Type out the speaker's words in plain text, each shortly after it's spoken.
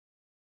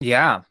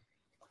Yeah.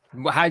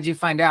 How did you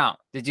find out?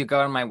 Did you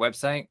go on my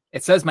website?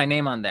 It says my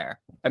name on there.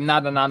 I'm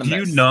not Do you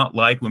anonymous. not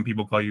like when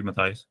people call you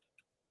Matthias?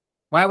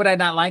 Why would I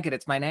not like it?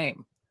 It's my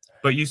name.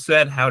 But you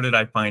said, "How did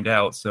I find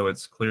out?" So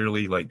it's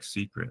clearly like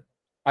secret.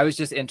 I was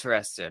just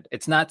interested.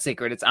 It's not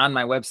secret. It's on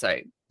my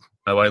website.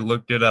 Oh, I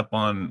looked it up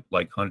on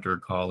like Hunter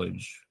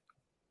College.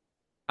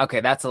 Okay,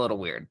 that's a little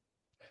weird.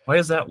 Why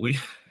is that weird?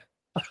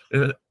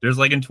 There's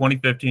like in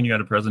 2015, you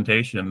had a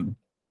presentation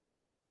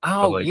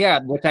of Oh, like yeah,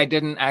 which I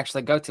didn't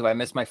actually go to. I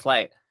missed my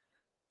flight.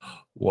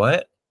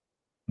 what?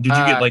 Did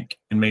you get Uh, like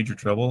in major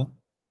trouble?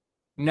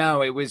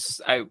 no,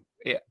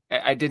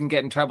 I didn't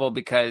get in trouble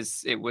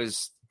because it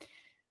was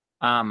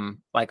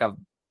like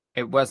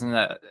it wasn't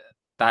a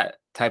that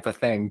type of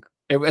thing.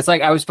 It was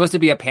like I was supposed to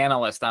be a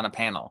panelist on a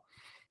panel.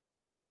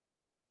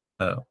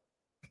 Oh,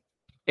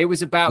 It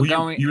was about well,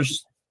 going. you were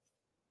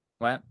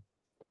What?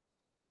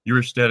 you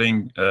were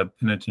studying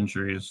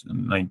penitentiaries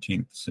in the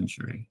 19th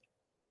century.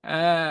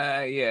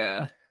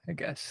 Yeah, I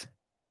guess.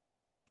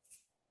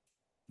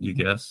 You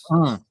guess?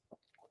 Hmm.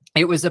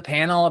 It was a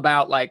panel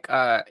about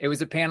it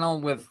was a panel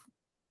with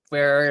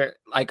where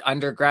like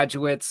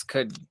undergraduates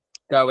could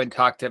go and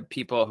talk to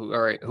people who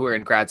are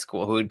in grad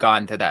school who had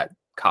gone to that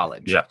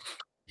college. Yeah.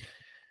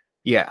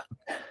 Yeah.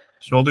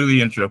 So I'll do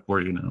the intro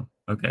for you now.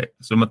 Okay.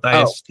 So Oh,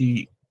 Matthias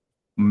T.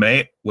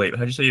 May. Wait,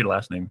 how'd you say your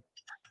last name?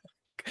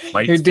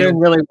 you're doing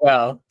Mightfield? really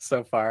well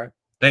so far.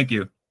 Thank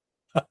you.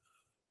 How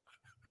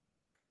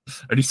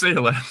do you say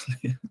your last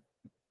name?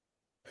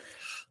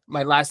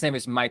 My last name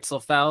is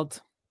Meitzelfeld.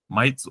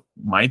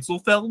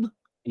 Meitzelfeld?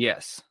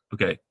 Yes.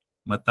 Okay.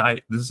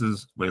 Matthias. This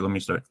is. Wait, let me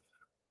start.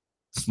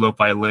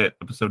 Slow-Fi Lit,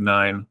 episode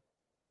 9.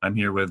 I'm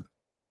here with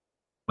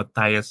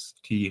Matthias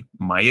T.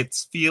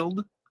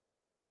 Meitzfield.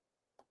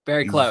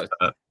 Very He's close.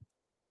 a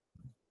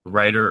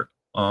writer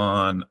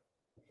on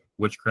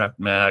Witchcraft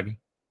Mag,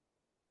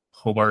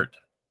 Hobart,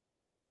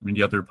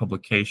 many other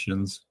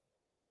publications.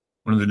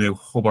 One of the new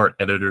Hobart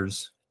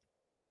editors.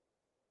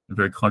 A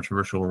very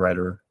controversial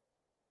writer.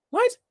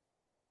 What?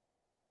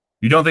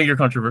 You don't think you're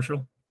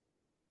controversial?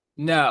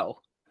 No.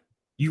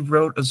 You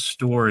wrote a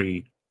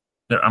story.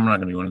 I'm not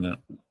going to go into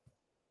that.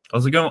 I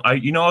was going. I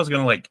was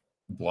going to like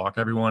block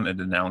everyone and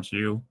denounce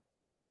you.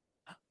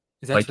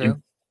 Is that Like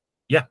true?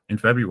 in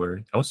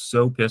February. I was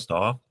so pissed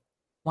off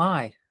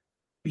Why?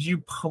 because you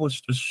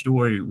published a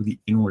story with the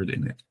N word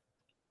in it.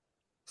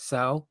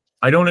 So?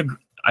 I don't agree.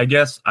 I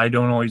guess I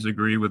don't always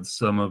agree with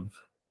some of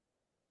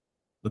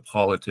the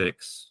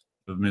politics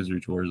of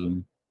misery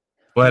tourism,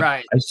 but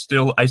Right.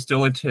 I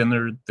still attend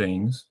their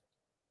things.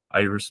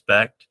 I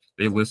respect.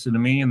 They listen to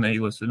me, and they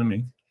listen to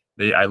me.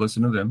 I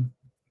listen to them.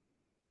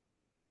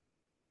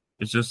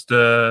 It's just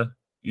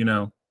you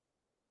know,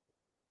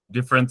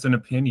 difference in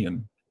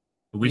opinion.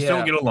 But we still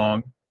Yeah. get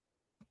along.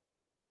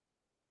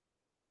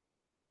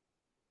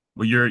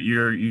 But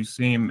you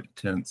seem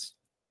tense.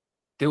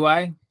 Do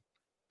I?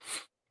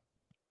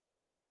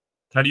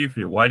 How do you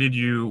feel? How did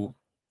you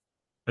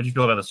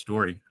feel about the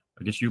story?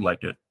 I guess you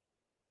liked it.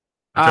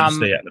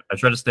 Um, I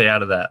tried to stay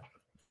out of that.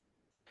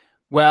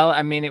 well,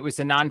 I mean, it was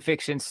a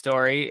nonfiction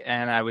story,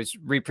 and I was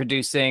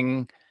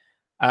reproducing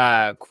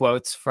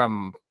quotes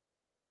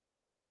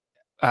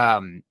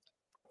um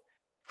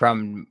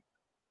from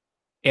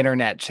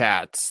internet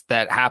chats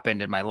that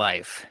happened in my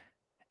life.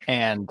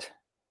 And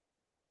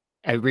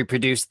I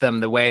reproduced them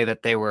the way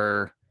that they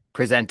were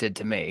presented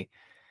to me.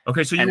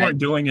 Okay, so you And weren't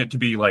doing it to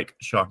be like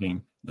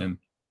shocking then.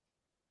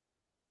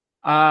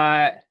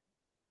 uh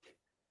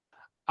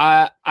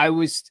I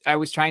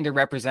was trying to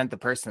represent the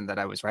person that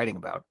I was writing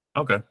about.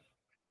 Okay.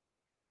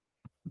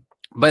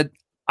 But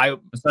I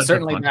That's not so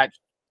certainly fun. that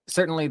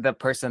certainly the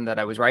person that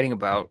I was writing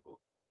about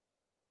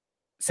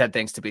said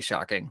things to be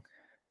shocking.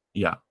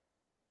 Yeah.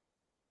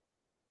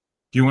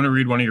 Do you want to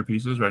read one of your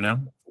pieces right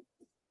now?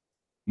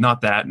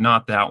 Not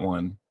that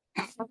one,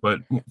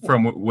 but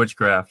from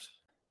Witchcraft.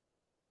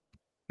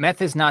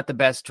 Meth is not the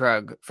best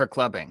drug for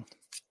clubbing.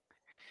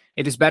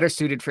 It is better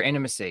suited for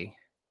intimacy,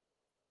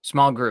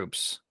 small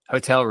groups,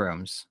 hotel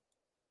rooms,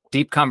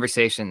 deep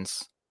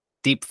conversations,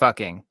 deep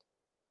fucking.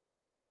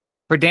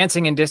 For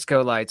dancing and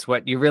disco lights,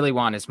 what you really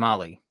want is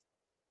Molly.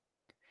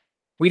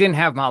 We didn't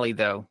have Molly,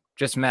 though,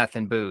 just meth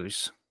and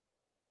booze.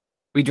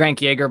 We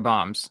drank Jaeger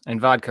bombs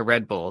and vodka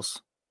Red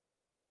Bulls.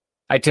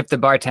 I tipped the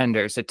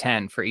bartenders a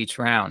 10 for each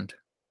round.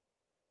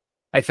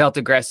 I felt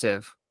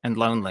aggressive and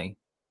lonely.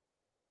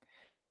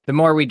 The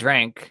more we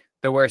drank,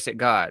 the worse it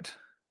got.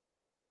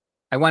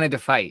 I wanted to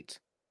fight.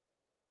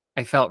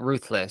 I felt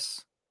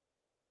ruthless.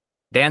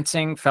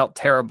 Dancing felt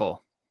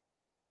terrible.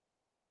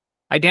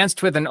 I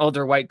danced with an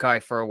older white guy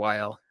for a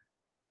while.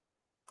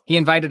 He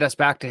invited us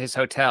back to his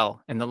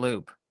hotel in the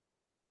Loop.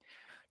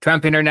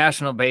 Trump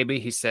International, baby,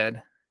 he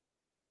said.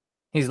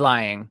 He's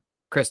lying,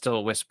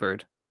 Crystal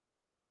whispered.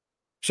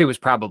 She was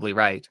probably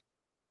right.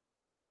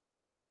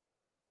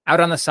 Out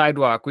on the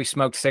sidewalk, we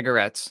smoked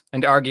cigarettes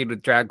and argued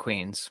with drag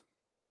queens.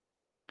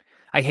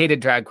 I hated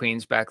drag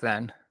queens back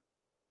then.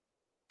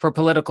 For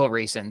political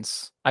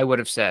reasons, I would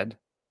have said.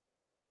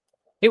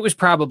 It was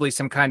probably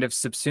some kind of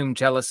subsumed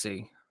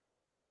jealousy.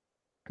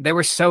 They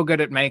were so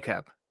good at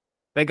makeup,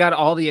 They got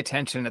all the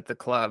attention at the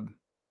club.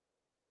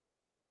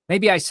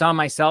 Maybe I saw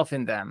myself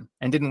in them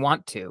and didn't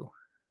want to.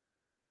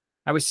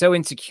 I was so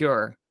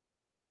insecure,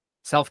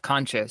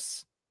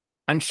 self-conscious,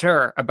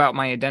 unsure about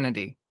my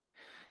identity,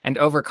 and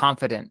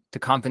overconfident to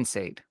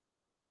compensate.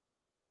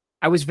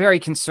 I was very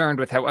concerned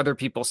with how other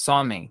people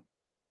saw me.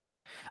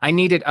 I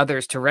needed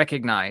others to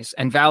recognize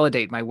and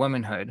validate my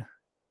womanhood.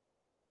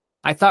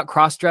 I thought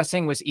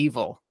cross-dressing was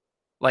evil,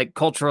 like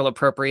cultural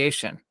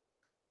appropriation.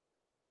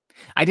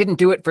 I didn't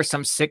do it for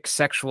some sick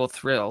sexual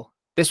thrill.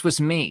 This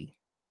was me,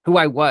 who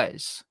I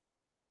was.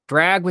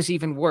 Drag was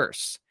even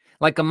worse,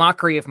 like a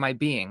mockery of my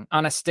being,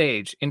 on a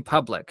stage, in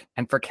public,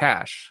 and for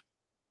cash.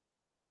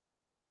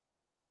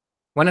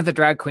 One of the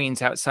drag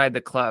queens outside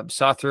the club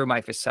saw through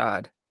my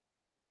facade.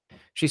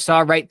 She saw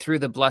right through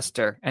the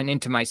bluster and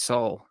into my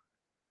soul.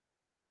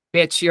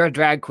 "Bitch, you're a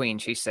drag queen,"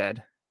 she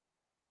said.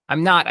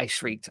 "I'm not," I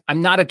shrieked.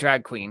 "I'm not a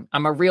drag queen.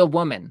 I'm a real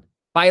woman,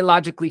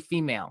 biologically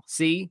female,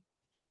 see?"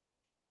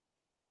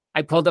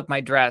 I pulled up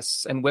my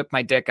dress and whipped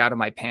my dick out of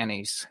my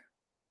panties.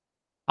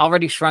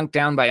 Already shrunk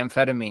down by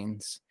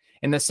amphetamines,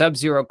 in the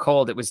sub-zero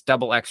cold it was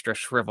double extra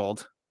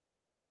shriveled.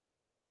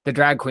 The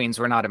drag queens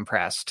were not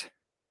impressed.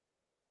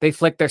 They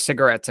flicked their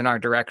cigarettes in our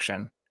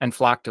direction and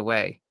flocked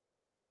away.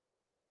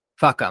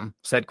 "Fuck 'em,"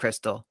 said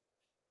Crystal.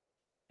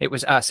 It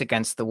was us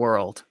against the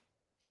world.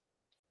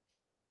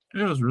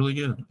 It was really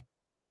good.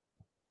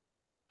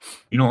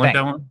 You don't like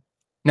that one?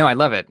 No, I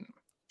love it.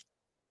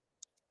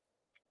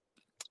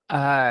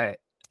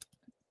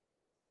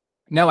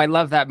 No, I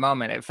love that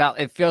moment.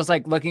 It feels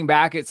like, looking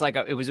back, it's like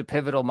it was a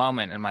pivotal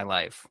moment in my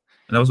life.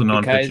 And that was a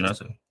nonfiction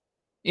essay.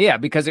 Yeah,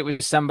 because it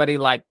was somebody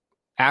like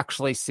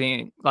actually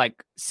seeing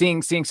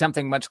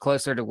something much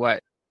closer to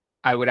what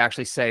I would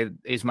actually say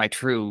is my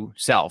true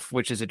self,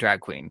 which is a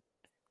drag queen.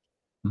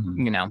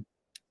 Mm-hmm. You know,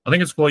 I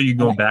think it's cool you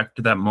go back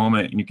to that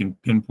moment and you can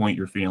pinpoint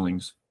your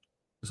feelings.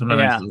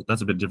 Sometimes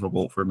that's a bit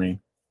difficult for me.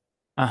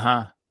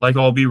 Like,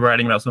 I'll be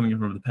writing about something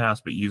from the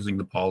past, but using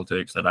the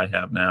politics that I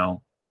have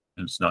now,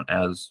 and it's not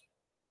as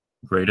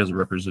great as a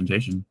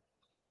representation.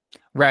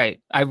 Right.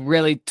 I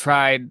really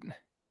tried.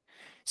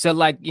 So,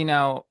 like, you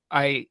know,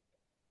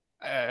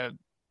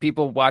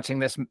 people watching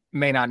this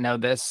may not know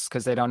this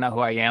because they don't know who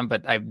I am,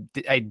 but I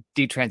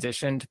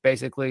detransitioned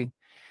basically.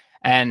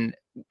 And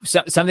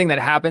something that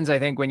happens, I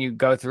think, when you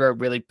go through a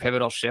really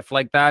pivotal shift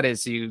like that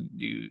is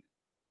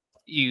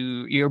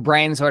your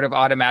brain sort of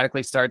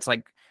automatically starts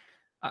like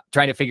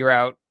trying to figure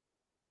out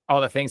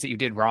all the things that you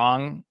did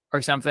wrong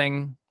or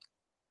something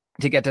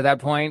to get to that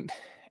point.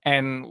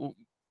 And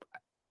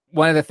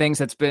one of the things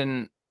that's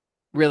been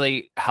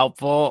really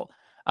helpful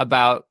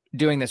about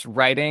doing this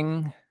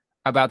writing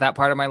about that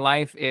part of my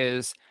life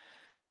is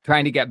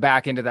trying to get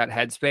back into that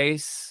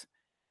headspace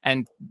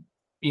and,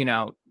 you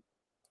know,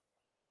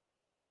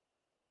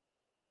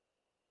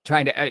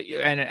 trying to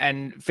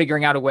and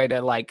figuring out a way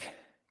to like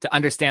to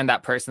understand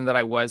that person that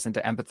I was and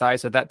to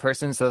empathize with that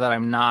person so that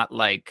I'm not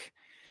like,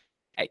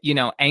 you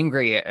know,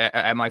 angry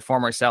at my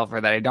former self,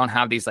 or that I don't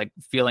have these like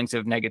feelings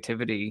of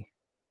negativity.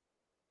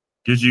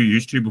 Did you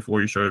used to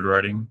before you started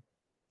writing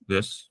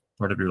this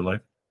part of your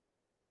life?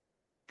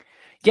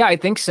 Yeah, I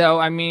think so.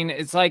 I mean,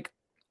 it's like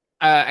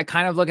I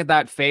kind of look at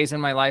that phase in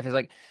my life as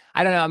like,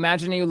 I don't know,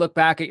 imagine you look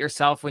back at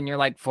yourself when you're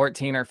like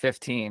 14 or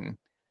 15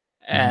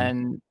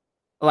 and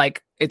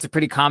like it's a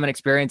pretty common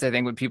experience, I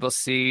think, when people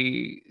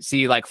see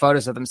like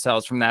photos of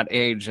themselves from that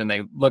age and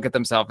they look at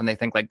themselves and they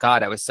think like,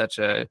 God, I was such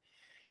a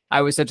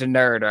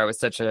nerd, or I was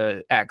such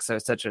a X, I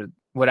was such a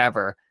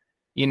whatever.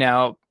 You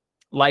know,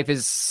 life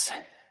is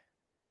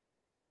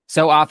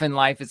so often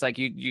like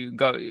you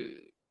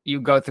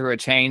go through a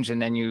change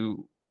and then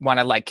you want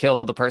to like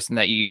kill the person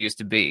that you used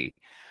to be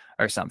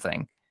or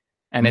something.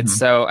 And it's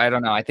so, I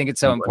don't know, I think it's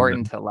so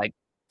important to like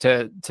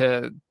to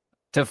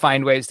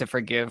find ways to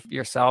forgive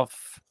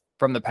yourself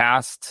from the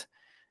past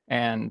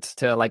and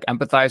to like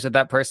empathize with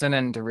that person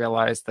and to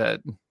realize that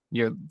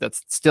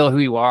that's still who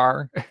you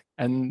are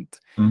and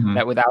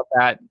that without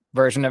that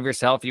version of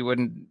yourself you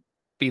wouldn't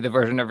be the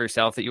version of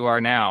yourself that you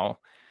are now.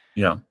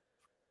 Yeah.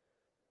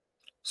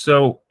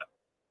 So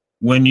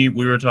when we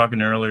were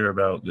talking earlier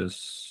about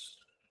this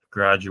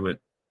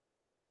graduate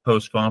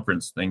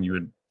post-conference thing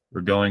you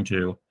were going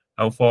to,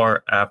 how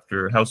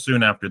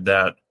soon after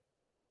that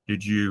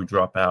did you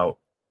drop out?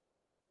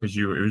 Because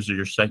you were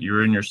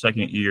in your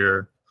second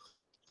year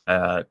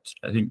at,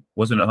 I think,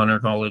 wasn't it Hunter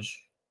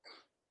College?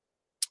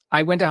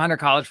 I went to Hunter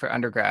College for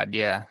undergrad.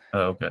 Yeah.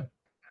 Oh, okay.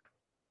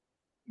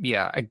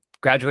 Yeah, I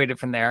graduated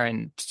from there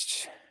in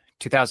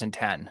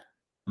 2010.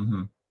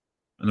 And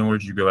then where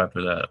did you go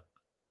after that?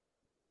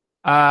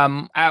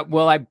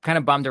 Well, I kind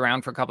of bummed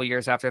around for a couple of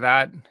years after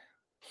that.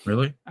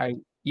 Really? I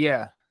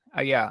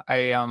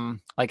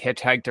like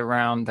hitchhiked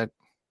around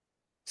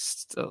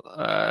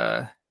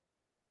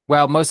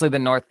well, mostly the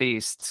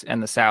Northeast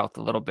and the South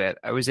a little bit.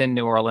 I was in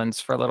New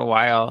Orleans for a little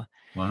while.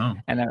 Wow.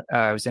 And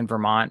I was in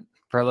Vermont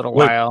for a little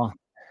while.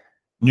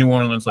 New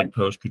Orleans, like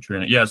post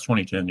Katrina. Yeah, it's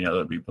 2010. Yeah,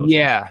 that'd be post.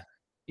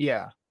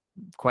 Yeah,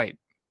 quite.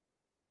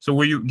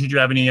 So did you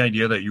have any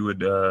idea that you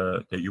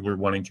were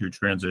wanting to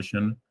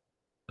transition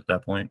at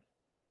that point?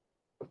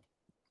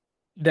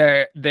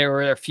 There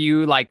were a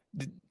few like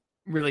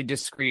really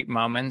discrete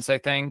moments. I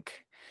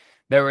think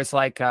there was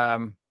like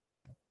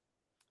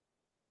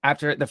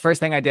after the first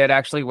thing I did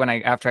actually when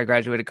after I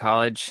graduated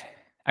college,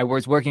 I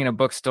was working in a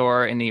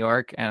bookstore in New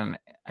York, and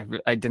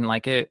I didn't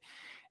like it.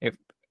 It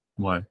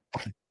Why?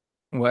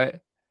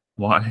 what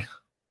Why?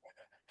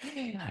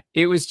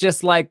 it was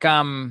just like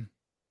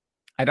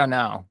I don't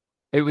know.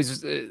 It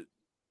was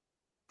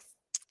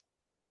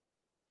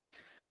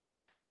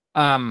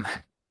um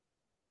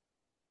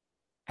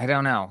I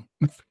don't know.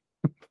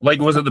 Like,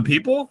 was it the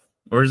people,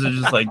 or is it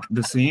just like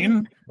the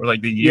scene, or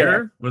like the Yeah,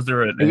 year? Was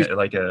there it was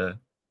like a?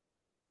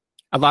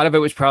 a lot of it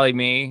was probably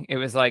me. It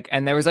was like,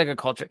 and there was like a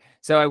culture.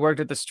 So I worked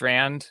at the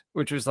Strand,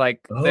 which was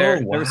like Oh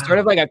there was sort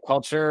of wow! like a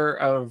culture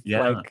of Yeah,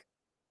 like dude.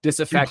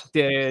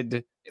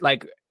 disaffected,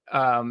 like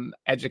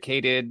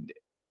educated,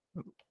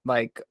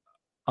 like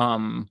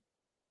um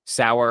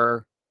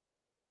sour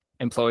Chlo-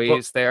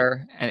 employees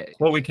there. And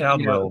Chloe you know,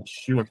 Caldwell,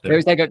 she worked there.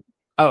 there's like a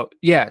oh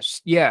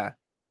yes, yeah.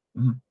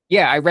 Mhm.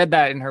 Yeah, I read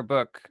that in her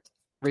book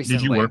Did you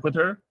recently. work with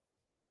her?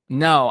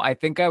 No, I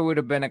think I would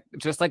have been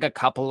just like a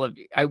couple of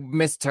I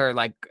missed her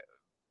like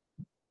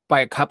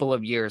by a couple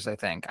of years, I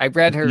think. I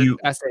read her You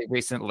essay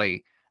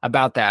recently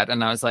about that,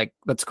 and I was like,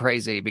 that's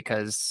crazy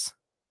because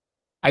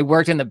I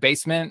worked in the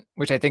basement,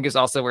 which I think is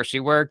also where she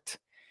worked,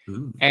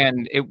 ooh,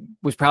 and it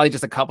was probably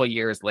just a couple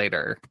years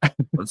later.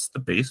 what's the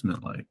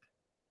basement like?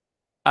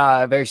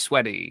 Very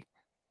sweaty.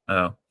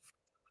 Oh,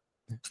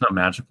 it's not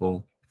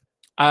magical.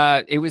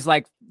 It was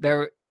like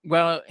there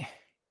well,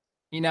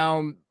 you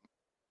know,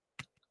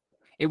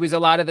 it was a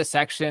lot of the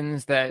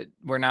sections that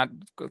were not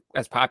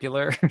as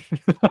popular.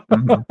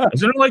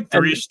 Isn't it like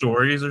And 3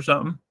 stories or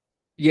something?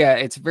 yeah,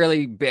 it's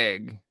really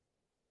big.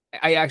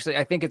 I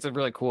think it's a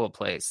really cool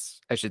place,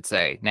 I should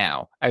say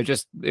now.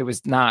 It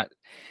was not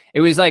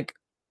it was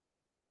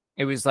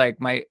like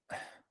my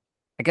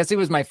I guess it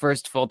was my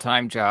first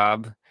full-time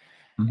job,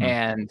 Hmm.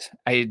 and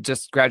I had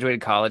just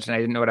graduated college and I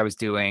didn't know what I was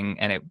doing,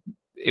 and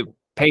it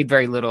paid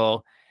very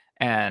little,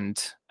 and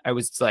I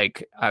was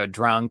like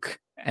drunk,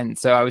 and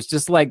so I was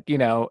just like,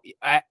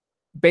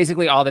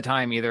 basically all the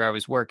time either I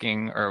was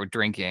working or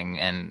drinking,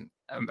 and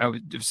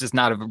it was just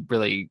not a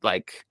really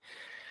like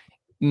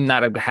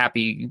not a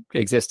happy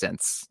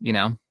existence, you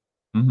know.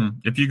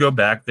 If you go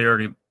back there,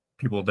 to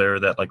people there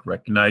that like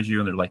recognize you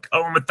and they're like,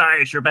 "Oh,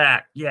 Matthias, you're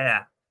back!"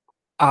 Yeah.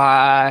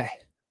 Uh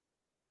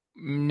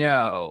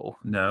no.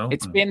 No.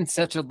 It's been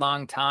such a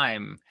long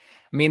time.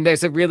 I mean,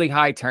 there's a really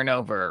high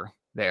turnover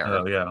there.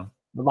 Oh yeah.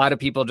 A lot of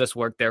people just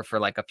work there for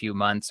like a few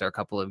months or a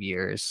couple of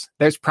years.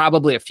 There's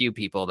probably a few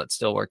people that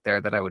still work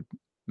there that I would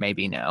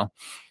maybe know,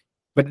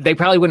 but they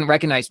probably wouldn't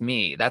recognize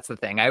me. That's the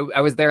thing. I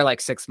was there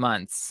like 6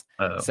 months.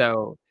 Oh.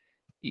 So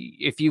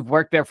if you've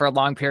worked there for a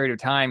long period of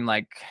time,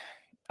 like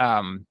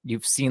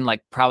you've seen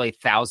like probably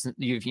thousands,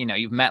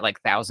 you've met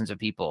like thousands of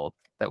people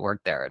that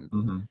work there. And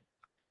hmm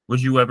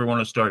Would you ever want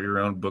to start your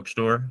own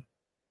bookstore?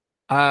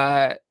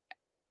 uh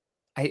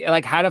I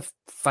like had a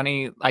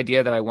funny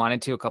idea that I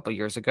wanted to a couple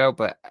years ago,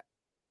 but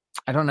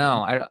I don't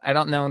know. I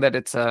don't know that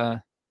it's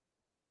I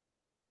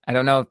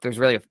don't know if there's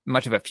really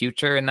much of a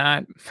future in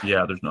that,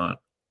 Yeah, there's not.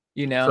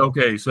 you So know.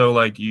 okay, so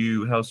like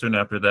you, how soon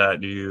after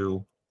that do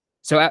you?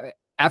 So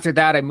after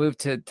that, I moved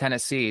to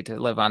Tennessee to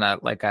live on a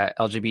like a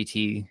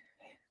LGBT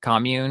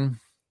commune.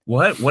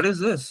 What? What is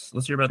this?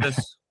 Let's hear about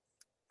this.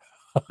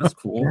 That's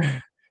cool.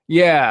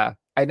 Yeah,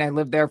 and I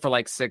lived there for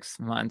like 6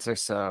 months or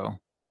so.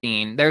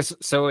 There's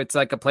so it's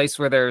like a place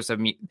where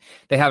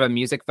they have a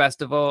music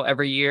festival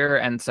every year,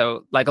 and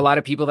so like a lot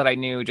of people that I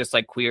knew, just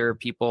like queer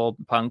people,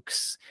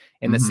 punks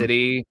in the Hmm.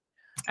 city,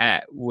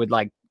 would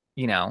like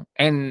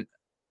and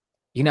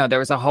there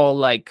was a whole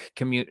like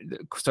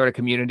sort of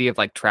community of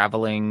like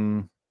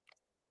traveling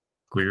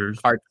Queers.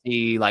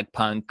 artsy like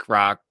punk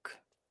rock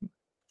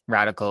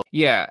radical.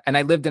 Yeah, and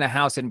I lived in a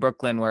house in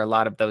Brooklyn where a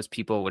lot of those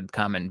people would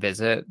come and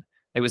visit.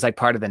 It was like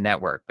part of the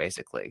network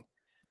basically.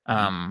 Mhm.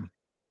 Um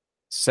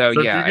so So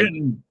if yeah, you're I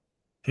getting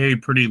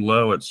paid pretty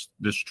low at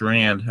the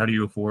Strand, how do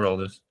you afford all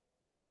this?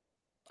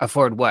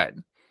 afford what?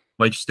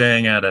 Like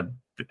staying at a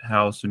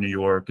house in New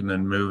York and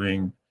then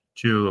moving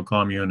to a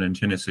commune in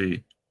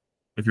Tennessee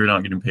if you're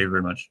not getting paid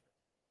very much.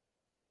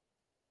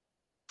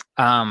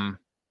 Um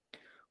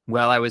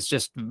well, I was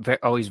just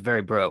always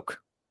very broke.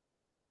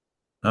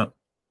 Oh.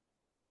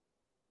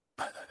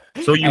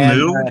 So you And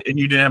moved and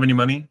you didn't have any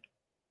money?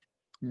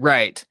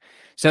 right.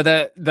 So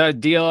the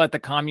deal at the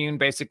commune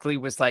basically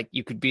was like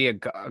you could be a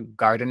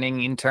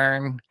gardening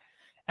intern,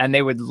 and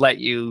they would let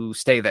you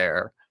stay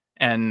there,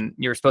 and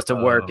you're supposed to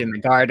work Oh. in the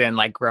garden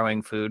like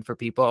growing food for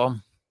people.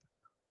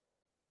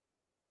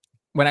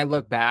 When I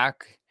look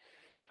back,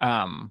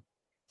 um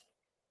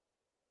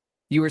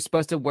you were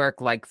supposed to work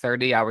like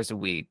 30 hours a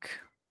week,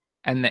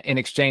 and in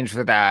exchange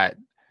for that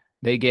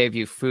they gave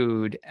you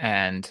food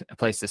and a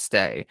place to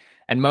stay,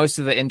 and most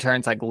of the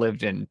interns like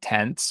lived in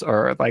tents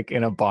or like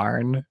in a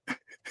barn.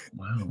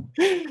 Wow.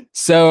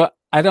 So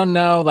I don't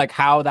know like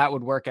how that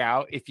would work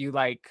out if you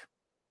like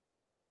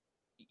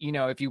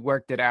if you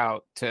worked it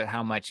out to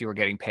how much you were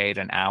getting paid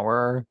an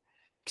hour.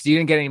 because you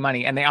didn't get any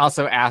money, and they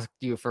also asked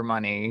you for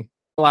money.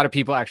 A lot of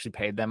people actually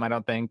paid them, I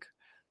don't think,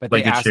 but they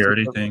Like a asked you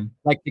charity for, thing.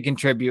 like, to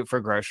contribute for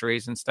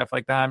groceries and stuff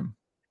like that.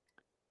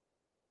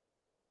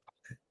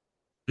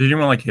 Did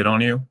anyone like hit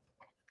on you?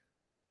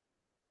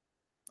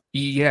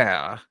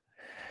 Yeah,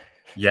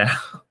 Yeah.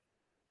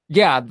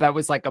 yeah, that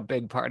was like a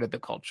big part of the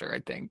culture, I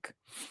think.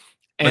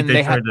 Like And they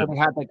they had tried to. they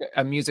had like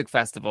a music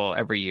festival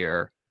every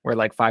year where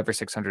like 500 or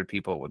 600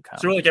 people would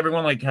So come. were, like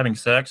everyone like having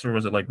sex, or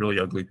was it like really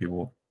ugly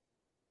people?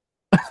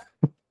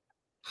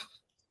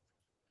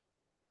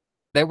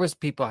 There was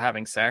people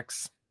having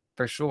sex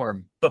for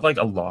sure. But like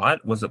a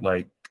lot? Was it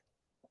like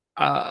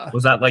Uh,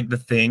 was that like the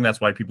thing?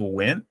 That's why people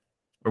went,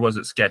 or was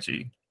it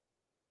sketchy?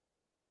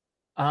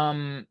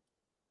 um,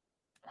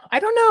 I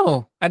don't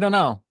know. I don't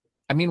know.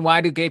 I mean,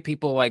 why do gay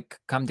people like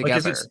come Like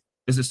together?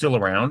 is it still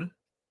around? Can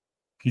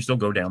you still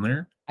go down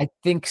there? I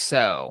think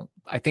so.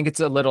 I think it's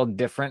a little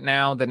different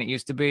now than it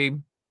used to be.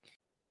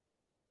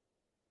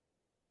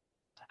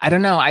 I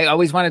don't know. I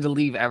always wanted to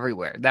leave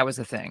everywhere. That was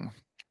the thing.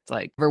 It's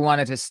like never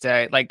wanted to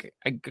stay. Like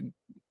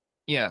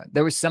yeah,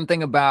 there's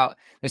something about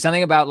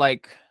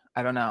like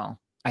I don't know.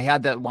 I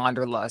had that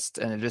wanderlust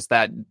and just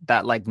that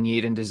like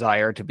need and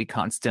desire to be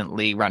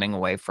constantly running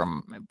away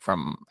from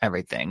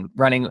everything,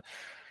 running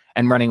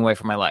away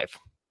from my life.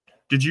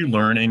 Did you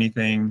learn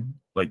anything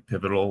like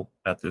pivotal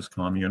at this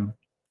commune?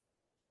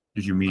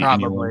 Did you meet anyone?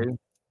 Probably.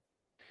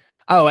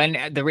 Oh,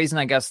 and the reason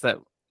I guess that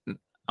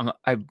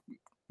I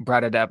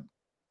brought it up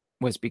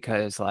was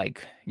because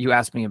like you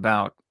asked me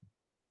about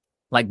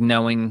like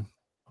knowing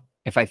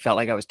if I felt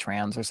like I was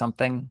trans or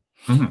something.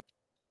 Mhm.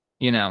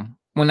 You know,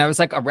 when I was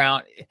like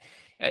around,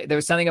 there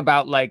was something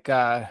about like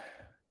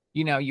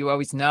you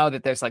always know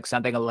that there's like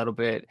something a little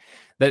bit.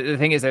 The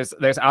thing is,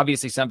 there's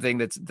obviously something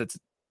that's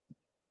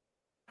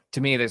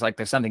to me. There's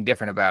something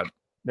different about.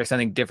 There's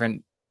something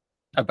different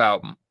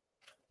about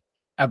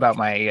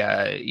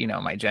my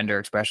my gender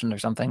expression or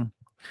something.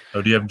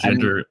 Oh, do you have I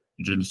mean,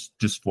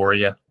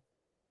 dysphoria?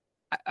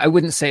 I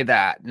wouldn't say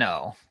that.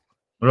 No.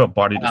 What about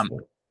body Um.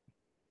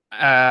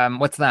 dysphoria?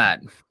 What's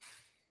that?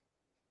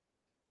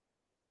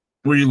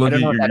 Where you I look don't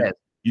at know what that your is.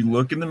 you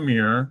look in the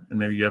mirror and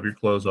maybe you have your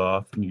clothes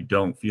off and you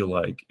don't feel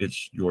like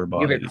it's your You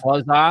have your body.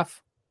 clothes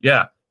off.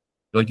 Yeah.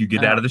 Like you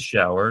get out Oh of the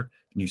shower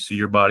and you see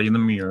your body in the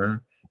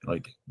mirror.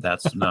 Like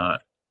that's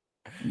not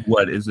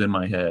what is in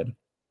my head.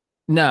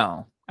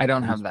 no, I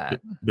don't It's have a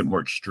that. bit more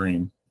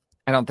extreme.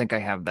 I don't think I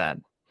have that.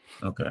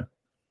 Okay.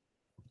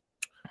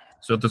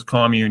 So at this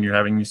commune, you're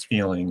having these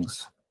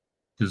feelings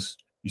because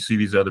you see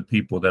these other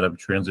people that have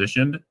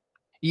transitioned.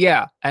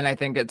 Yeah, and I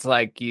think it's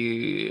like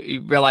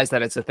you realize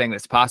that it's a thing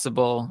that's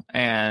possible,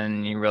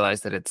 and you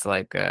realize that it's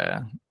like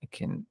it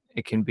can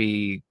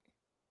be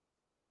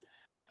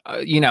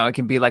it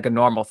can be like a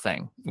normal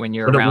thing when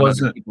you're But around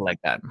other people like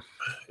that.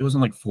 it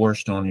wasn't like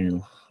forced on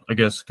you, I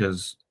guess,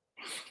 because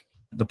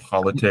the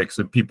politics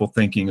of people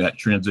thinking that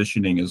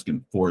transitioning is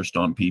forced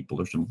on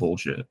people or some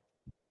bullshit.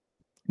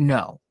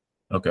 No.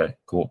 Okay,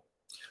 cool.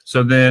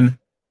 So then,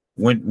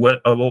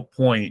 at what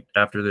point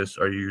after this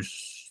are you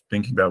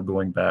thinking about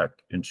going back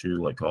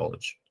into like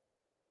college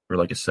or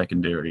like a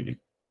secondary?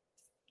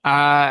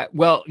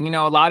 Well,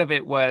 a lot of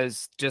it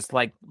was just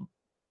like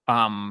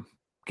um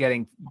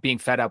being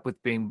fed up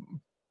with being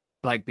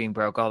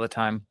broke all the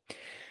time,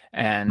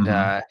 and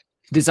Mhm.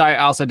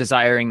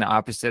 desiring the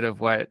opposite of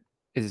what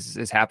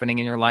is happening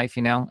in your life.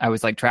 I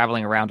was like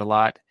traveling around a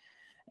lot,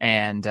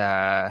 and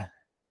I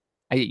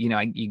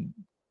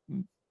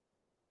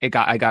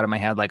got in my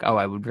head like, oh,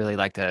 I would really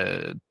like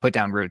to put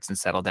down roots and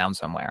settle down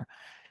somewhere.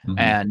 Mhm.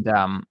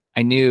 And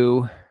I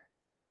knew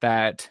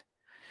that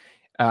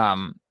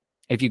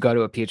if you go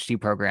to a PhD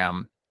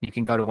program, you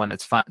can go to one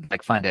that's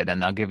funded,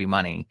 and they'll give you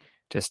money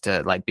just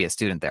to like be a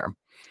student there.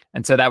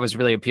 And so that was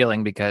really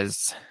appealing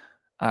because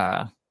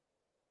uh,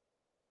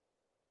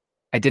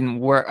 I didn't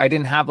work. I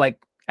didn't have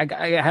like I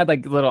had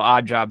like little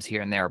odd jobs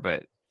here and there,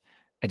 but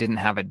I didn't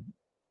have a.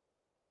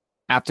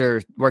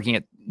 After working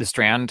at the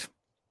Strand,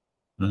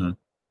 Mhm.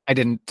 I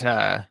didn't.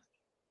 I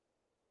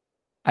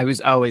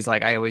was always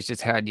like I always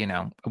just had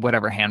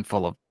whatever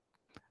handful of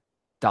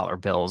dollar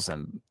bills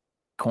and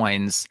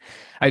coins.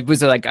 I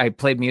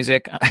played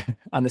music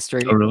on the Oh,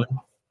 street. really?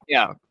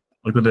 Yeah.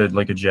 Like with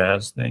a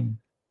jazz thing?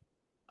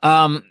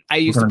 I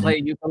What used kind to of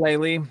play music?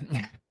 ukulele.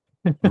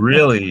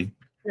 Really?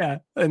 Yeah,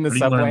 in the How do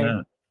you learn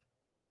subway.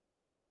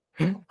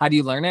 that? How do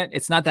you learn it?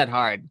 It's not that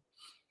hard.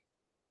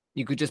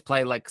 You could just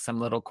play like some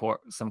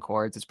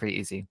chords. It's pretty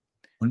easy.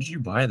 When did you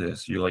buy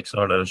this? You like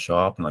saw it at a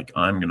shop and like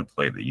I'm gonna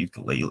play the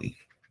ukulele.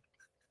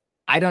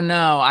 I don't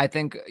know. I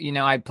think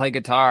I play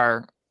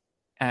guitar,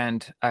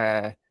 and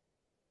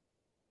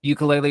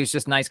ukulele is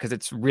just nice because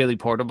it's really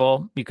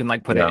portable. You can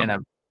like put it Yeah.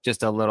 in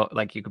just a little,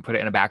 like you can put it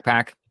in a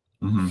backpack.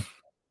 Hmm.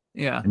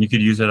 Yeah. And you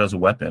could use it as a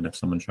weapon if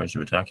someone tries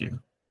to attack you.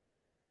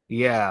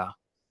 Yeah.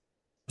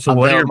 So what are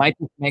Although it your might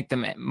just make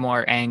them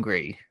more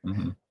angry.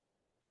 Mhm.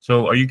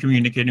 So are you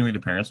communicating with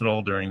your parents at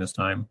all during this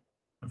time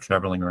of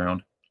traveling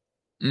around?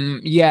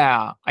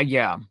 Yeah.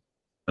 Yeah.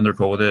 And they're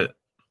cool with it?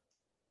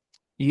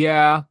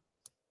 Yeah.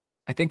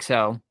 I think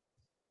so.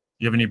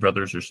 You have any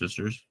brothers or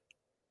sisters?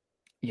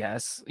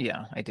 Yes.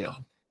 Yeah, I do.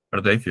 How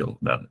do they feel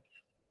about it?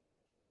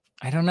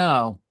 I don't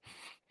know.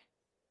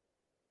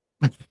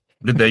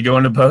 Did they go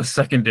into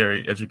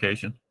post-secondary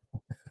education?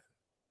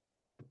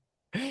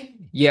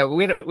 Yeah,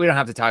 we don't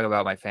have to talk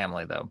about my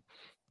family though.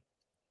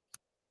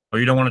 Oh,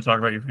 you don't want to talk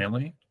about your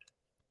family?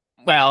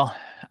 Well,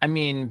 I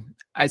mean,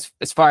 as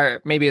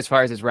far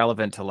as it's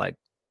relevant to like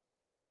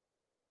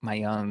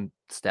my own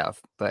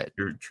stuff, but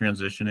You're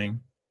transitioning.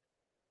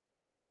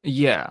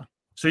 yeah.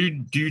 So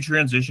do you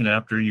transition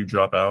after you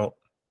drop out?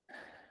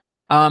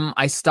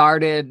 I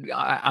started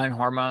on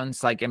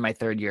hormones like in my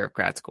third year of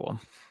grad school.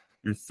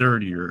 Your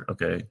third year,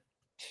 okay.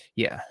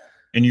 Yeah.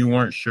 And you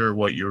weren't sure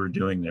what you were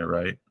doing there,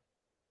 right?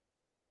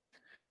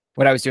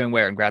 What I was doing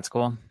where in grad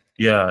school?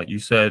 Yeah, you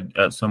said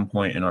at some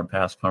point in our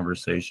past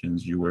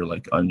conversations you were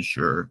like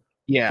unsure of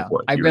Yeah,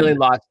 what I you were really doing.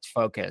 lost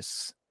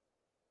focus.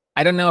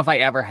 I don't know if I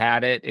ever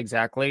had it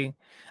exactly.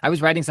 I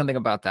was writing something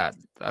about that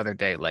the other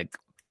day, like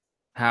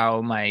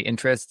how my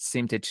interests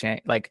seem to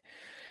change. Like,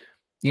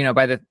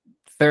 by the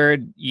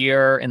third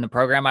year in the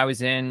program I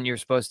was in, you're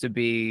supposed to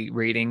be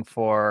reading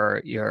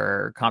for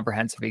your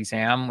comprehensive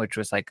exam, which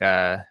was like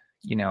an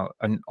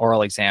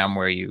oral exam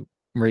where you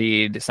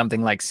read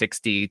something like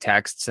 60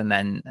 texts and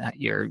then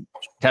you're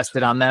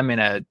tested on them in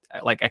a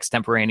like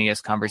extemporaneous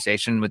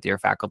conversation with your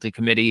faculty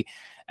committee.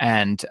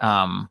 And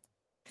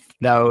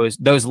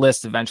those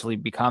lists eventually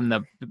become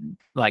the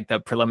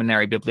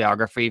preliminary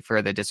bibliography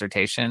for the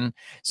dissertation.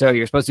 So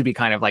you're supposed to be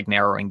kind of like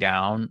narrowing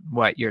down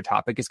what your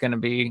topic is going to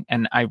be.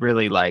 And I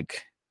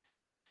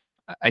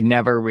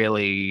never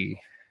really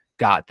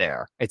got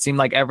there. It seemed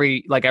like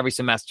every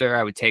semester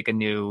I would take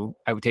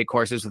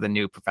courses with a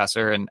new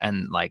professor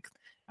and like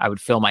I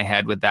would fill my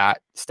head with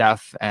that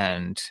stuff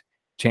and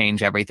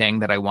change everything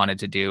that I wanted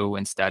to do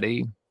and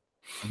study.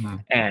 Mm-hmm.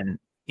 And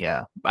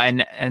yeah,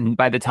 and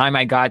by the time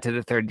I got to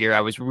the third year,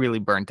 I was really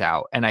burnt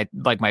out, and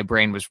my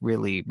brain was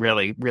really,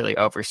 really, really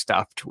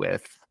overstuffed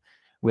with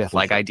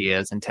like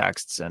ideas and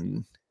texts.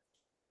 And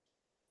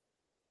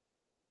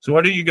so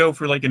why did you go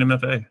for like an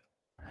MFA?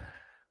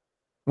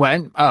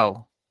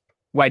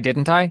 Why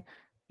didn't I?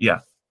 Yeah.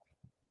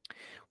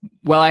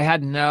 Well, I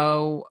had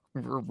no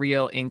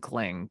real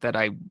inkling that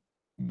I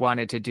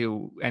wanted to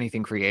do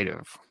anything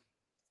creative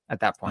at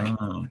that point.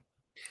 Oh.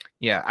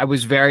 Yeah, I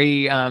was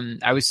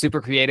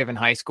super creative in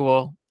high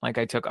school. Like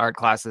I took art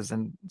classes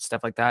and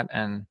stuff like that.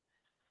 And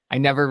I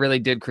never really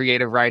did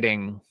creative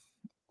writing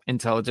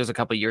until just a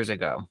couple years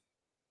ago.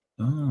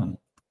 Oh.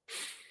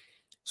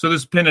 So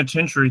this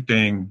penitentiary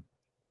thing,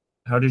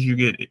 how did you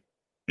get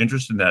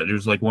interested in that? It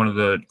was like one of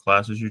the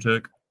classes you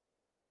took?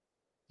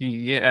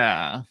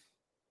 Yeah.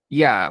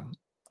 Yeah,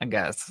 I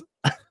guess.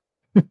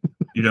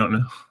 You don't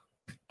know?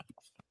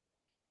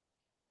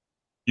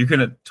 You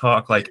couldn't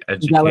talk like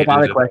Is that like educated.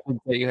 all the questions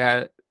that you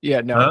had?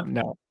 Yeah, Huh?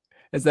 no.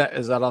 Is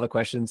that all the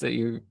questions that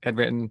you had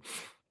written?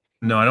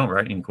 No, I don't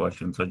write any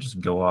questions. I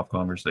just go off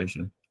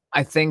conversation.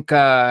 I think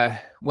I'd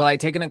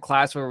taken a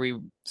class where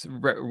we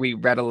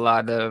read a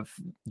lot of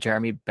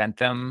Jeremy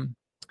Bentham,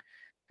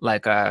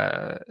 like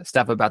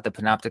stuff about the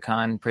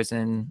Panopticon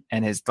prison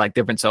and his like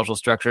different social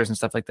structures and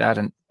stuff like that.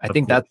 And I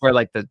think that's where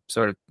like the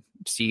sort of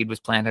seed was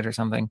planted or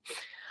something.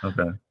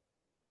 Okay.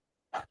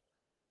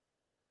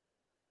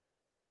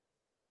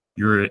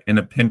 You're in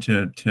a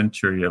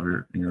penitentiary of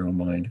in your own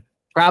mind.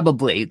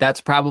 Probably. That's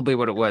probably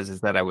what it was,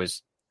 is that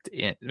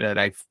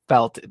I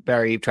felt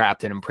very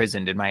trapped and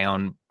imprisoned in my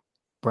own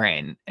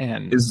brain.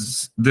 And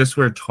is this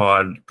where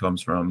Todd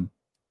comes from?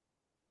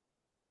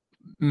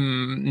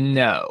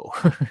 No.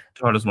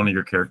 Todd is one of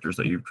your characters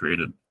that you've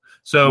created.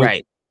 So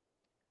right.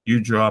 You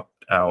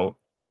dropped out.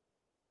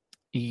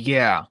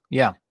 Yeah.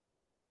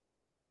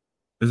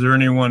 Is there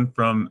anyone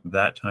from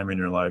that time in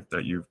your life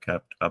that you've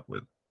kept up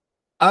with?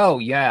 Oh,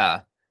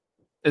 yeah.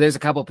 There's a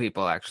couple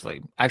people,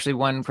 actually. Actually,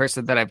 one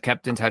person that I've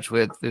kept in touch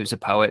with, who's a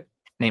poet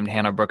named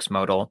Hannah Brooks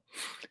Modal.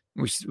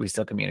 We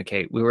still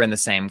communicate. We were in the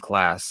same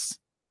class.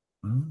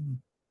 Mm.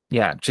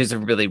 Yeah, she's a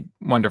really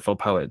wonderful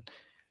poet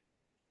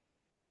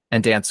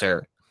and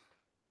dancer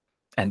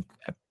and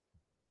a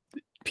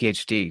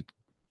PhD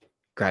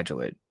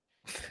graduate.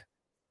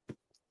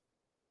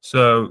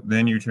 So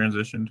then you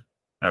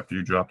after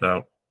you dropped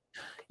out?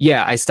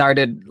 Yeah, I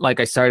started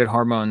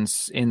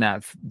hormones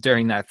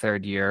during that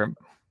third year.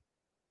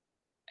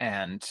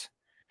 And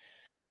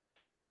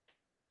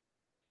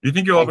do you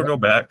think you'll ever go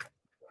back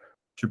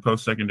to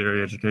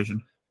post-secondary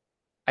education?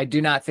 I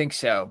do not think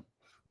so.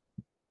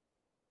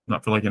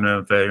 Not for like an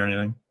MFA or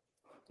anything?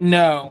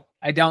 No,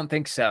 I don't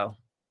think so.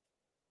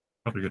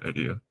 Probably a good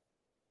idea.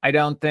 I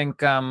don't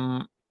think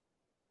I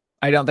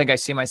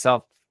see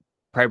myself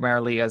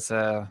primarily as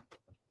a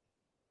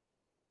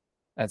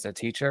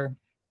teacher.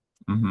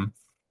 Mm-hmm.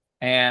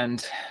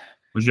 And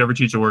would you ever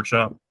teach a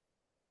workshop?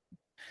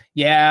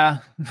 Yeah.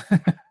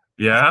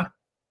 Yeah?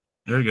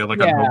 There you go.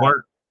 Like on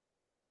Hobart?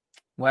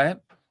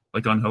 What?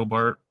 Like on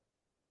Hobart?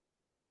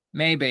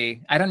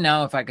 Maybe. I don't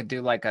know if I could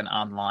do like an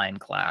online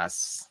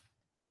class.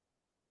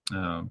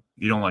 You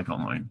don't like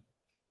online?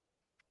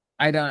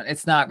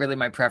 It's not really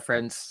my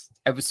preference.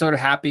 I was sort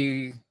of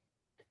happy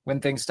when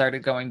things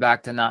started going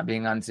back to not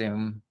being on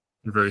Zoom.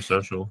 You're very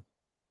social.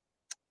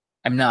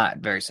 I'm not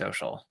very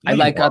social. Yeah, I you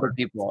like are. other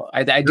people.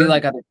 I do You're-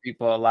 like other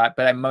people a lot,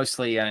 but I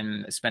mostly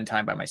spend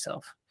time by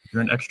myself.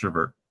 You're an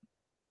extrovert.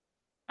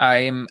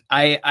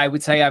 I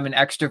would say I'm an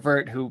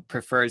extrovert who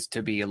prefers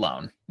to be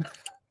alone.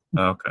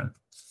 Okay.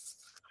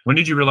 When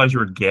did you realize you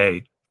were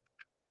gay?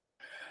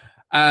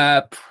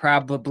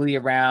 Probably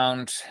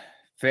around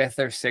 5th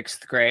or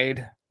 6th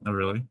grade. Oh,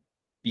 really?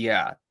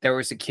 Yeah, there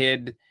was a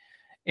kid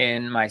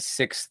in my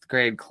 6th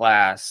grade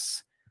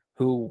class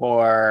who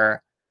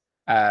wore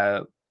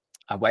a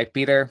white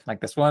beater like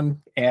this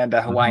one and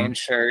a Hawaiian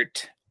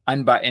shirt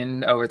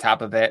unbuttoned over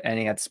top of it, and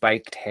he had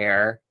spiked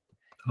hair.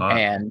 Hot.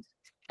 And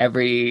I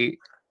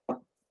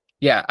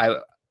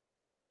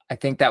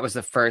think that was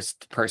the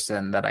first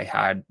person that I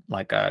had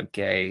like a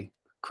gay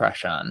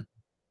crush on.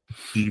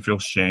 Did you feel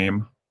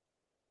shame?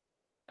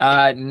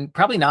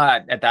 Probably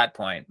not at that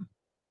point.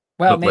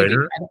 Well, But maybe.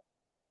 later?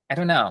 I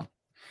don't know.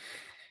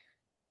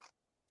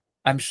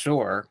 I'm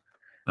sure.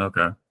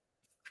 Okay.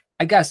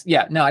 I guess,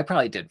 yeah. No, I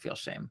probably did feel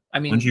shame. I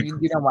mean, When'd you-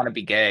 you don't want to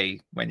be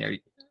gay when you're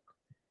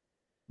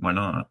Why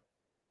not?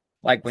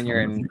 like when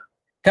you're in,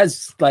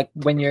 because like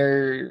when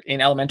you're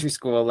in elementary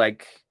school,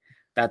 like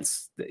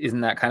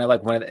isn't that kind of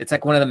like it's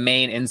like one of the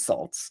main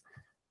insults,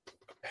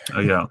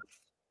 Oh, yeah.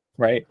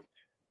 right?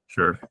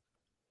 Sure.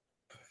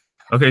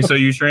 Okay, so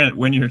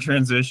when you're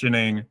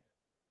transitioning,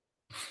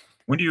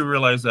 when do you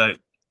realize that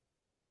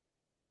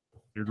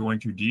you're going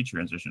to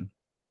detransition?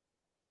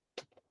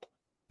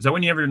 Is that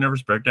when you have your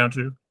nervous breakdown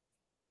too?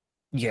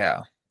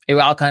 Yeah, it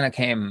all kind of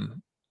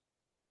came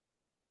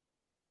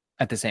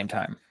at the same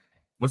time.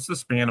 What's the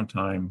span of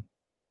time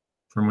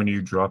from when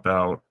you drop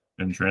out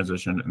and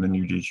transition and then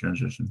you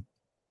detransition?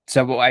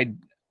 So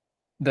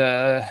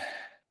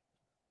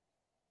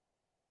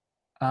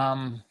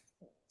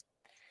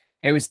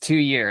it was 2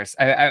 years.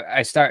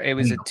 It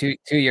was a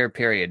 2-year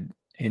period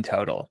in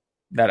total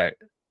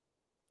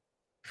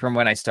from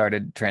when I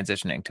started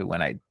transitioning to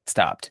when I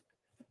stopped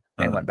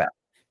and went back.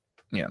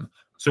 Yeah.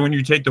 So when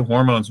you take the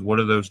hormones, what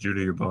do those do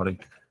to your body?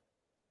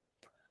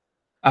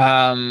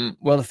 Well,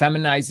 the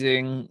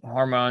feminizing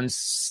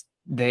hormones,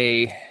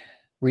 they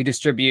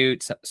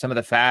redistribute some of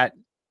the fat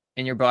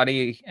in your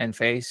body and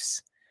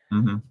face.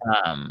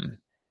 Mm-hmm.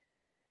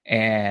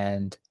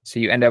 And so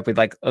you end up with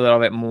like a little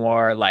bit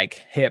more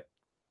like hip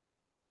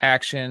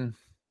action,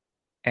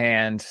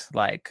 and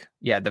like,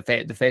 yeah,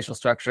 the facial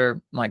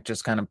structure like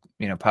just kind of,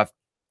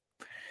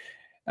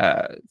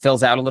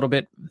 fills out a little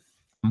bit.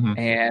 Mm-hmm.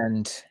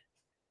 And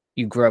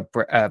you grow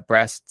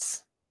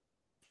breasts.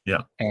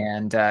 Yeah.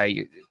 And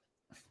the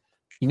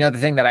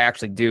thing that I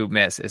actually do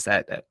miss is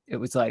that it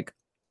was like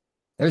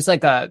there's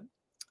like a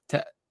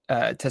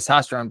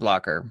testosterone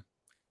blocker,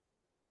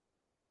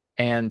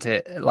 and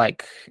it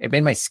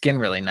made my skin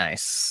really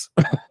nice.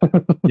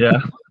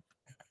 Yeah.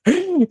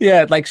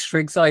 Yeah, it like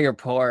shrinks all your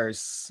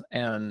pores,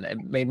 and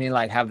it made me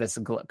like have this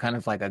kind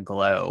of like a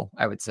glow,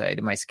 I would say,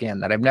 to my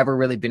skin that I've never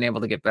really been able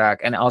to get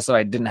back. And also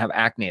I didn't have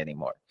acne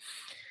anymore.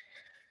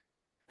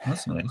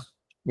 That's nice.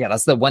 Yeah,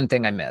 that's the one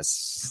thing I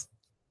miss.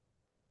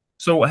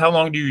 So how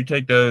long do you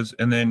take those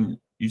and then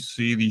you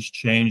see these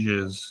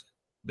changes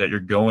that you're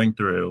going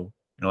through?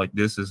 Like,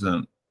 this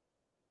isn't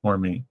for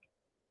me.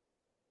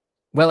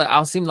 Well, it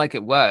all seemed like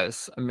it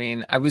was. I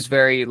mean, I was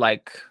very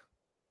like,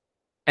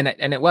 and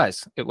it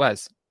was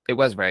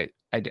right.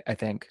 I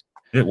think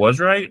it was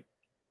right.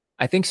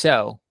 I think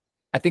so.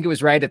 I think it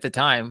was right at the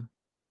time.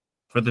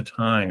 For the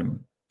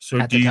time. So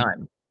at the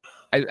time,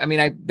 I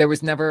mean, there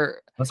was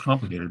never. That's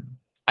complicated.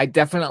 I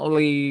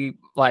definitely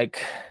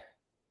like.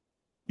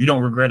 You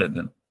don't regret it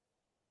then?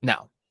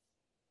 No.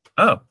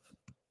 Oh.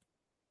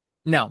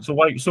 No. So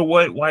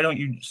why don't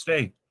you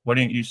stay? Why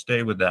didn't you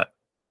stay with that?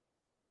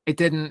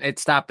 It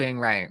stopped being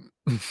right.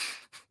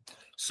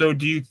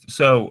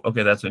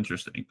 Okay, that's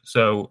interesting.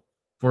 So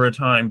for a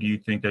time, do you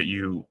think that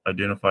you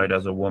identified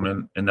as a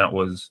woman and that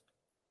was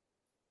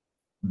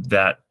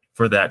that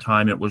for that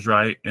time it was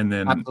right, and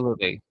then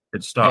absolutely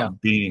it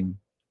stopped being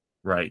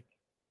right?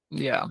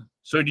 Yeah.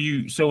 So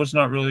it's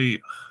not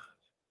really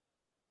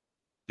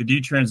the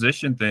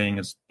detransition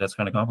thing that's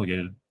kind of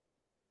complicated.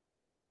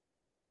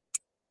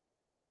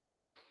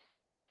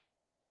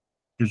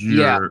 Because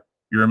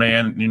you're a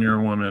man and you're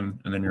a woman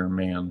and then you're a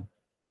man.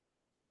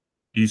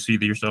 Do you see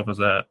yourself as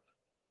that?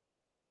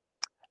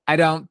 I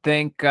don't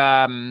think. Is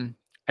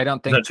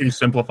that too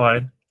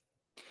simplified?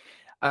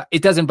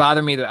 It doesn't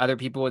bother me that other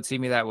people would see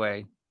me that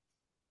way.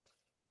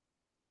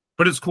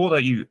 But it's cool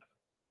that you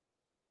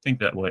think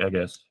that way, I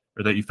guess,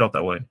 or that you felt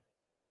that way.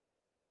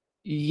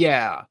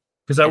 Yeah.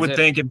 Because I would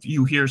think if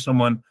you hear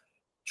someone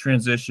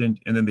transitioned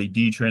and then they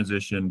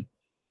detransitioned,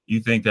 you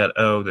think that,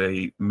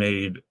 they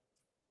made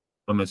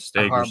a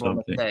mistake or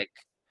something. Mistake.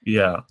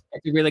 Yeah.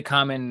 It's a really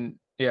common.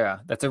 Yeah,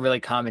 that's a really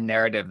common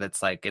narrative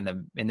that's like in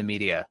the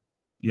media.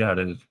 Yeah, it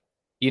is.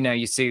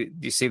 You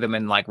see them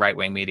in like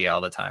right-wing media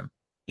all the time.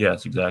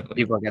 Yes, exactly.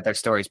 People get their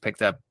stories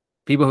picked up.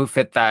 People who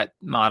fit that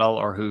model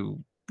or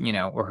who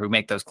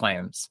make those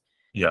claims.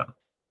 Yeah.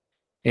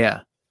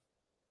 Yeah.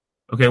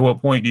 Okay,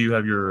 what point do you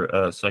have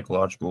your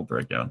psychological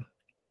breakdown?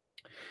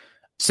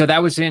 So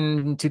that was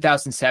in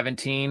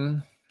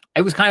 2017.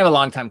 It was kind of a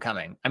long time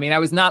coming. I mean, I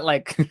was not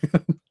like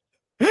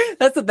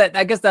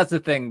I guess that's the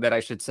thing that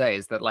I should say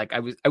is that like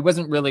I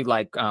wasn't really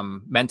like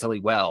mentally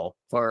well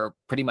for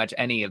pretty much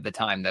any of the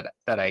time that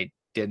I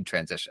did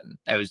transition.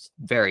 I was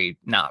very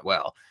not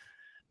well.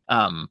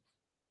 Um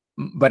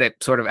but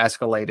it sort of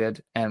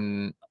escalated,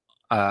 and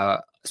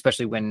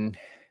especially when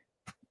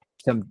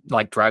some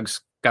like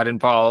drugs got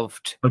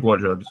involved. Like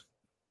what drugs?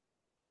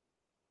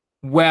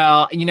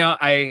 Well,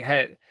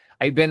 I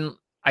had been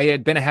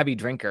a heavy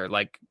drinker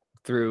like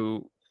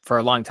through for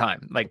a long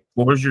time. Like,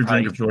 What was your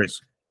drink of choice?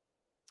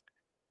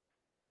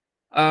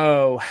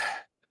 oh,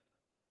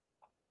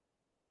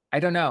 I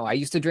don't know. I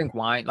used to drink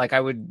wine. Like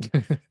I would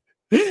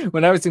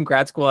when I was in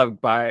grad school, I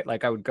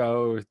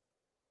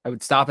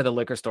would stop at the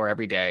liquor store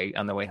every day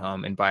on the way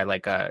home and buy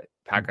like a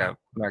pack of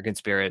American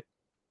Spirit.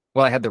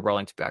 Well, I had the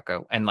rolling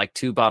tobacco and like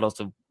 2 bottles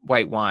of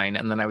white wine,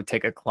 and then I would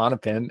take a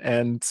Klonopin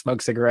and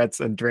smoke cigarettes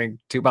and drink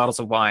 2 bottles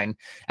of wine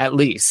at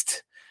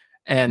least.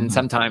 And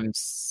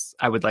sometimes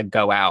I would like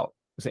go out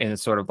in a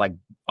sort of like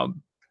a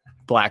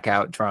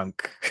blackout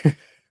drunk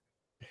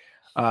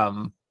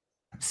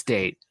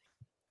state.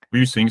 Were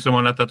you seeing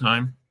someone at that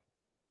time?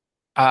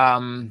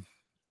 I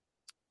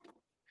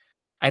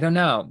don't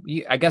know.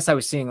 I guess I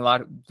was seeing a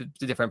lot of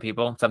different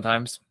people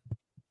sometimes.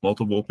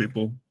 Multiple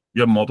people?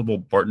 You have multiple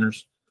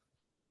partners?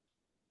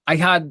 I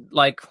had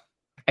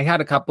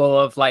a couple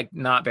of like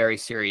not very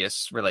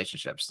serious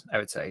relationships, I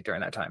would say,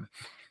 during that time.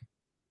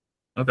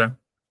 Okay.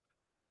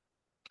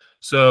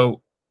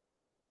 So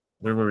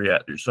where were we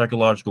at? Your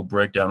psychological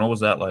breakdown. What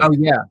was that like? Oh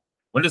yeah.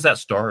 When does that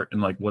start?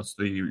 And like what's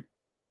the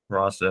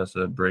process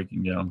of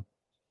breaking down?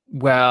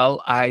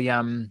 Well, I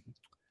don't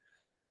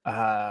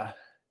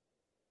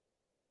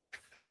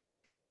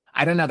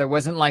know. There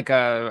wasn't like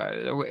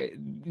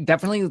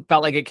definitely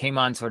felt like it came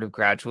on sort of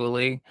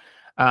gradually.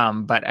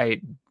 But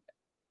I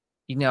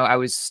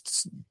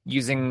was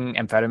using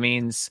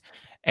amphetamines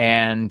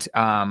and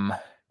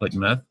Like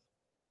meth?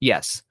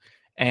 yes.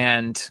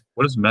 And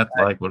What is meth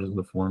like? What is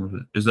the form of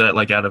it? Is that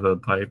like out of a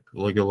pipe,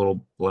 like a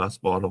little glass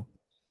bottle?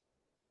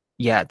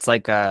 yeah, it's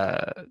like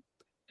a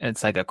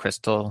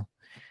crystal.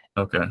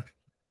 Okay.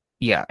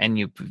 Yeah, and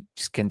you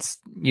just can it's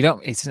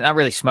not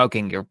really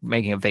smoking, you're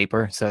making a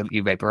vapor, so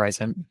you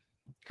vaporize it.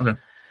 Okay.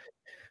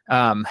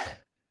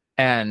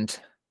 And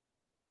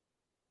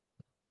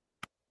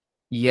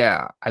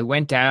yeah, I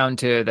went down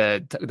to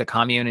the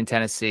commune in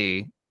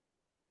Tennessee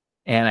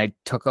and I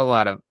took a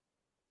lot of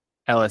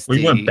LSD. Well,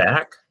 you went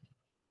back?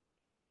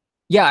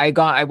 Yeah,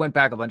 I went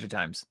back a bunch of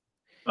times.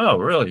 Oh,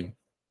 really?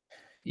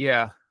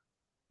 Yeah.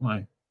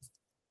 Why?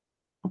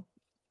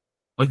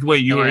 Like,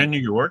 wait, you were in New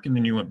York and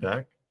then you went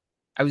back?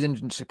 I was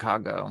in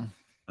Chicago.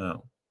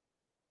 Oh.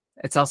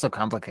 It's also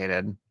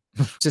complicated.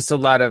 Just a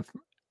lot of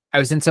I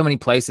was in so many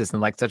places in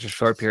like such a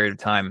short period of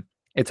time.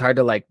 It's hard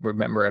to like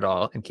remember it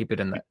all and keep it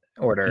in the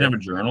order. You have a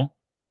journal?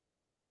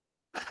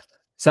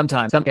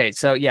 Sometimes. Okay,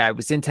 so yeah, I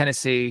was in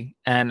Tennessee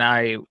and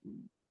I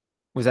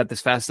was at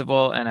this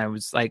festival and I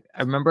was like,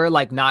 I remember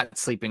like not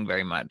sleeping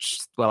very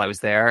much while I was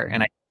there,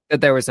 and I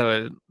that there was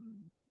it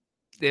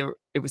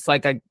was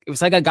like I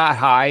got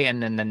high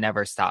and then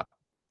never stopped.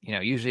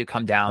 Usually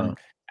come down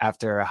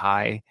after a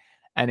high,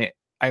 and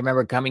I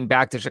remember coming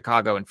back to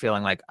Chicago and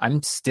feeling like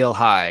I'm still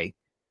high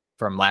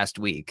from last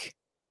week,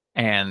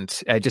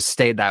 and I just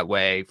stayed that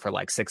way for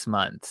like 6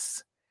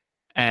 months.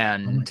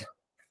 And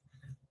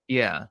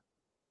yeah.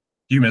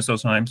 Do you miss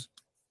those times?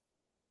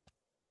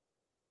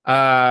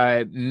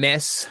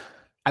 Miss.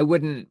 I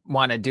wouldn't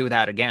want to do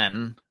that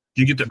again.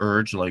 Do you get the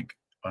urge like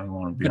I don't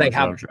want to be on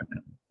drugs right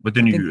now? But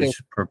then you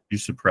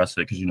suppress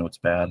it because you know it's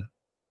bad.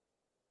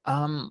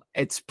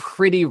 It's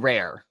pretty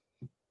rare.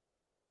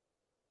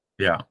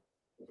 Yeah.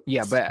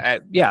 Yeah,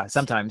 but yeah,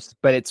 sometimes,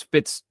 but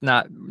it's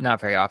not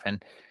very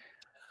often.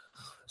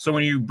 So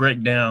when you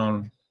break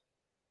down,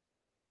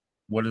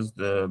 what is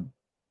the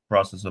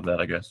process of that,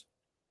 I guess?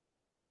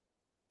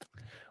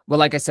 Well,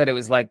 like I said, it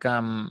was like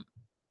it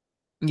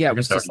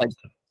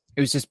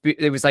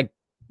was like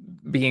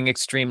being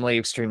extremely,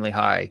 extremely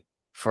high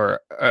for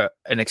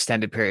an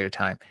extended period of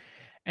time.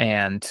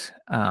 And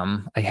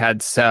I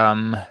had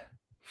some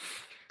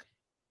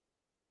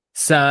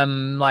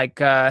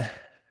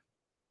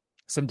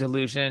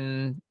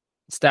delusion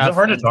stuff. Is it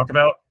hard to talk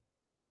about?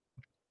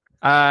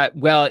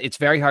 Well, it's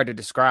very hard to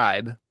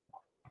describe.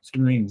 It's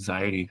giving me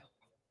anxiety.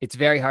 It's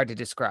very hard to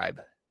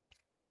describe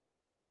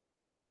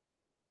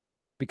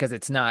because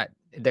there's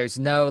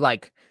no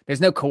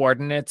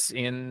coordinates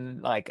in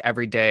like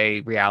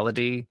everyday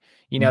reality.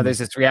 There's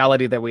this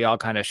reality that we all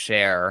kind of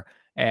share,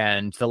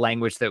 and the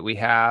language that we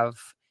have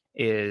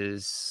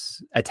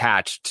is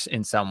attached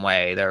in some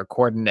way. There are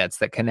coordinates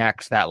that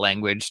connect that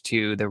language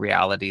to the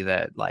reality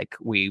that like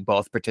we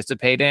both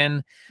participate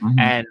in.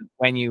 And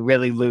when you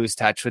really lose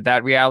touch with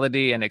that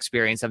reality and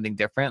experience something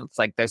different, it's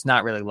like there's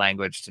not really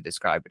language to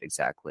describe it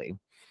exactly.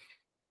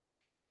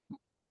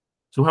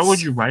 So how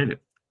would you write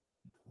it?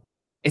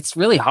 It's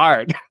really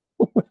hard.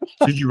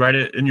 Did you write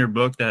it in your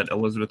book that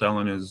Elizabeth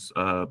Ellen is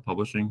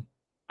publishing?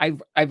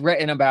 I've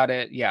written about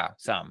it, yeah,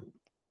 some.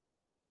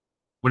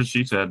 What did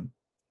she said?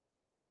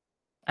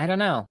 I don't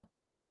know.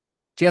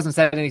 She hasn't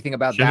said anything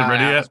about She hasn't that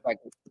read it yet? aspect.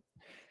 I thought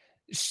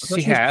She she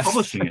was has.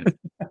 publishing it.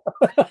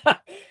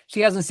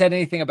 She hasn't said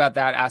anything about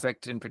that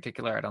aspect in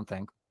particular, I don't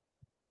think.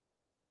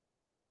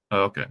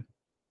 Oh, okay.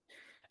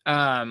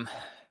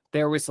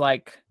 There was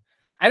like,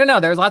 I don't know,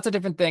 there was lots of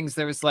different things.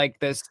 There was like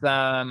this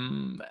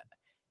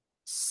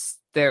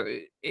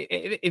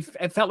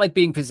it felt like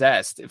being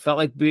possessed. It felt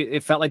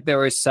like there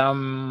was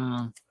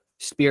some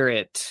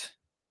spirit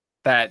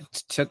that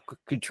took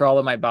control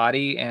of my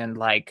body and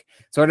like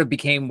sort of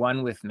became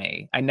one with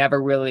me. I never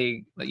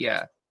really,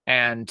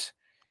 and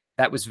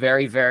that was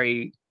very,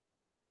 very,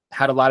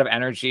 had a lot of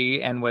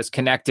energy and was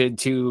connected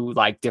to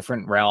like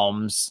different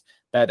realms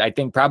that I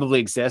think probably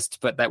exist,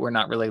 but that we're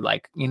not really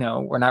like,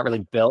 we're not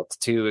really built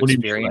to What do you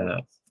mean experience. by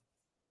that?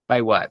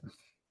 By what?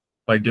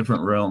 By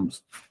different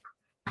realms.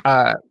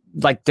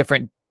 Like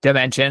different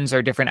dimensions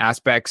or different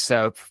aspects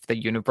of the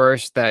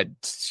universe that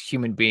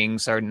human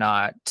beings are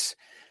not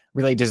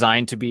really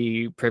designed to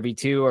be privy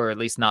to, or at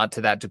least not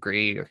to that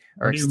degree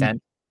or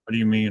extent. What do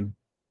you mean?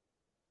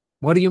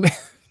 What do you mean?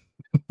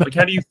 Like,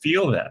 how do you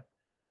feel that?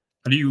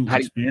 How do you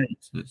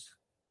experience this?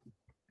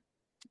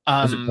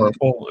 Is it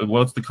purple?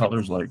 What's the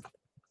colors like?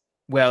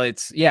 Well,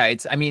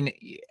 I mean,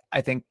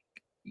 I think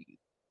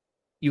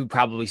you would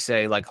probably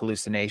say like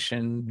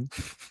hallucination.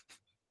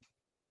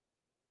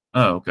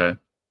 Oh, okay.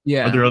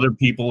 Yeah. Are there other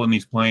people in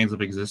these planes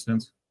of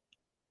existence?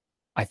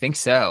 I think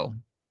so.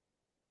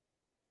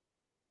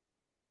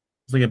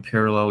 It's like a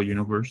parallel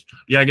universe.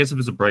 Yeah, I guess if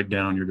it's a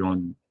breakdown, you're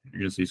gonna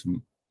see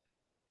some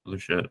other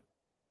shit.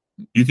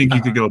 Do you think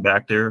you could go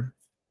back there?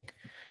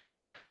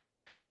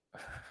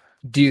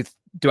 Do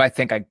I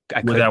think I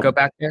could go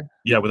back there?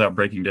 Yeah, without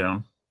breaking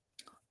down.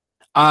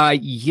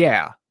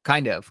 Yeah,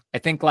 kind of. I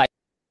think like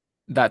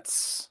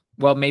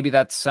maybe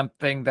that's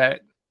something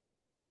that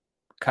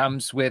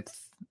comes with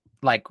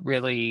like a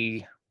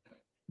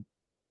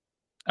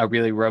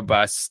really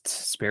robust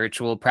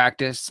spiritual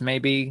practice,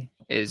 maybe,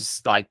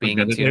 is like being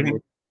in tune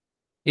with,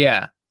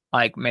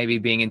 like maybe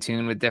being in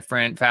tune with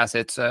different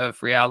facets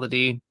of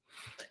reality.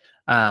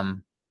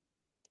 But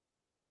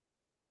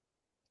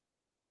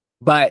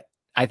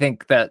I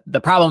think that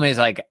the problem is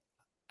like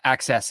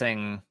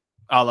accessing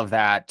all of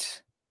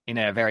that in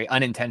a very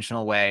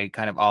unintentional way,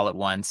 kind of all at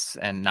once,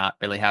 and not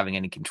really having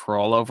any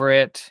control over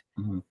it.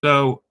 Mm-hmm.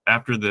 So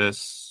after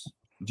this,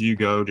 do you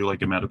go to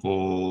like a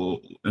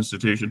medical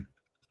institution?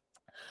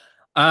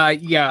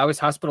 Yeah, I was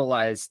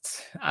hospitalized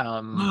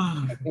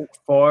I think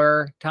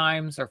 4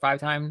 times or 5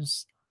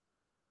 times.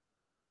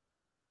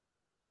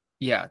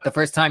 Yeah, the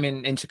first time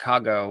in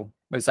Chicago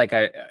was like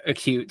a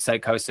acute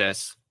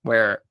psychosis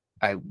where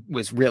I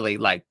was really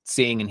like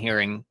seeing and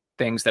hearing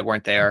things that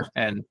weren't there,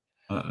 and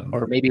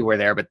or maybe were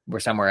there but were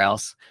somewhere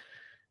else.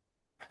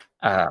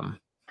 And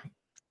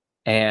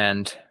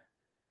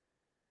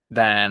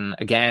then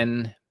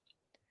again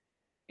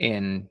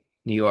in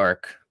New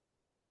York.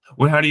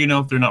 Well, how do you know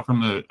if they're not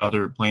from the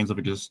other planes of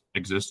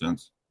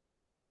existence?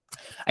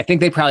 I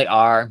think they probably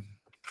are.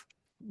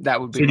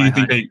 That would be. So do you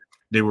think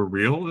they were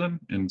real then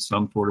in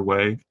some sort of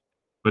way,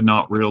 but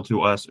not real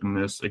to us in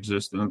this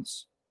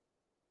existence?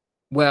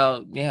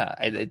 Well, yeah,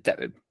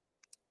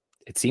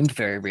 it seemed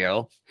very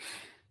real.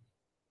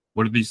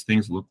 What do these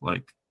things look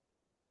like?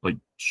 Like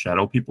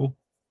shadow people?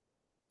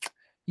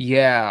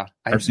 Yeah,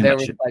 I've seen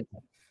that shit.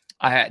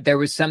 There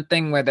was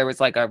something where there was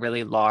like a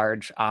really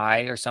large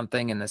eye or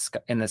something in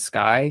the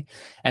sky,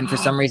 and for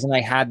some reason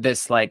I had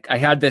this like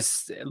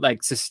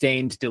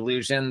sustained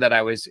delusion that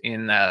I was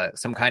in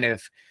some kind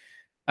of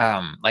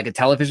like a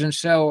television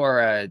show or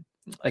an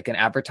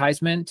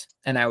advertisement,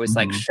 and I was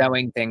like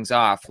showing things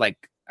off.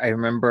 Like I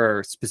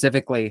remember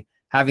specifically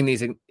having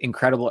these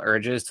incredible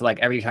urges to like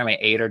every time I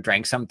ate or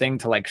drank something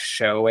to like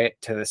show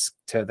it to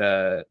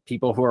the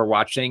people who are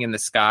watching in the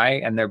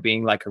sky, and there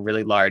being like a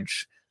really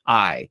large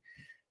eye.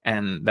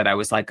 And that I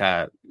was like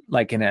a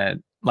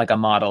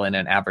model in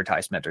an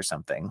advertisement or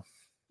something.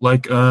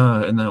 Like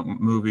in that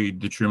movie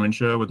The Truman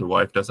Show where the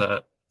wife does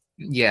that?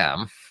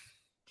 Yeah.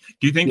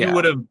 Do you think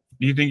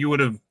you would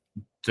have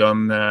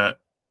done that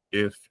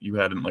if you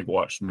hadn't like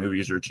watched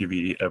movies or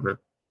TV ever?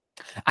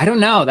 I don't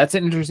know. That's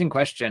an interesting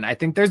question. I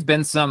think there's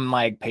been some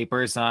like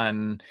papers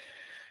on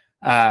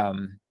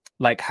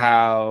like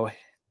how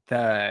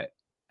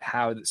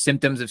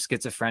symptoms of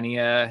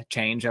schizophrenia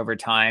change over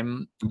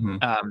time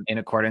in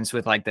accordance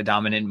with like the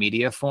dominant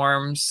media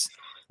forms.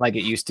 Like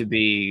it used to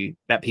be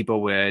that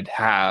people would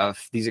have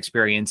these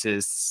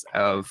experiences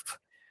of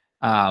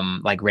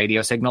like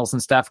radio signals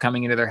and stuff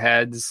coming into their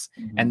heads.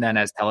 And then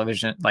as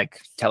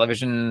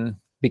television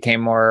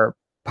became more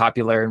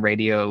popular and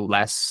radio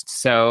less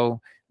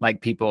so,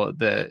 like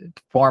the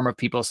form of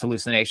people's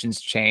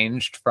hallucinations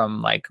changed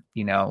from like,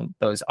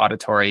 those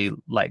auditory,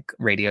 like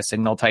radio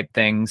signal type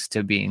things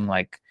to being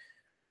like,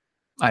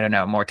 I don't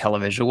know, more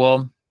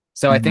televisual.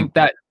 So I think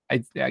that,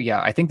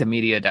 I think the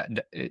media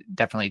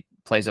definitely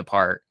plays a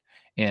part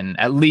in,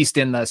 at least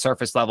in the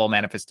surface level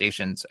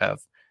manifestations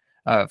of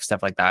of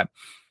stuff like that.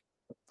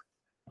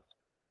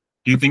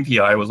 Do you think the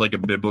eye was like a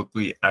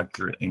biblically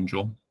accurate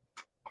angel?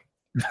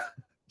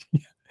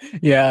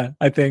 Yeah,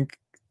 I think.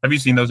 Have you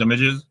seen those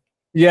images?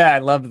 Yeah, I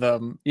love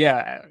them.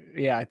 Yeah,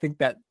 yeah, I think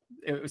that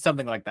it was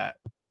something like that.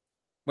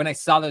 When I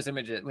saw those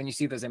images, when you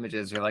see those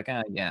images, you're like,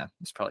 yeah,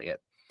 that's probably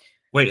it.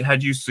 Wait,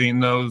 had you seen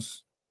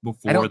those I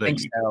before don't that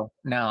think you? so.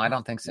 No, I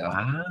don't think so.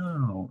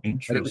 Wow, But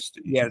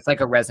interesting. yeah, it's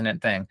like a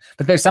resonant thing.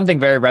 But there's something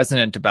very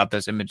resonant about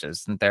those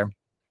images, isn't there?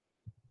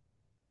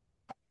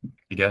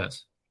 I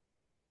guess.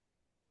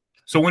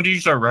 So when did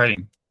you start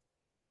writing?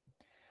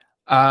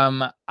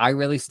 I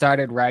really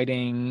started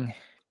writing.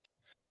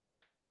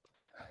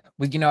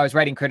 Well, I was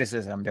writing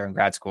criticism during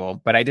grad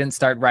school, but I didn't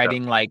start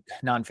writing like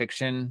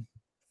nonfiction,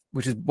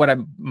 which is what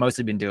I've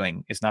mostly been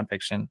doing is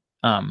nonfiction.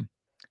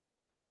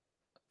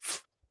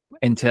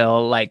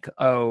 Until like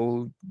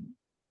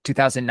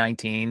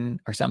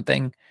 2019 or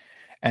something,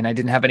 and I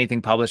didn't have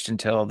anything published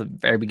until the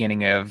very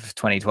beginning of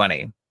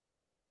 2020.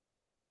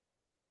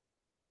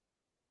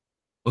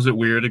 Was it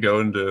weird to go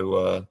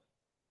into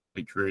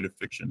like creative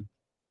fiction?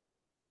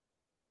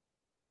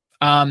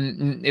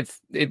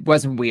 If it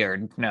wasn't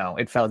weird, no,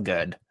 it felt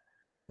good.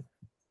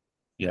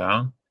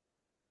 Yeah.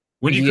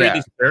 When do you create Yeah.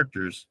 these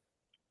characters?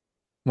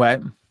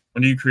 What?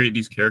 When do you create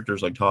these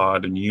characters like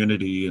Todd and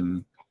Unity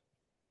and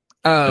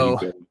Oh,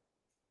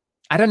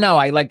 I don't know.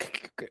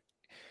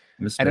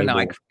 Miss I don't know.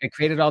 I Mabel?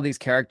 created all these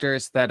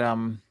characters that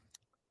I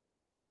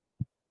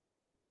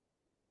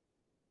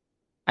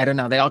don't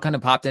know. They all kind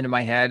of popped into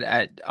my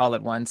head all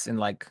at once in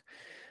like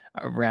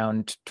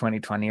around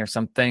 2020 or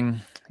something.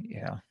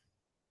 Yeah.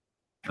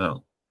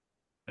 Oh.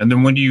 And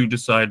then when do you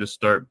decide to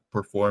start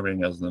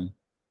performing as them?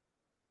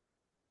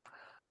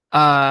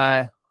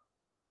 I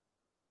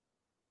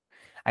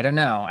don't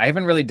know. I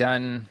haven't really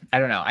done. I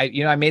don't know.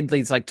 I made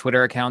these like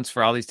Twitter accounts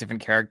for all these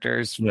different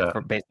characters Yeah.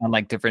 based on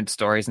like different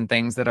stories and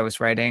things that I was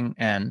writing,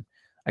 and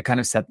I kind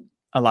of set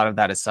a lot of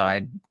that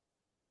aside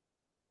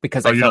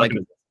because I felt like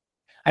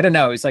I don't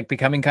know. It was like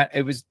becoming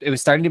it was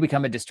starting to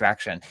become a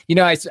distraction.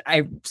 I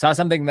saw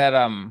something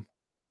that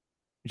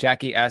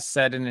Jackie S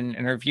said in an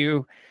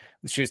interview.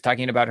 She was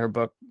talking about her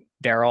book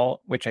Daryl,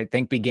 which I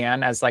think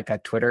began as like a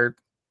Twitter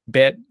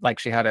bit. Like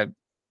she had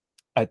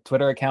a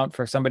Twitter account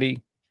for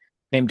somebody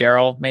named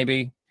Daryl,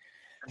 maybe.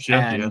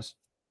 Yes.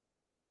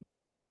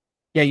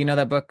 Yeah, you know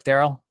that book,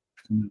 Daryl?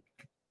 Mm.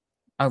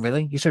 Oh,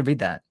 really? You should read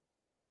that.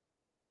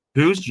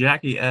 Who's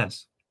Jackie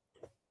S?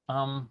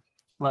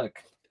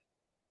 Look.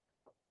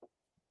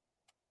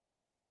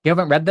 You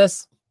haven't read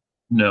this?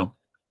 No.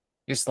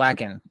 You're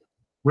slacking.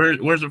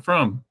 Where's it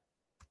from?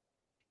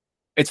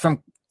 It's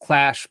from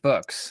Clash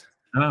Books.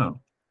 Oh.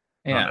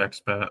 Yeah.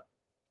 Expat.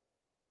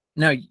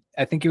 No,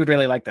 I think you would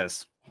really like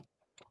this.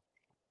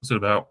 What's it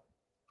about?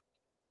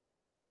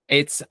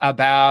 It's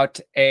about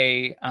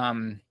a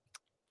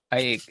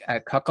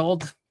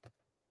cuckold.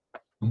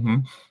 Mm-hmm.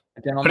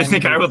 I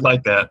think I would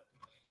like that.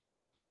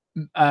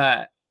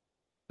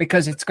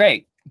 Because it's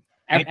great.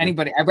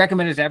 Anybody, I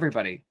recommend it to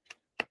everybody.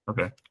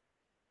 Okay.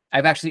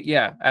 I've actually,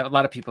 a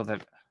lot of people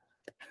that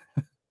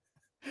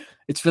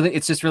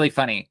it's just really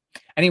funny.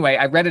 Anyway,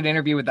 I read an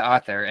interview with the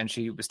author and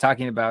she was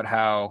talking about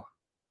how.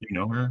 You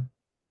know her?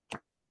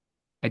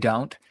 I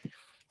don't.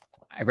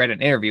 I read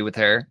an interview with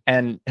her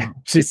and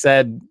she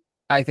said,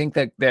 I think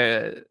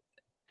that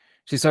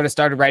she sort of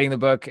started writing the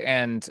book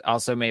and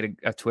also made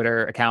a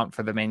Twitter account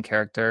for the main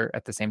character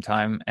at the same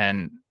time.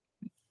 And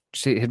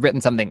she had written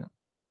something,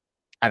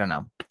 I don't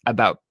know,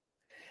 about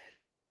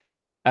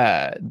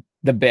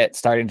the bit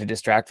starting to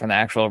distract from the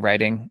actual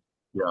writing.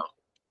 Yeah.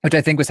 Which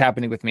I think was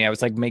happening with me. I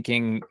was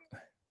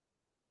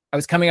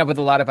coming up with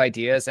a lot of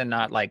ideas and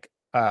not like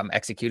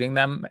executing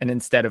them. And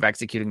instead of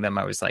executing them,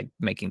 I was like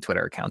making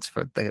Twitter accounts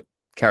for the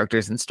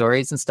characters and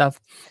stories and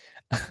stuff.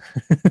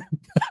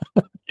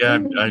 Yeah,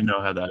 I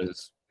know how that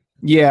is.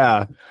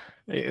 Yeah.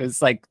 It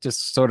was like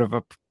just sort of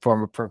a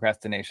form of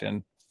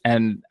procrastination.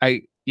 And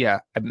I've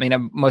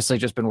mostly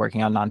just been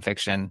working on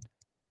nonfiction.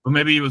 But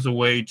maybe it was a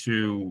way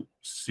to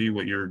see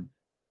what you're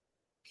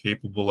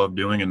capable of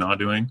doing and not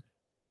doing.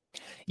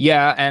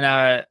 Yeah,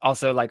 and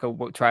also like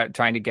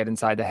trying to get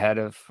inside the head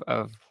of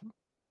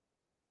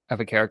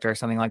a character or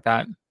something like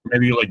that.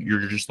 Maybe like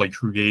you're just like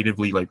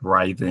creatively like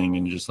writhing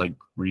and just like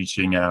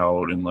reaching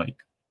out and like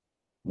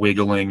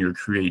wiggling your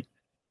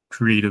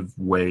creative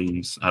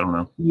ways. I don't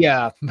know.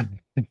 Yeah.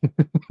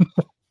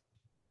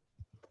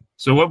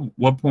 So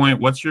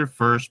what's your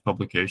first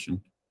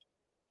publication?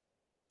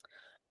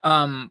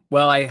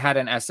 Well, I had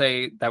an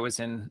essay that was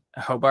in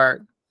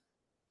Hobart.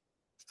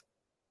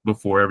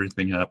 Before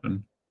everything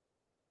happened.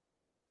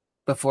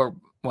 Before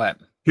what?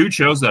 Who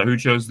chose that? Who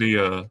chose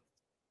the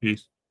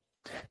piece?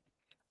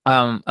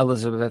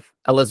 Elizabeth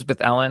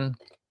Ellen.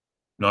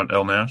 Not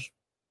Elle Nash?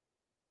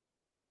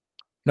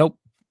 Nope.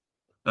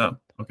 Oh,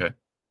 okay.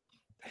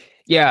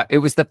 Yeah, it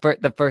was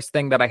the first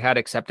thing that I had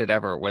accepted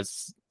ever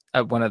was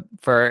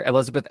for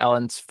Elizabeth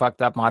Ellen's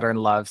Fucked Up Modern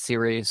Love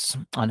series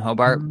on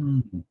Hobart.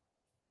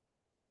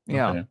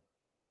 Yeah. Okay.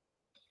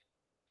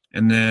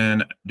 And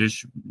then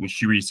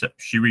she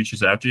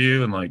reaches out to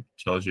you and like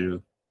tells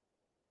you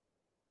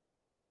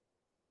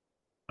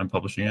I'm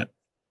publishing it.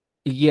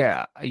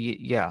 Yeah,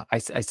 yeah. I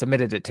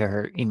submitted it to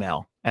her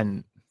email,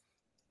 and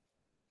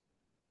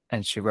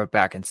she wrote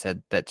back and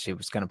said that she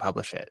was going to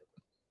publish it.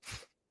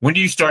 When do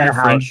you start your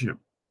friendship?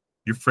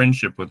 Your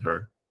friendship with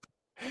her?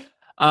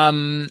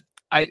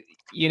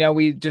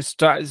 We just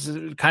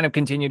kind of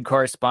continued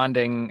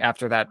corresponding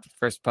after that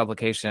first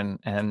publication,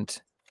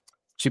 and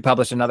she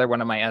published another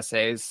one of my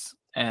essays,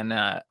 and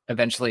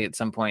eventually at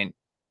some point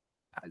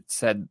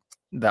said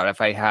that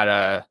if I had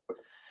a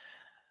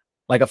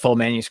full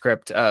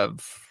manuscript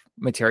of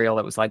material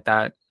that was like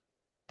that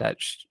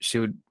she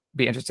would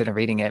be interested in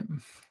reading it.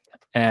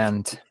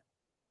 And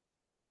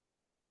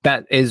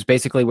that is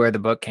basically where the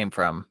book came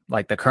from.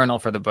 Like the kernel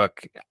for the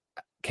book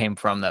came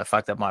from the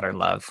Fucked Up Modern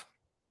Love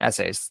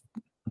essays.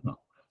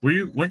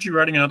 Weren't you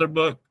writing another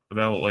book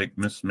about like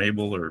Miss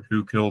Mabel or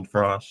Who Killed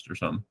Frost or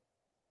something?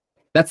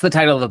 That's the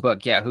title of the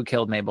book. Yeah. Who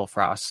Killed Mabel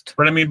Frost.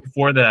 But I mean,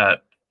 before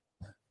that,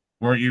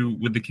 weren't you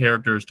with the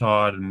characters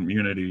Todd and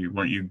Unity?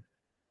 Weren't you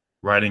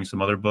writing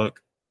some other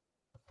book?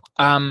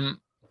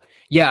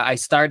 Yeah, I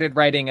started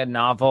writing a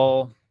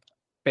novel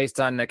based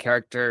on the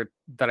character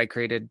that I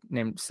created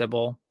named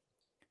Sybil.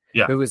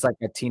 Yeah. Who was like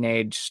a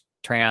teenage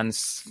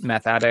trans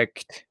meth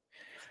addict.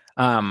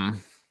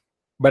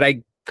 But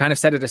I kind of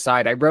set it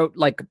aside. I wrote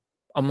like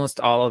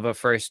almost all of a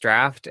first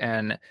draft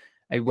and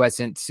I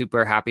wasn't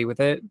super happy with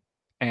it.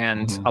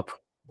 And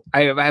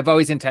I've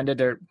always intended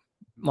to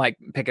like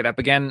pick it up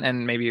again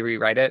and maybe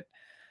try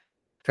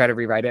to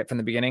rewrite it from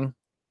the beginning.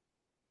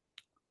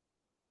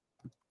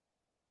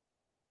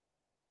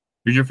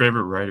 Who's your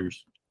favorite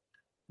writers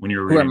when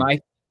you're reading? Who are my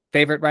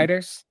favorite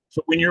writers?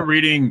 So when you're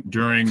reading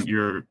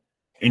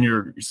in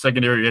your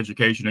secondary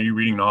education, are you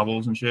reading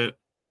novels and shit?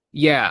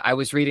 Yeah, I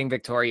was reading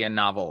Victorian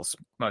novels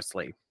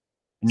mostly.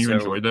 And you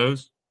enjoy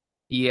those?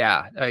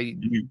 Yeah.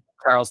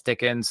 Charles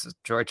Dickens,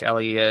 George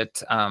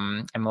Eliot,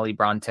 Emily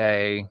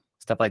Bronte,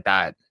 stuff like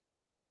that.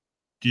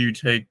 Do you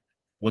take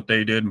what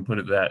they did and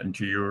put that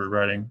into your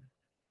writing?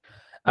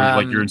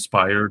 Like you're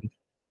inspired?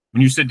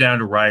 When you sit down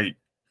to write,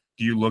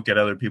 do you look at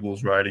other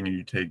people's writing and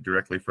you take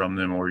directly from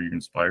them, or are you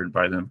inspired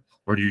by them?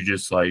 Or do you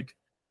just like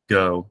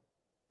go?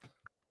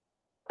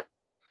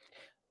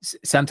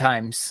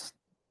 Sometimes.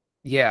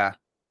 Yeah.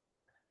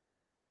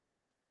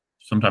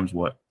 Sometimes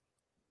what?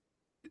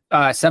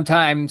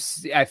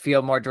 Sometimes I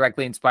feel more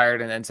directly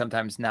inspired, and then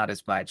sometimes not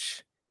as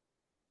much.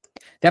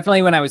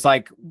 Definitely when I was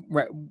like,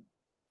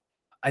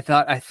 I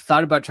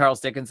thought about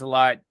Charles Dickens a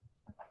lot.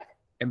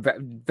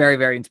 I'm very,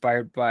 very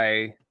inspired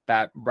by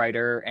that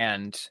writer.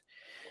 And,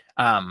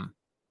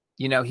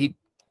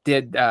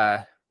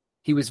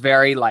 he was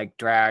very like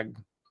drag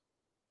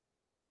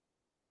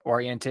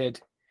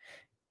oriented.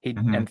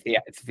 And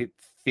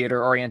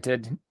theater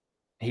oriented.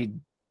 He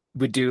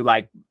would do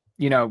like,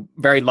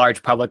 very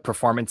large public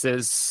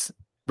performances,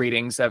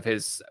 readings of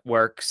his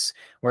works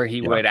where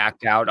he would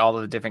act out all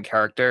of the different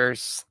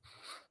characters.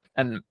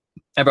 And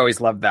I've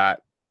always loved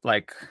that.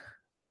 Like,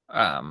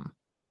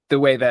 the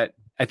way that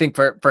I think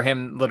for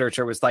him,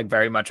 literature was like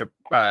very much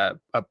a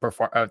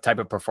type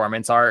of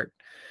performance art,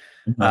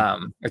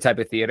 or type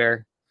of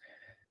theater.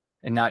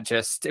 And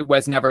it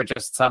was never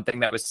just something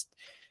that was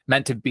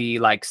meant to be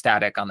like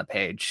static on the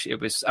page. There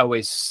was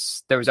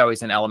always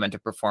an element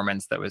of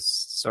performance that was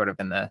sort of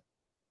in the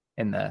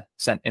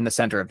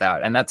center of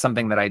that. And that's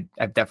something that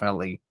I've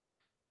definitely,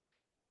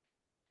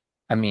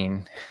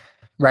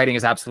 writing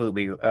is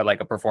absolutely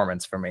like a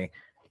performance for me.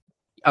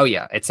 Oh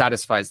yeah. It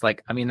satisfies.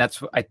 Like,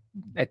 that's, I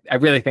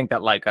really think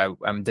that like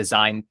I'm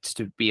designed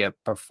to be a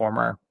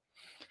performer.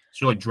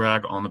 So like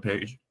drag on the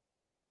page.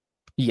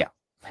 Yeah,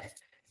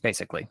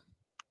 basically.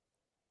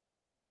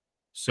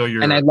 So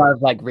and I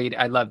love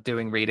I love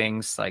doing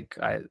readings. Like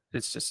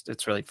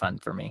it's really fun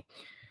for me.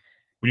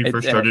 When you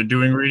first started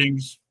doing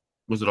readings,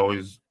 was it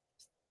always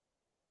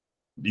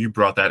you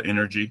brought that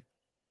energy?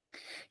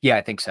 Yeah,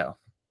 I think so.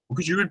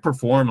 Because you would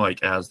perform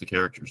like as the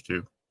characters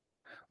too.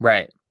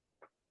 Right.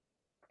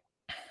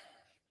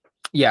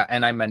 Yeah,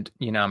 and I'm a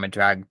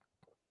drag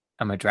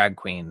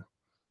queen.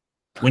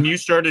 When you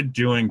started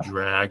doing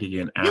drag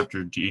again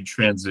after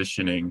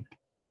detransitioning,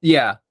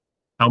 yeah,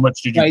 how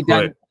much did you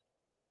put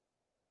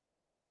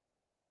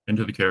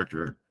into the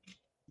character?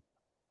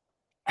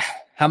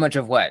 How much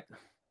of what?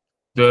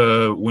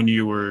 When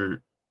you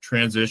were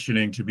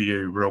transitioning to be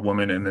a real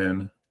woman, and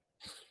then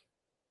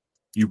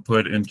you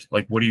put in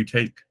like, what do you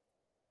take?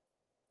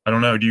 I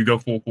don't know. Do you go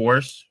full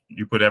force?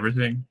 You put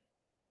everything?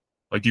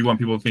 Like, do you want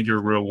people to think you're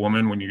a real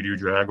woman when you do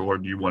drag, or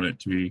do you want it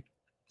to be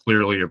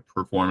clearly a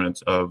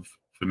performance of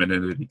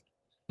femininity?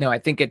 No, I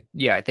think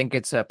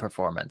it's a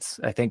performance.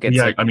 I think it's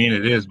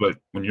it is, but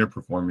when you're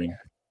performing.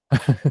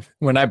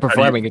 When I'm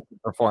performing, it's a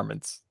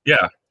performance.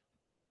 Yeah.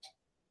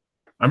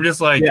 I'm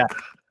just like, yeah.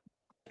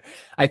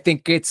 I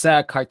think it's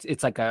not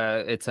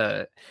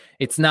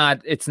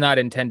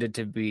intended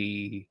to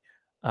be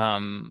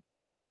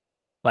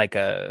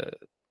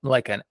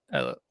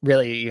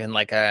really even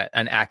like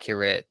an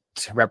accurate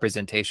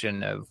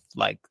representation of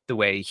like the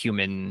way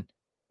human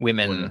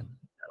women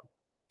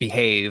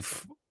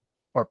behave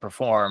or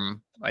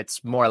perform.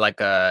 It's more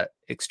like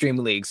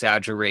extremely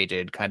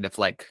exaggerated, kind of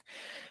like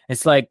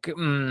it's like,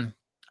 and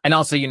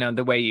also,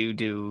 the way you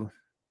do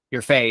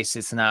your face,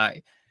 it's not,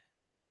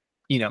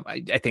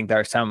 I think there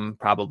are some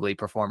probably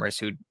performers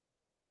who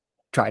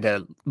try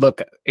to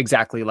look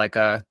exactly like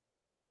a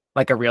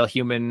real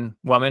human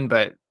woman,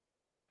 but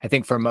I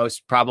think for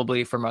most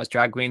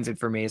drag queens, and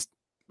for me, it's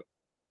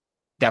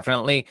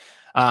definitely,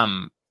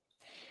 and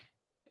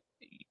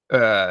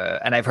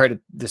I've heard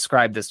it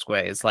described this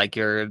way, it's like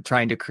you're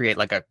trying to create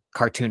like a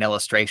cartoon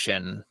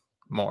illustration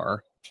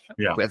more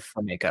with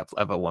the makeup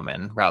of a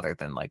woman rather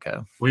than like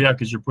a... Well, yeah,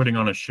 because you're putting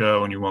on a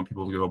show and you want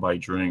people to go buy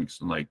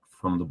drinks and like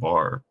from the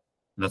bar.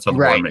 And that's how the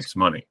bar makes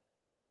money.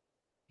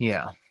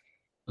 Yeah.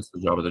 That's the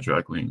job of the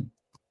drag queen.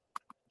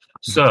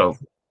 So,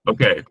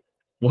 okay.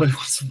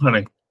 What's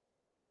funny?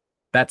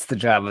 That's the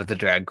job of the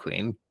drag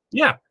queen.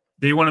 Yeah.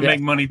 They want to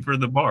make money for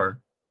the bar.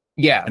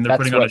 Yeah. And they're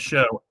putting on a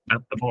show at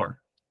the bar.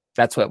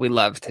 That's what we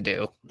love to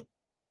do.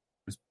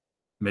 Just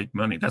make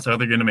money. That's how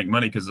they're going to make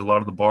money, because a lot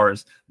of the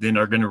bars then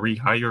are going to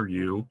rehire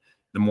you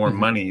the more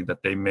money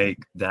that they make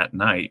that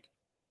night.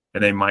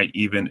 And they might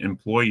even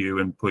employ you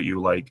and put you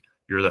like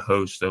you're the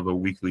host of a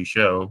weekly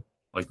show,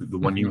 like the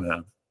one you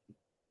have.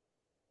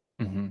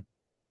 You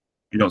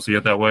don't see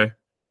it that way?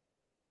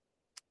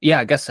 Yeah,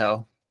 I guess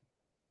so.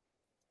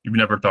 You've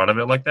never thought of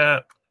it like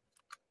that?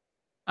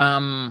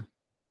 Well,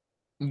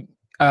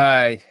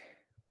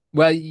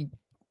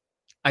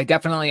 I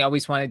definitely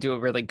always want to do a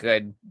really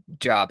good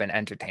job and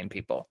entertain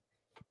people.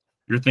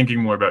 You're thinking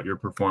more about your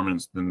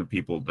performance than the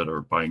people that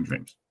are buying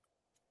drinks.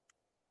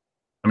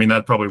 I mean,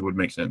 that probably would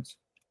make sense.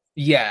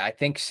 Yeah, I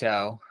think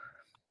so.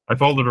 I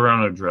followed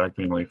around a drag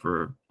family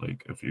for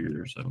like a few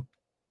years. So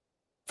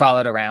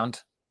followed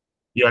around?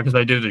 Yeah, because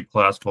I did a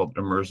class called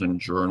Immersion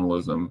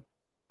Journalism,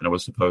 and I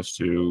was supposed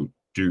to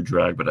do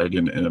drag, but I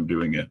didn't end up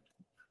doing it.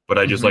 But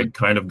I just like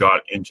kind of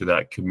got into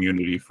that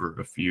community for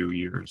a few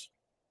years.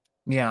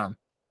 Yeah.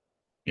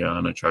 Yeah,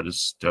 and I tried to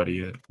study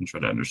it and try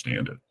to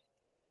understand it.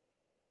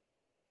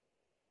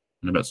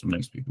 And I met some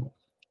nice people.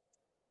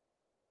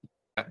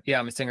 Yeah,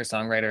 I'm a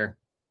singer-songwriter.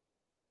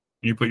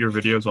 Can you put your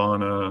videos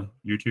on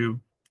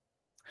YouTube?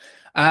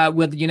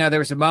 Well, there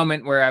was a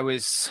moment where I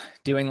was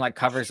doing like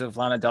covers of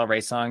Lana Del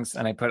Rey songs,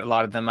 and I put a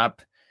lot of them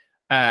up,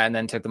 and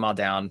then took them all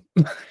down.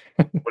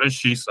 What has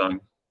she sung?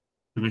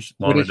 Who is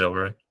Lana Del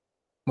Rey?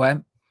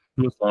 What?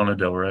 Who is Lana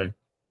Del Rey?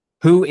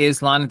 Who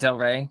is Lana Del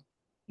Rey?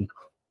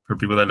 For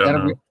people that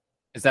don't know.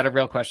 Is that a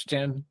real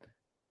question?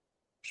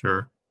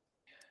 Sure.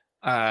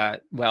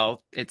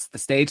 Well, it's the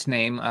stage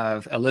name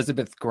of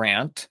Elizabeth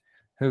Grant,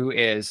 who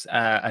is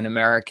an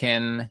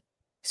American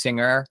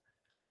singer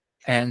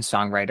and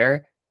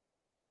songwriter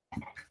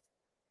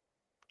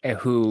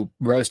who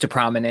rose to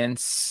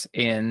prominence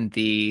in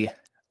the,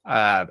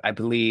 I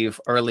believe,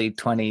 early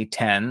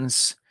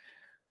 2010s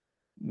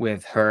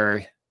with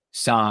her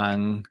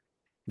song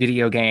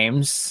Video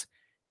Games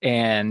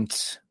and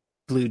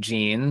Blue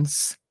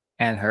Jeans,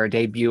 and her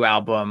debut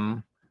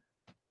album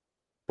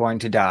Born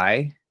to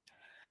Die.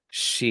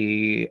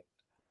 She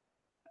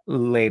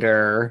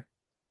later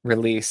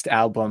released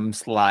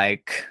albums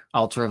like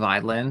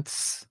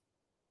Ultraviolence,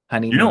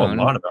 Honeymoon. You know a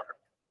lot about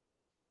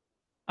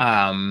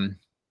her.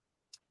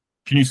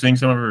 Can you sing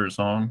some of her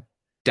song?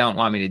 Don't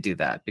want me to do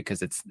that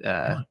because it's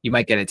you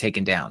might get it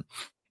taken down.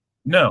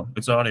 No,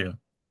 it's audio.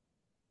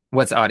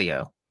 What's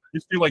audio?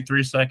 Just do like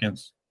 3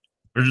 seconds,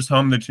 or just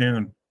hum the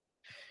tune.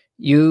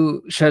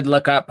 You should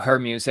look up her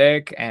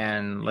music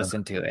and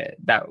listen to it.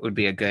 That would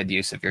be a good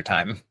use of your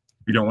time.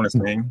 You don't want to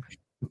sing?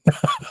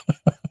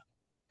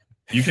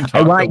 You can talk.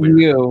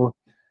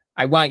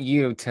 I want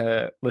you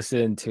to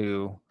listen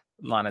to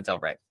Lana Del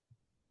Rey.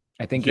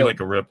 I think you're like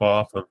a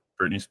ripoff of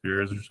Britney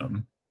Spears or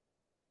something.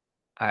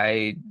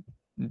 I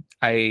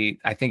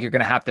think you're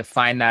gonna have to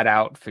find that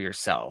out for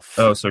yourself.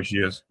 Oh, so she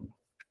is.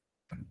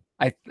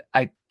 Why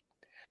do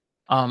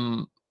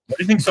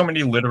you think so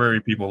many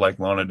literary people like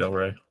Lana Del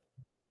Rey?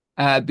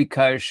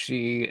 Because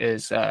she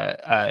is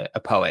a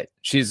poet.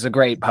 She's a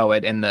great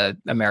poet in the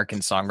American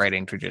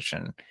songwriting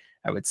tradition,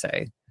 I would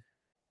say.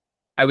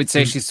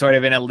 She's sort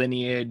of in a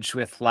lineage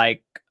with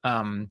like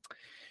Joni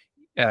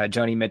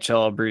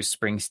Mitchell, Bruce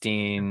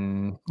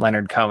Springsteen,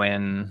 Leonard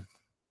Cohen.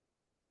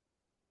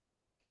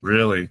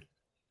 Really?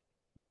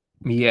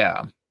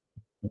 Yeah.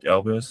 Like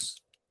Elvis?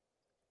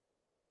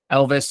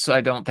 Elvis,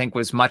 I don't think,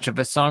 was much of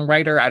a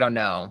songwriter. I don't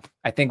know.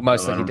 I think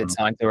mostly he did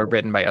songs that were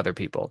written by other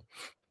people.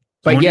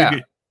 But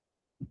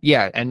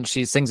yeah, and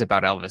she sings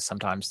about Elvis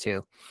sometimes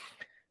too.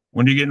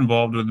 When do you get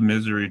involved with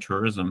Misery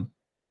Tourism?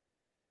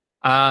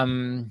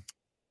 Well,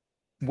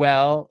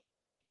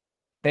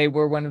 they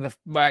were one of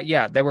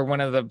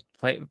the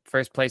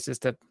first places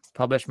to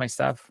publish my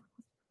stuff.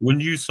 When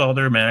you saw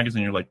their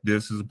magazine, you're like,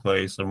 "This is a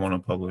place I want to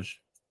publish."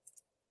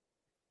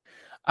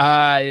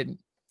 Yeah.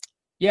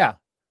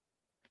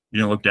 You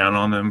don't look down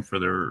on them for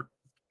their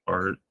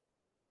art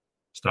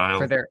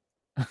style.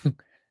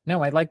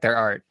 No, I like their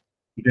art.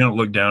 You don't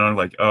look down on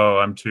like, oh,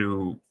 I'm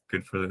too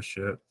good for this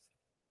shit.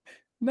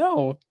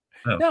 No,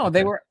 okay.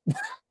 They were. Do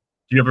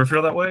you ever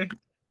feel that way?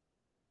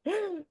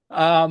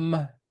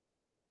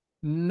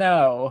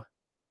 No.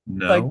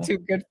 Like No, too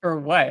good for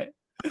what?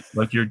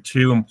 like you're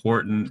too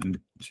important and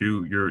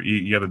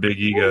you have a big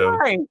Who am ego.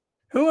 I?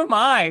 Who am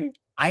I?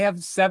 I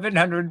have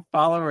 700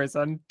 followers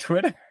on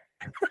Twitter.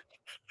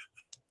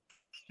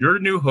 You're a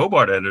new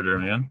Hobart editor,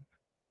 man.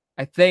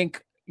 I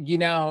think,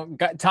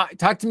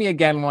 talk to me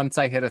again once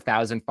I hit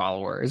 1,000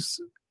 followers.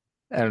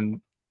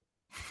 And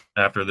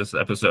After this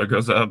episode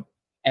goes up,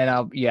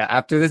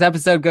 after this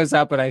episode goes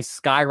up and I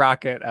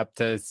skyrocket up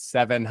to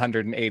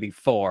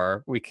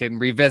 784, we can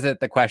revisit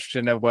the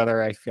question of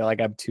whether I feel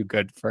like I'm too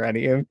good for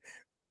any of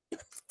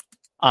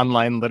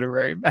online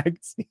literary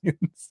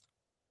magazines.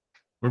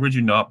 where would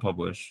you not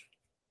publish?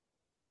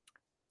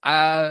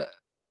 I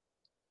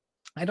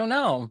don't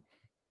know.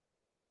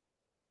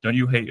 Don't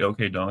you hate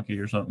OK Donkey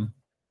or something?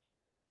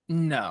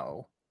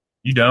 No.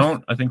 You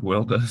don't? I think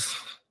Will does.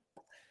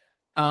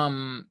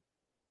 I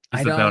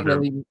don't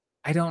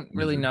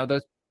really know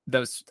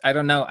those. I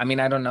don't know. I mean,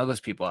 I don't know those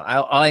people.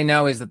 All I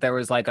know is that there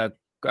was like a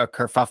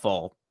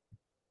kerfuffle.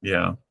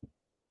 Yeah.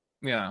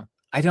 Yeah.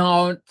 I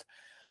don't.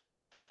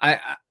 I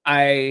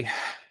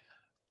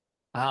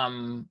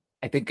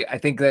think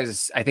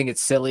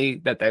it's silly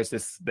that there's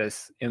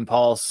this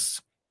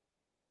impulse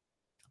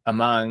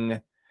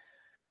among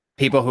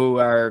people who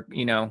are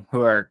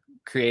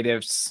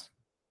creatives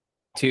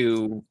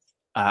to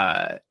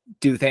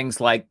do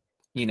things like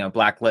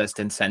blacklist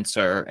and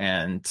censor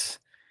and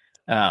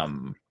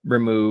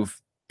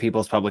remove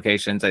people's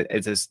publications.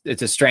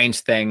 It's a strange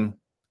thing,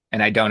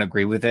 and I don't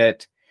agree with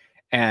it.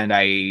 And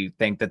I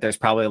think that there's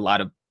probably a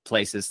lot of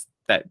places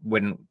that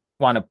wouldn't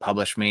want to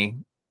publish me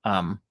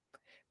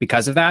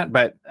because of that.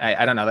 But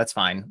I don't know. That's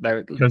fine.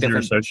 Because of your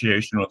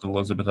association with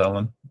Elizabeth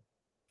Ellen.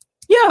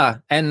 Yeah,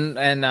 and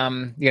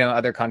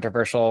other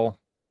controversial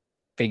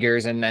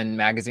figures and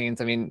magazines.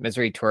 I mean,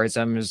 Misery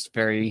Tourism is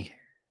very,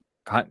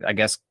 I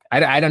guess,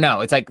 I don't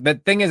know. It's like the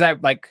thing is I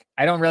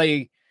don't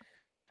really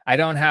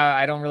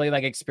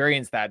like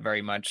experience that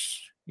very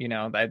much.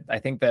 I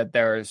think that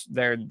they're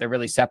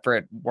really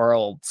separate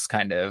worlds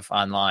kind of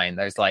online.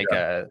 There's like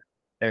the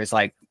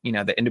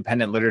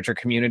independent literature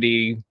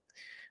community,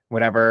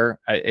 whatever.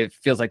 It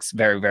feels like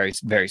very, very,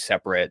 very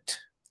separate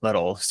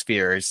little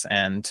spheres,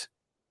 and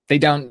they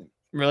don't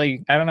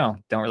really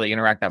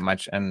interact that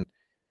much. And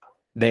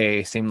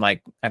they seem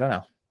like, I don't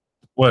know.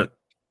 What?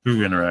 Who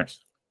interacts?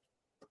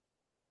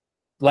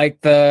 Like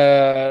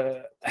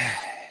I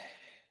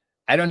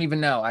don't even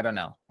know. I don't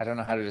know how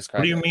to describe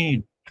it. What do you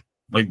mean?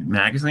 Like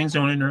magazines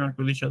don't interact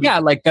with each other? Yeah,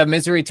 like the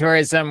Misery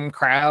Tourism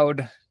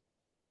crowd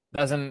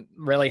doesn't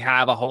really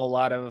have a whole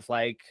lot of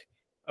like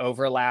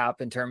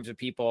overlap in terms of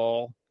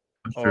people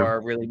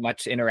or really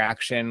much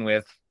interaction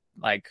with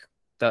like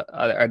the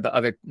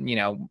other,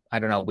 I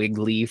don't know, Wig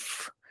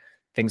Leaf,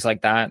 things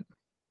like that.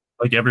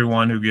 Like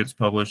everyone who gets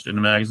published in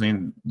a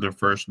magazine, their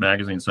first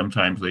magazine,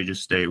 sometimes they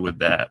just stay with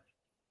that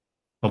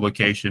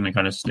publication and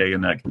kind of stay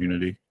in that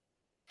community.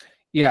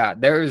 Yeah,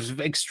 there's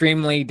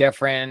extremely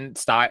different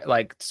style,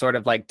 like sort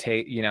of like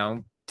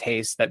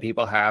taste that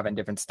people have and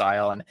different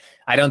style, and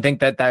I don't think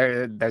that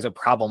there's a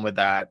problem with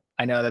that.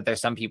 I know that there's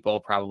some people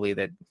probably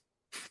that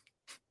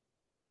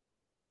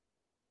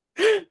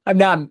I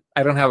don't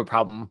have a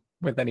problem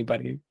with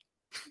anybody.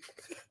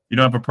 You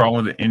don't have a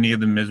problem with any of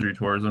the Misery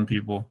Tourism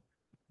people?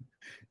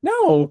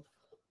 No.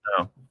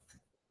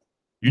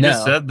 You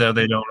just said though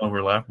they don't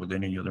overlap with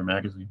any other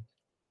magazine.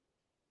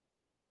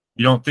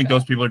 You don't think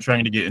those people are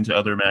trying to get into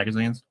other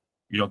magazines?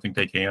 You don't think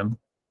they can?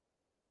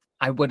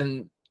 I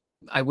wouldn't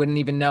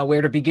even know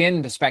where to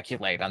begin to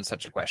speculate on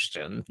such a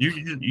question.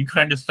 You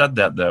kind of said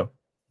that though.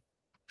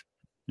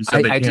 You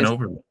said they can't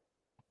overlap.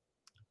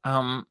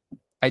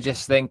 I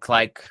just think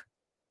like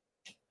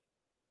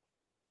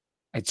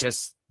why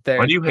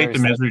do you hate the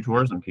Misery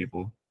Tourism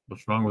people?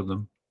 What's wrong with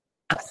them?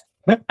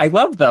 I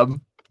love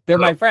them. They're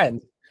my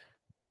friends.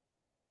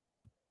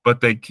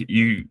 But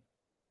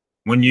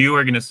when you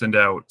are going to send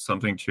out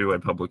something to a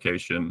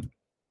publication,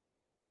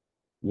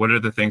 what are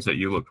the things that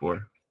you look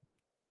for?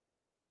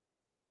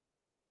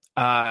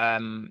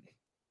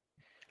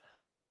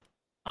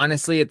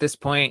 Honestly, at this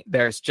point,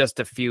 there's just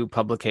a few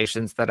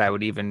publications that I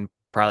would even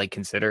probably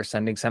consider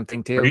sending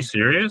something to. Are you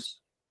serious?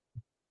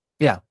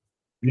 Yeah.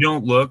 You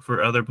don't look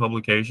for other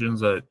publications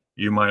that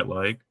you might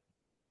like?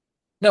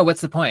 No,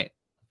 what's the point?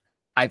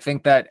 I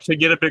think that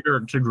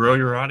to grow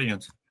your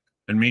audience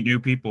and meet new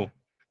people.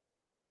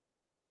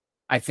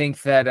 I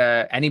think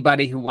that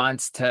anybody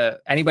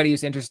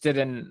who's interested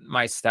in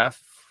my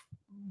stuff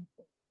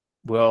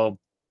will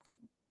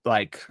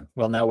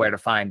know where to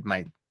find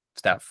my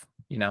stuff,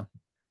 You know,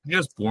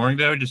 it's boring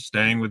though, just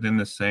staying within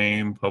the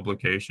same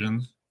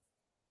publications.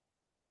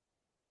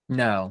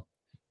 No.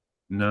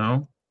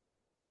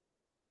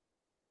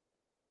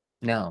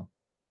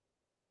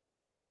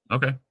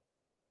 Okay.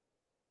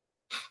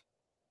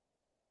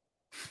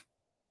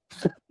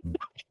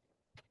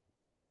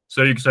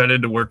 So, are you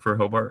excited to work for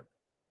Hobart?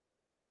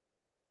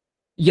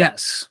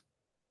 Yes.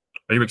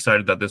 Are you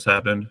excited that this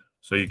happened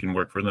so you can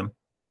work for them?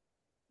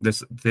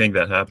 This thing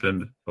that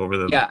happened over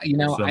the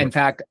summer. In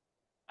fact,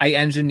 I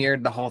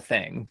engineered the whole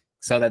thing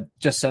so that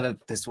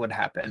this would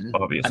happen.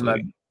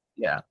 Obviously.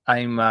 Yeah,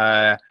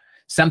 I'm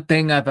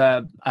something of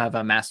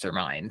a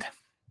mastermind.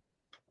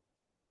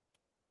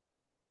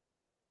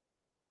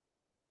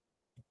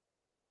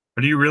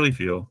 What do you really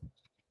feel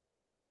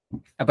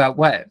About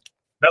what?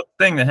 about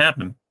the thing that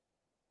happened?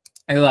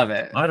 I love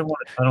it. I don't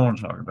want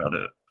to talk about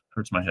it. It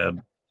hurts my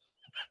head.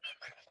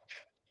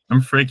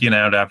 I'm freaking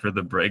out after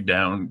the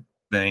breakdown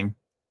thing.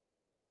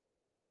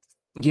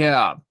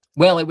 Yeah.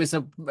 Well, it was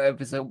a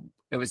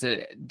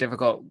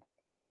difficult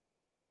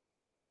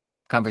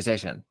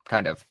conversation,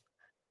 kind of.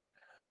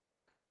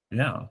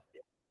 Yeah.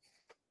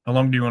 How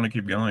long do you want to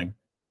keep going?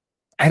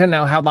 I don't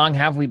know. How long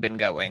have we been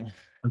going?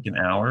 Like an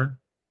hour?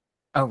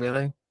 Oh,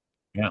 really?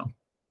 Yeah.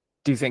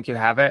 Do you think you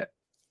have it?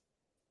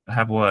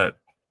 Have what?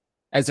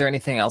 Is there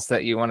anything else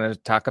that you want to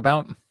talk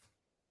about?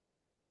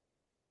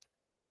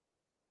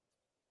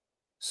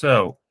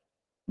 So,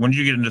 when did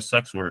you get into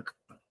sex work?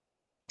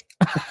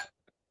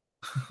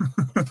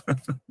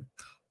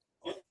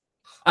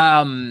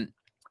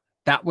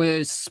 That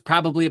was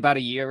probably about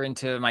a year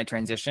into my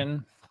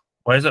transition.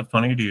 Why is that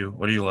funny to you?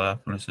 Why do you laugh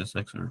when I say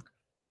sex work?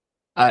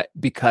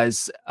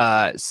 Because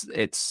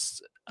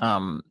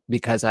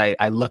because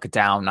I look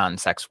down on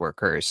sex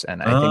workers,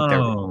 and I think they're,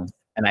 Oh,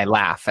 and I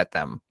laugh at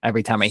them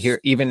every time I hear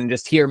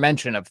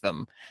mention of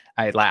them.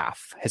 I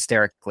laugh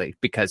hysterically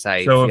because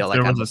I so feel if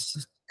like there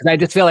was because I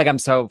just feel like I'm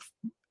so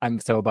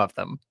above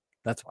them.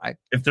 That's why.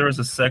 if there was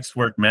a sex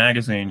work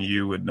magazine,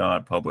 you would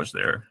not publish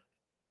there.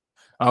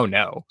 Oh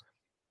no.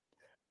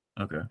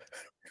 Okay.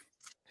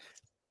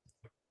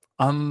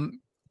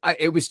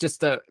 It was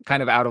just a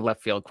kind of out of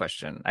left field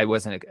question. I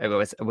wasn't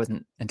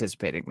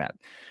anticipating that.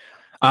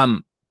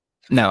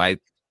 No,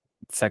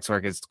 sex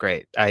work is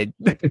great. I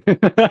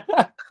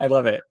I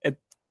love it.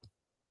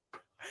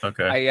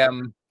 Okay.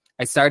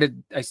 I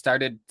started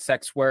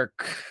sex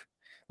work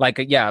like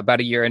about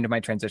a year into my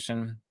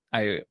transition.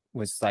 I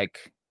was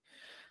like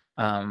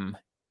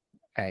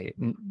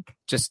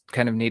just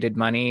kind of needed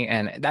money,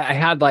 and I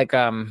had like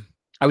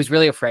I was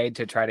really afraid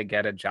to try to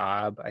get a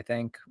job, I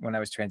think, when I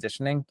was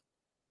transitioning.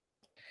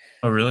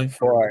 Oh, really?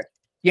 For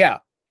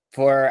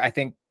I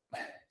think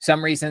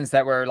some reasons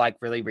that were like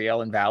really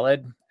real and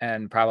valid,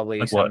 and probably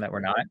Like some what? that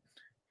were not.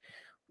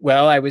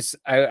 Well, I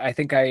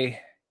think I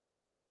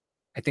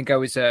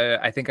was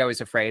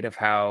afraid of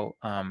how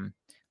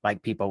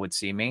like people would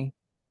see me.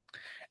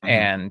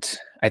 And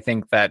I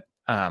think that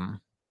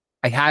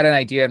I had an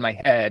idea in my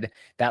head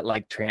that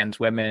like trans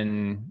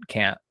women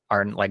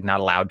are like not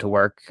allowed to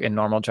work in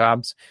normal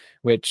jobs,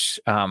 which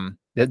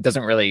it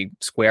doesn't really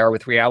square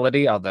with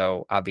reality.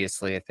 Although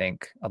obviously, I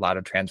think a lot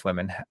of trans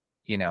women,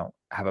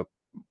 have a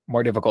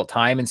more difficult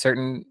time in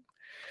certain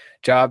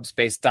jobs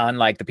based on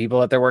like the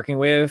people that they're working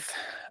with.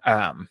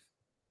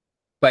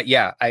 But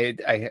yeah, I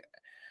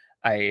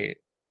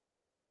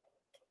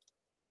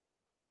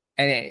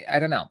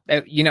don't know.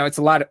 It's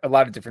a lot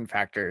of different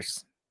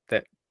factors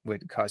that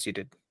would cause you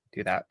to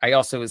do that. I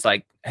also was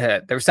like,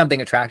 there was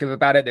something attractive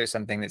about it. There's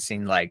something that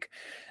seemed like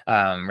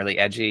really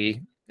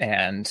edgy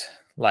and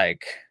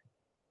like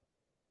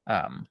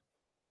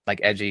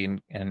edgy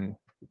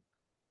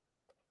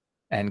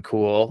and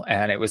cool.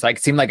 And it was like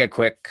seemed like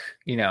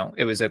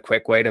it was a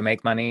quick way to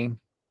make money.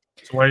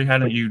 So why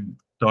hadn't you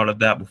thought of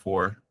that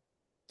before?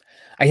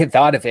 I had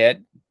thought of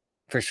it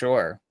for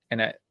sure,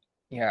 and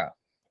yeah.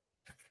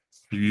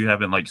 You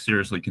haven't like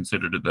seriously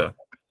considered it though.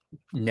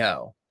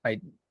 No, I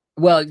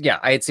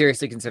had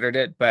seriously considered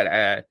it,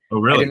 but Oh,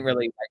 really? I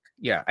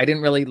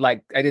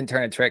didn't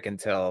turn a trick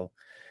until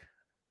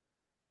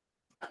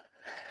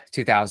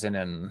 2000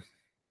 and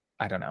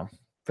I don't know,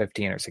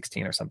 15 or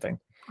 16 or something.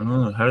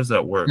 Oh, how does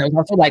that work? And I was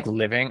also like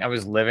I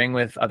was living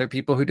with other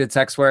people who did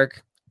sex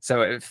work.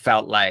 So it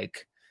felt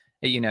like,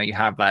 you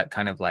have that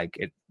kind of like,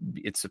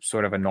 it's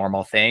sort of a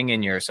normal thing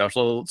in your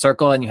social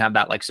circle, and you have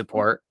that like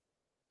support.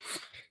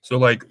 So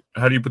like,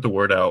 how do you put the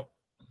word out?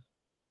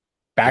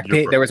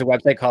 Backpage. There was a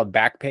website called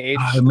Backpage.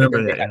 I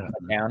remember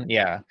that.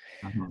 Yeah.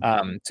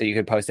 So you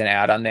could post an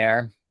ad on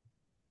there.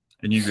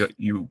 And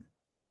you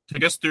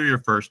take us through your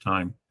first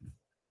time.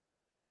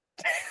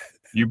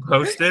 You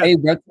posted? I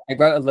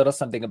wrote a little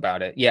something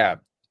about it. Yeah.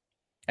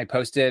 I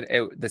posted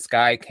it. This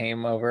guy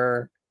came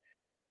over,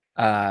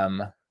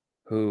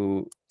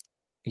 who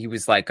he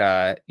was like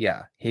I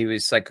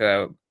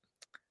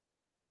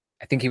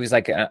think he was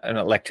like an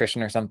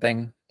electrician or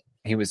something.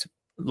 He was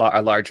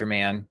a larger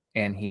man,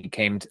 and he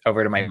came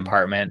over to my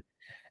apartment,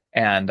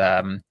 and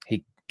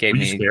he gave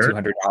me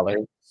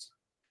 $200.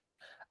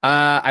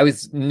 I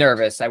was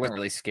nervous. I wasn't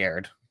really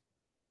scared.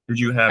 Did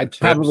you have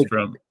tips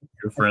from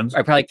your friends?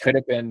 I probably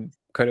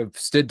could have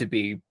stood to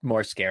be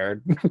more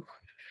scared.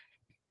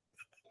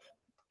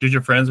 Did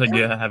your friends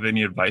have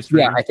any advice for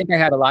you? I think I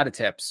had a lot of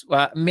tips.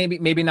 Well,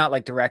 maybe not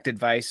like direct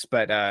advice,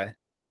 but I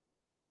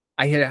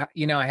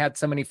had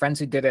so many friends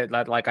who did it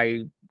that like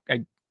I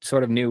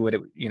sort of knew what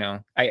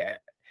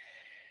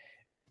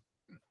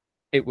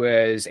it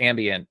was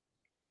ambient.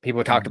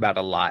 People talked about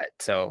it a lot.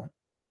 So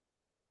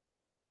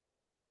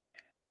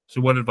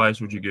what advice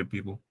would you give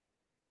people?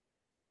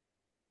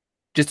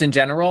 Just in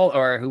general,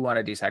 or who want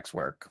to do sex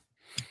work?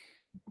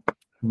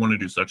 Who want to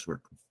do sex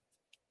work?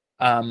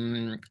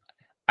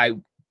 I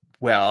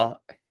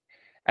well,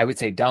 I would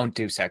say don't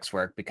do sex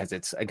work because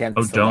it's Oh,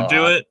 against the don't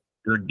do law. it.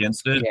 You're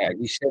against it. Yeah,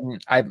 you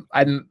shouldn't.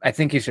 I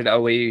think you should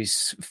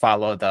always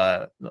follow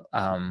the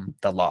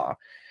law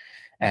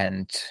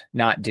and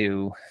not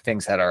do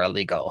things that are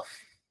illegal.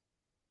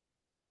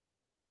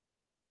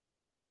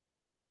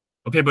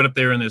 Okay, but if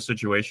they're in this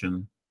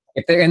situation,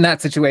 If they're in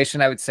that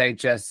situation, I would say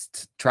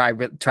just try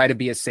to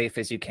be as safe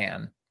as you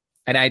can.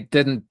 And I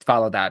didn't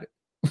follow that.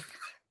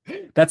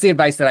 That's the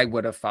advice that I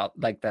would have followed,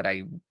 like that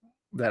I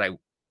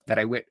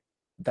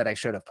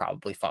should have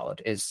probably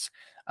followed is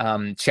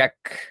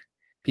check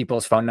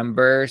people's phone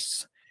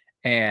numbers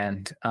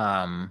and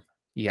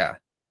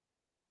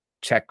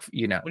check, what do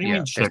you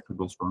mean check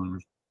people's phone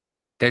numbers?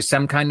 There's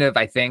some kind of,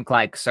 I think,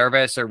 like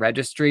service or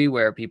registry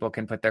where people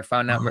can put their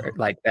phone number,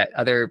 like that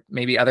other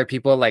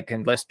people like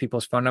can list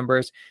people's phone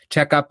numbers.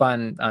 Check up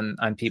on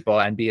people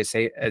and be as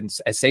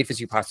safe as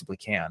you possibly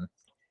can,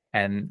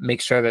 and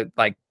make sure that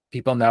like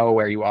people know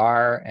where you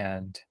are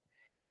and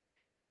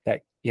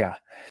that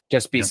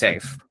just be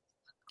safe,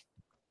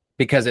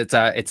 because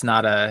it's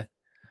not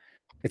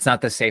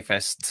the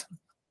safest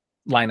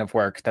line of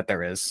work that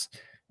there is,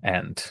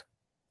 and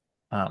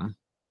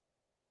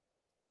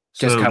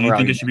so do you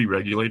think it should be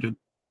regulated?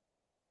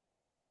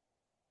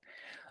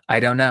 I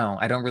don't know.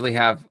 I don't really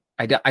have.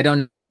 I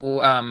don't.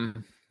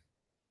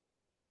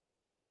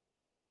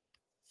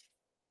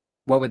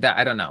 What would that?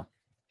 I don't know.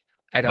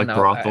 I don't like know.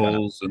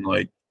 Brothels and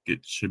like it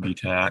should be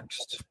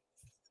taxed.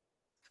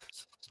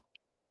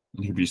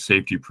 There should be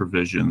safety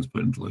provisions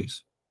put in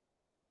place.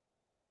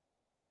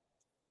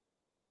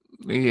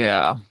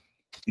 Yeah.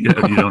 You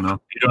don't know.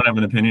 You don't have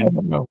an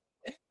opinion.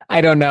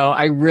 I don't know.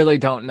 I really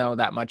don't know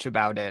that much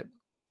about it.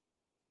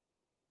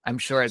 I'm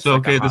sure it's so.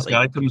 Okay, this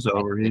guy comes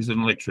over. He's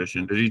an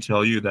electrician. Did he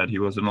tell you that he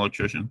was an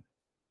electrician?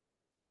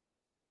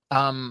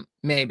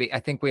 Maybe. I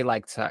think we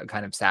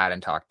kind of sat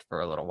and talked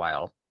for a little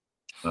while.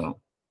 Oh,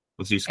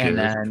 was he scared? And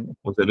then,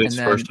 was it his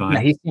first time? Yeah,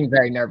 he seemed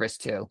very nervous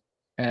too.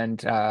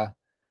 And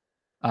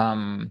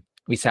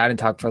we sat and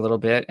talked for a little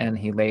bit, and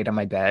he laid on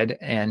my bed,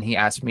 and he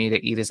asked me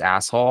to eat his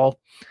asshole,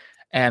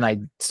 and I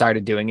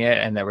started doing it,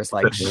 and there was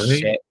like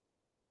shit.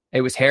 It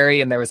was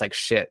hairy, and there was like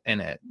shit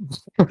in it.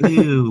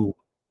 Ew.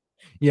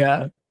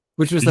 Yeah.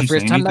 Which was the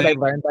first time that I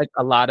learned like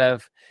a lot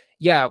of,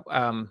 So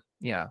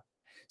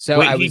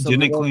wait, he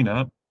didn't clean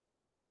up?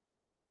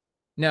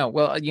 No,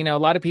 well, a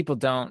lot of people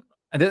don't.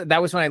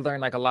 That was when I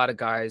learned like a lot of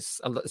guys,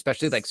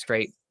 especially like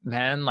straight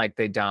men, like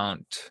they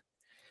don't.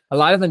 A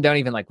lot of them don't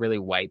even like really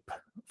wipe.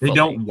 They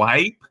don't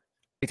wipe?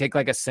 They take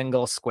like a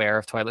single square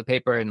of toilet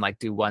paper and like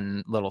do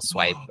one little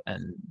swipe,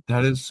 and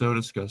that is so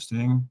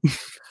disgusting.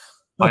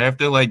 I have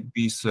to like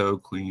be so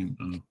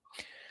clean.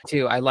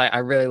 Too. I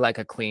really like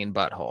a clean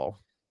butthole.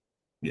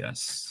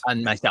 Yes.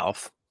 On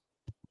myself.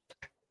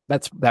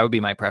 That would be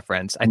my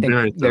preference. I think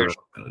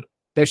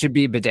there should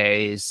be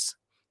bidets.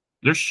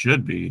 There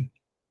should be.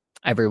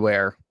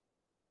 Everywhere.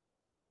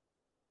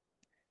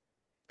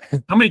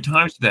 How many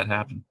times did that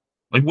happen?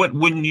 Like what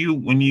would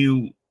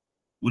you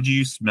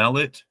smell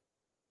it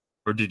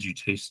or did you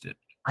taste it?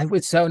 I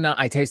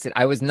tasted.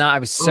 I was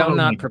so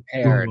not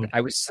prepared. God.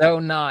 I was so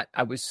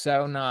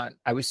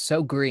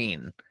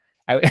green.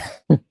 That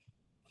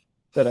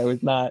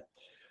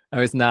I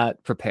was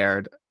not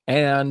prepared.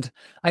 And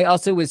I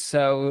also was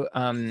so,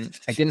 I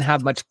didn't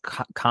have much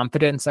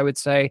confidence, I would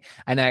say.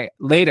 And I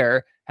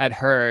later had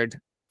heard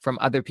from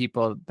other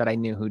people that I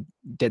knew who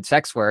did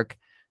sex work,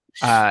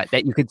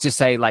 that you could just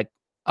say like,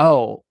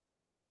 oh,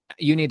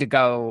 you need to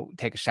go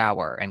take a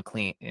shower and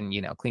clean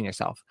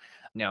yourself.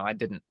 No, I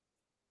didn't.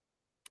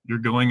 You're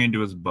going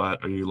into his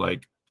butt. Are you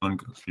like,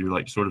 you're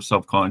like sort of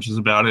self-conscious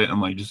about it and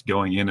like just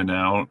going in and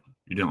out?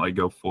 You didn't like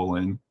go full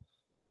in?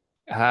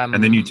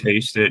 And then you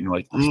taste it and you're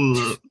like,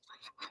 ugh.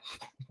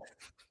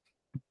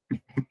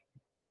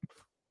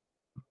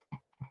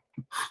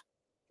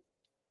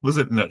 Was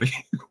it nutty?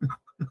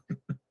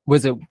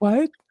 Was it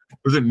what?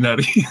 Was it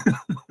nutty?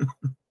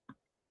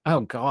 Oh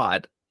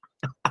God.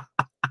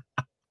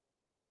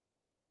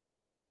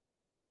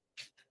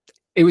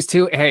 It was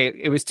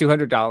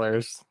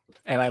 $200,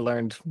 and I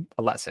learned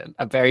a lesson.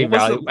 A very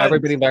valuable.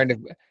 Everybody learned a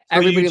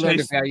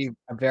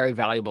very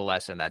valuable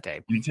lesson that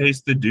day. You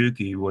taste the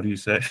dookie. What do you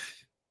say?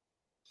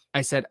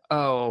 I said,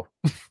 "Oh,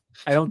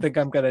 I don't think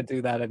I'm gonna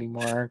do that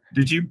anymore."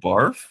 Did you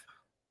barf?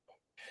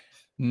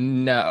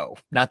 No,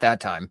 not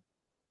that time.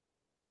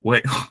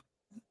 Wait.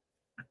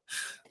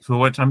 So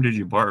what time did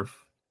you barf?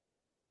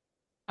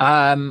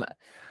 I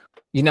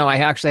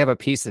actually have a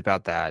piece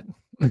about that.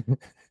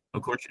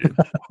 Of course you do.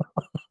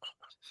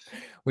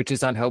 Which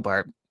is on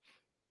Hobart.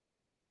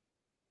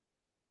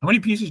 How many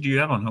pieces do you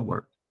have on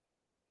Hobart?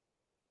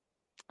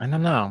 I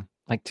don't know,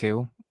 like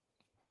 2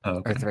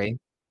 or 3.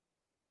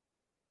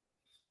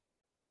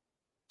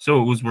 So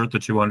it was worth the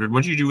 200.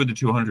 What did you do with the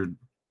 200?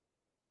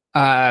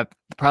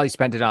 Probably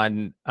spent it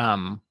on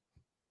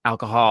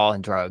alcohol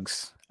and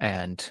drugs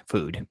and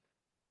food.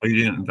 Oh, you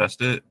didn't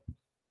invest it?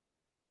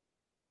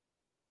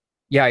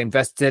 Yeah, I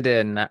invested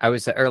I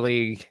was an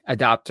early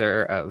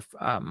adopter of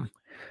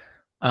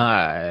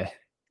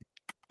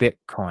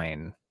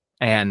Bitcoin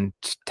and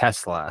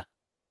Tesla.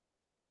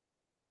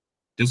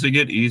 Does it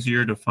get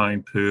easier to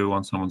find poo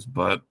on someone's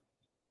butt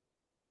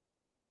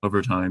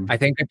over time? I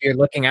think if you're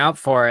looking out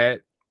for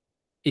it,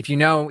 if you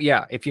know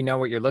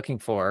what you're looking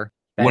for,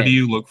 What do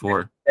you look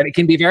for? then it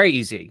can be very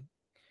easy.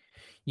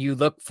 You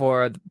look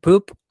for the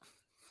poop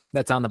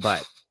that's on the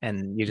butt,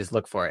 and you just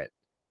look for it.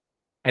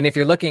 And if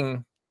you're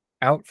looking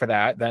out for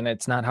that, then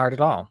it's not hard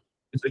at all.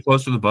 Is it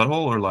close to the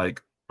butthole or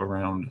like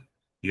around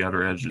the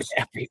outer edges?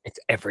 It's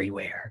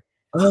everywhere.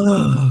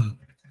 Oh,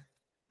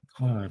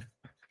 God.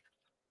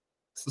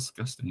 It's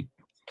disgusting.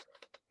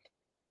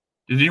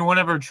 Did anyone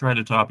ever try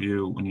to top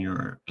you when you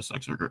were a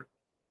sex worker?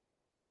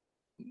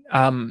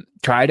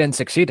 Tried and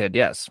succeeded,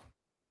 yes.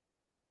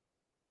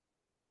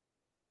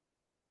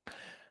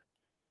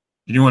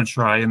 Did anyone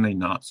try and they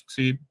not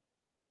succeed?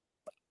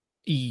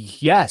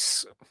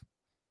 Yes.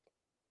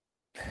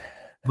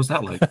 What was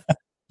that like?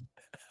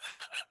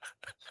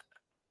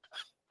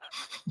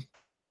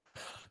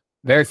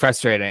 Very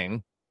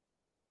frustrating.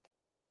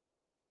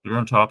 They're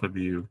on top of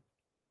you.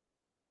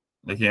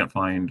 They can't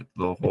find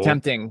the hole.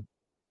 Tempting.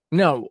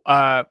 No,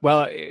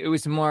 well, it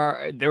was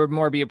more. There would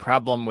more be a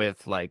problem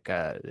with like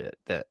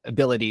the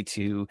ability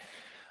to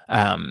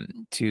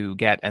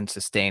get and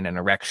sustain an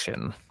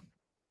erection.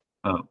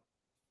 Oh,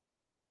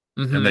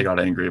 Mhm. and they got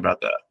angry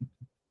about that.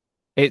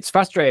 It's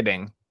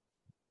frustrating.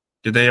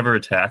 Did they ever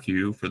attack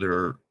you for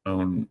their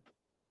own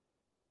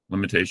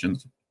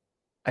limitations?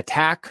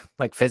 Attack,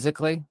 like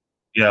physically?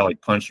 Yeah,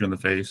 like punch you in the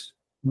face.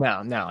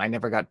 No, I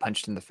never got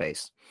punched in the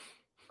face.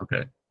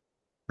 Okay,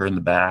 or in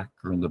the back,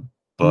 or in the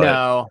butt.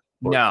 No.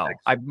 No.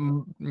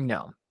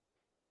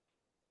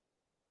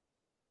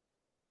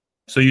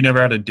 So you never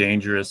had a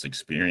dangerous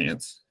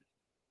experience?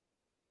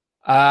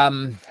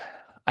 I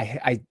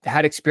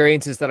had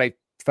experiences that I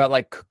felt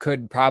like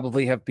could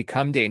probably have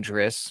become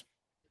dangerous.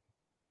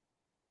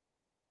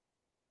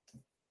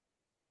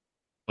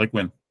 Like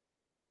when?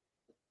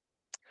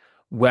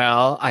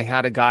 Well, I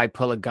had a guy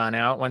pull a gun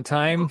out one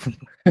time.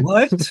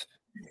 What?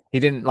 He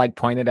didn't like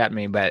point it at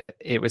me, but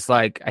it was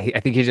like I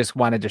think he just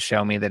wanted to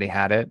show me that he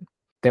had it.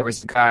 There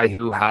was a guy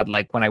who had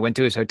like when I went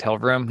to his hotel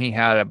room, he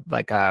had a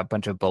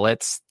bunch of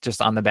bullets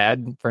just on the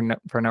bed for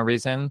no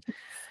reason,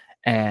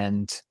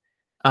 and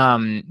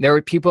there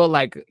were people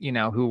like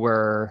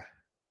there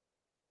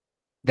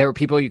were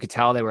people you could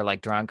tell they were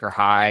like drunk or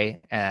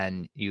high,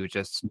 and you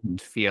just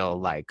feel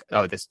like,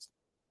 oh, this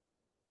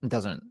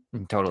doesn't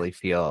totally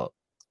feel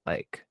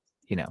like,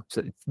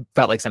 so it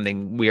felt like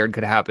something weird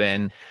could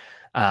happen.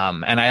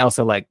 And I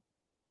also I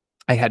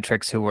had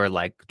tricks who were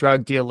like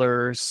drug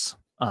dealers,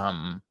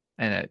 and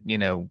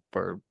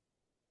were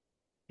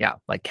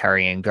like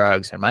carrying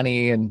drugs and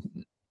money.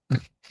 And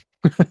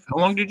how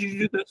long did you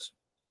do this?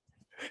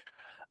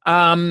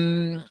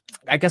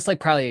 I guess like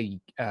probably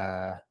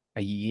a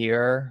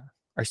year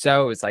or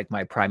so. It was like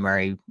my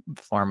primary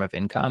form of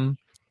income.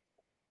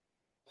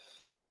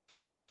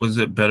 Was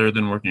it better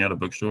than working at a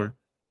bookstore?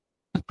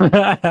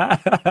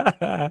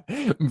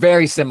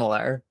 Very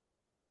similar.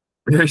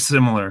 Very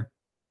similar.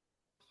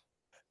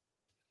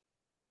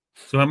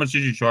 So how much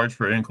did you charge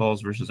for in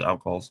calls versus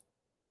out calls?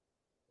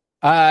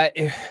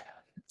 I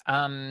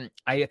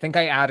think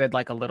I added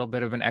like a little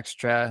bit of an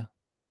extra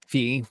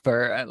fee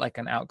for like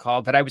an out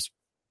call, but I was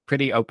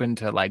pretty open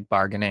to like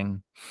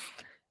bargaining.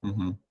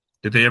 Mm-hmm.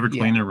 Did they ever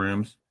clean their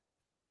rooms?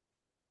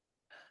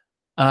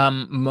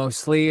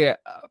 Mostly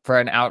for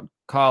an out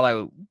call,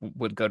 I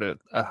would go to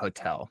a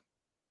hotel.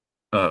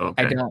 Oh,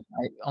 okay. I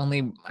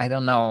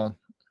don't know.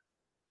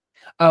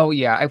 Oh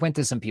yeah, I went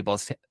to some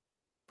people's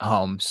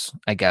homes,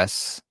 I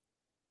guess.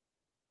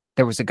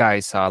 There was a guy I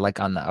saw like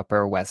on the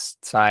Upper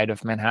West Side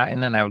of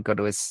Manhattan, and I would go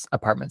to his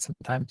apartment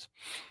sometimes.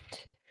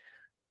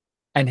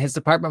 And his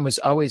apartment was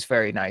always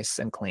very nice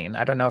and clean.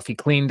 I don't know if he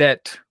cleaned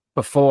it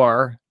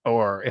before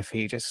or if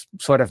he just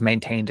sort of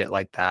maintained it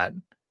like that.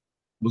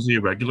 Was he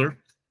a regular?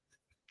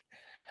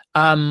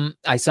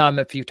 I saw him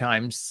a few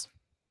times.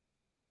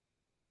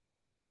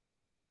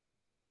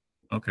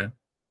 Okay.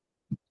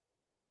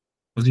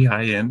 Was he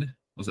high end?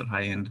 Was it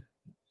high end?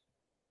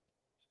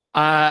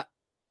 I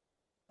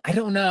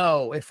don't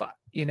know if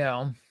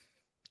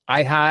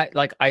I had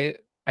like I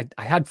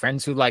had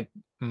friends who like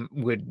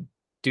would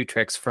do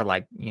tricks for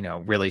like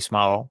really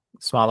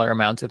smaller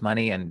amounts of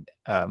money, and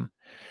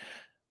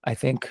I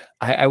think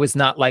I was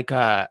not like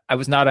I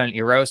was not on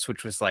Eros,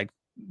 which was like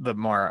the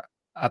more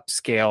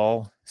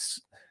upscale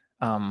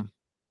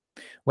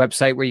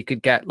website where you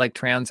could get like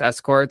trans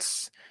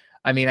escorts.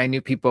 I mean, I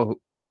knew people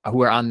who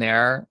were on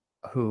there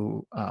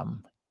who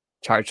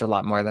charged a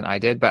lot more than I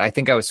did, but I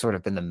think I was sort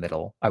of in the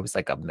middle. I was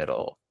like a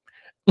middle.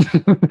 So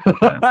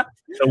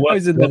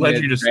what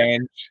led you to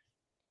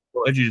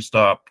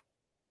stop?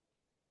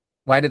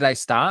 Why did I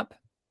stop?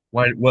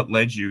 What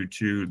led you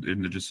to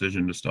in the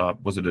decision to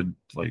stop? Was it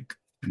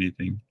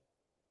anything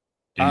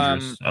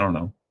dangerous? I don't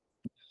know.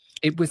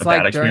 It was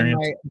like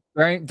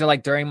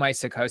during my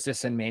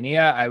psychosis and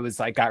mania, I was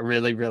like got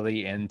really,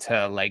 really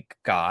into like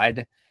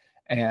God,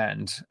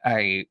 and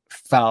I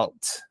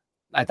felt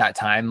at that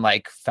time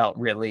felt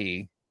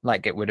really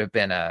Like it would have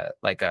been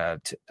like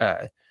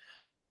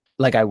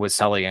I was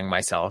sullying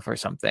myself or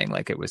something.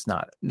 Like it was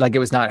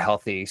not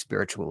healthy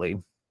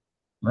spiritually.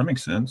 That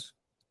makes sense.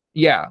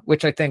 Yeah,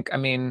 which I think, I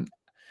mean,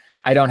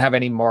 I don't have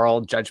any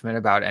moral judgment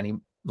about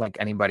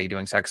anybody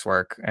doing sex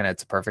work, and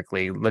it's a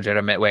perfectly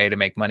legitimate way to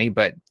make money.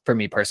 But for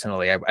me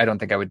personally, I don't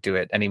think I would do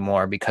it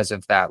anymore because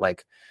of that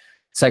like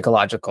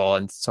psychological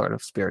and sort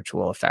of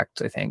spiritual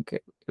effect. I think.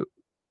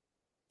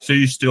 So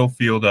you still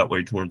feel that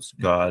way towards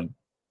God,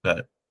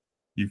 that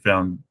you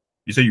found,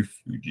 you say you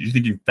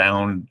think you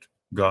found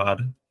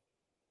God?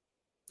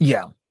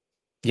 Yeah,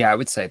 yeah, I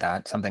would say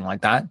that something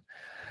like that.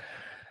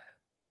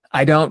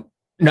 I don't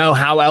know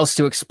how else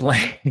to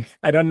explain.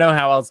 I don't know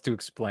how else to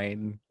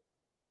explain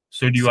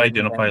So do you certain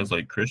identify as things.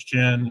 like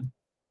Christian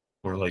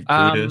or like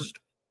Um, Buddhist,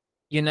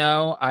 you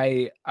know,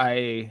 I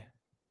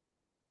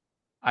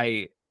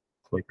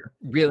Quaker?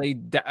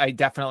 I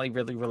definitely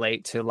really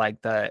relate to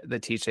like the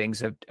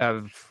teachings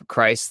of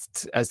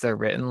Christ as they're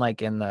written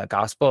like in the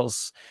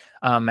Gospels,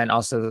 and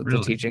also the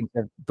Really? teachings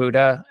of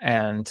Buddha.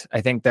 And I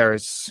think there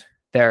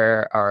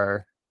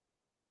are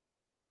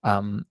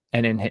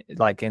and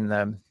like in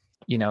the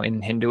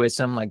in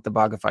Hinduism, like the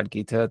Bhagavad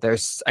Gita,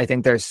 I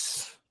think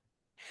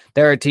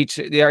there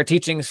are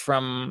teachings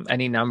from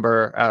any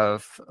number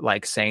of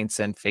like saints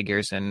and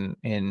figures in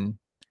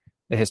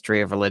the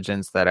history of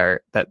religions that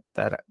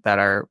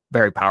are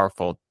very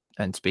powerful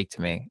and speak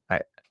to me.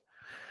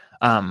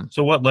 Um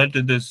So what led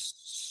to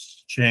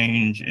this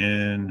change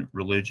in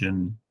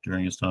religion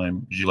during his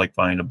time? Did you like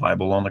find a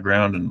Bible on the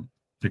ground and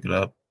pick it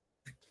up?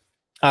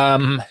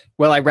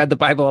 well, I read the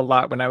Bible a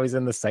lot when I was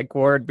in the psych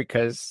ward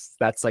because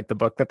that's like the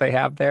book that they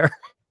have there.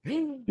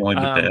 The only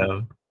book they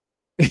um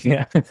have.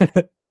 yeah.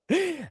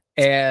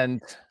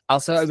 And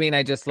also, I mean,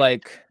 I just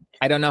like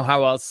I don't know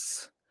how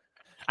else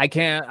I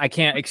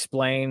can't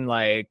explain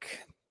like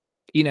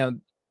you know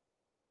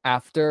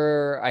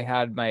after I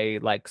had my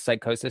like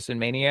psychosis and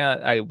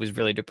mania, I was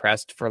really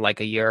depressed for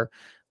like a year,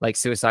 like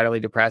suicidally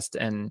depressed,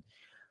 and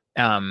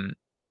um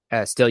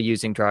still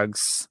using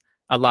drugs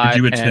a Did lot.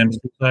 you attempt And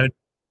suicide?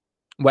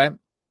 what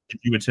Did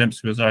you attempt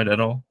suicide at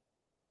all?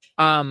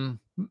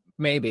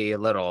 maybe a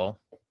little.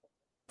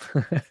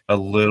 A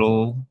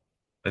little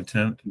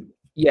attempt,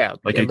 Yeah,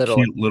 like a a little.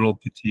 cute little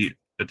petite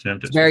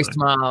attempt It's at very suicide.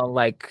 small,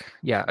 like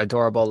yeah,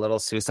 adorable little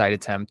suicide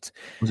attempt.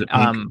 Was it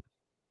pink? um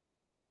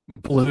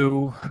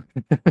Blue.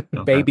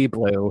 Okay. Baby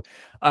blue.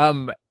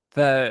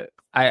 The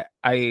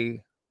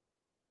I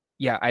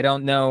yeah, I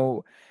don't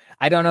know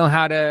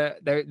how to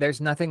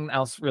there's nothing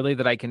else really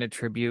that I can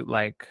attribute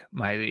like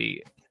my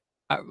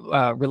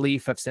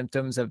relief of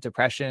symptoms of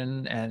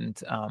depression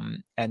and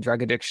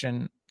drug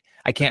addiction.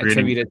 I can't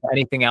Creating attribute it to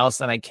anything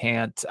else, and I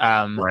can't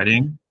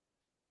writing.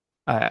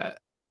 uh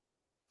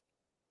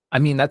I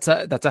mean that's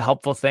a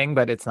helpful thing,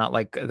 but it's not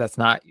like that's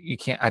not you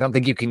can't I don't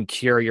think you can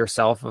cure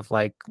yourself of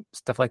like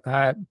stuff like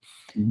that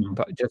Mhm.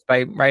 but just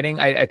by writing.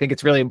 I think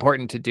it's really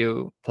important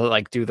to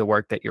like do the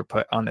work that you're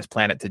put on this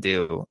planet to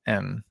do.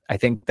 And I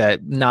think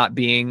that not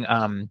being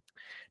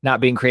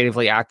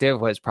creatively active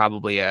was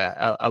probably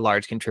a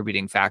large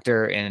contributing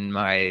factor in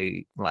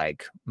my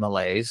like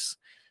malaise.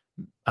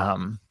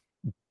 um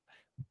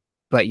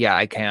but yeah,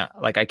 I can't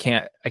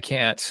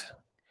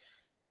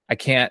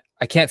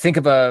think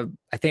of I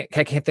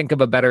can't think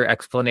of a better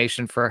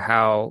explanation for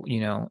how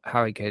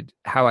how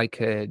I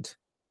could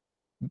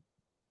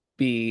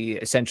be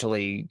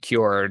essentially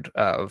cured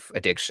of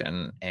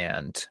addiction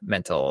and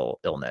mental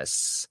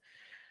illness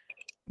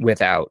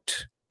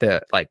without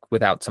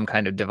some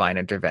kind of divine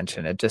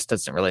intervention. It just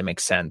doesn't really make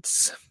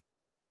sense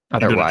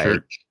Did you go to otherwise.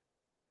 church?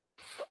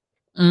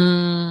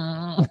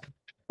 Mm.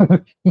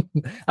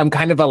 I'm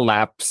kind of a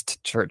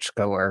lapsed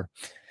churchgoer.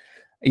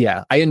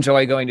 Yeah, I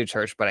enjoy going to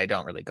church, but I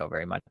don't really go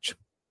very much.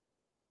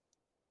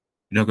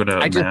 You don't go to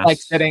I just like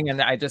mass? sitting, and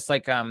I just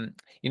like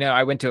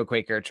I went to a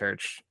Quaker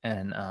church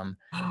and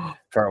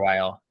for a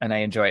while, and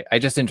I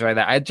just enjoy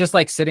that. I just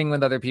like sitting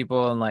with other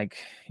people and like,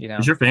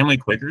 Is your family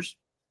Quakers?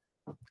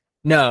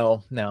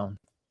 no, no,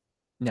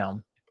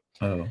 no.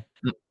 Oh,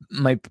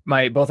 My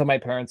both of my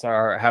parents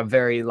have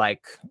very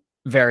like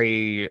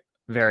very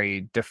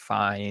very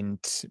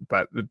defined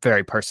but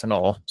very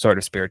personal sort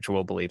of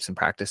spiritual beliefs and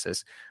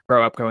practices.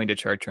 Grow up going to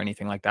church or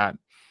anything like that.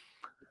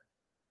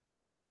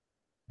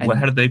 what?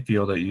 How And did they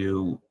feel that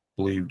you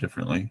believe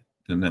differently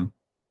than them?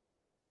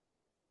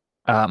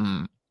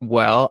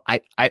 well,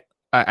 I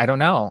don't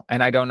know,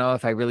 and I don't know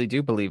if I really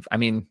do believe. I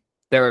mean,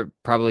 there are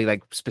probably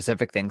like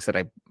specific things that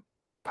I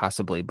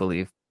possibly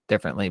believe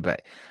differently,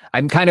 but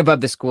I'm kind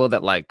of the school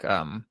that like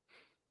the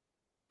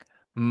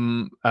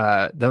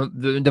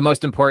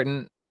most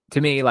important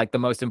to me, like the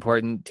most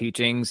important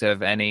teachings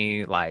of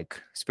any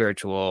like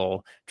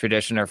spiritual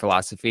tradition or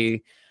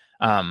philosophy,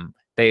 um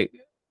they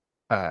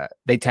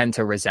tend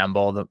to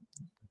resemble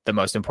the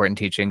most important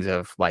teachings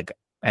of like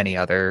any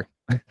other.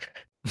 Did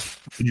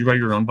you write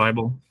your own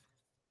Bible?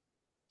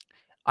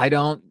 I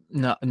don't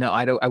no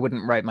I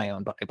wouldn't write my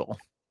own Bible.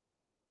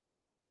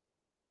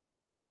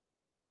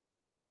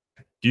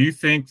 Do you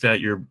think that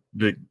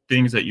the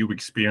things that you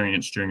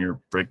experienced during your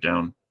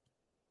breakdown,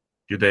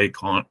 do they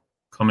come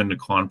into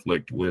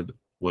conflict with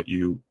what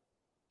you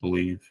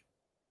believe?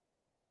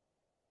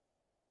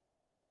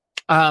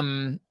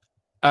 Uh,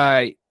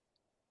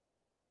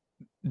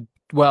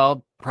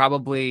 well,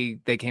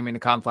 probably they came into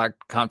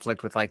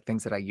conflict with like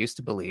things that I used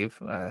to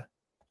believe. Okay,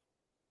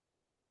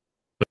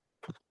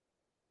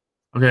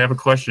 I have a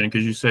question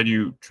because you said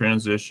you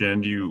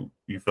transitioned, you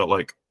felt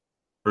like,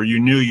 or you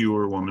knew you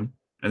were a woman,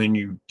 and then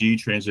you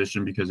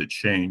detransitioned because it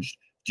changed.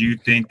 Do you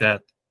think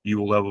that you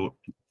will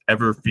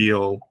ever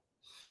feel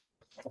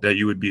that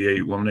you would be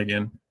a woman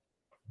again?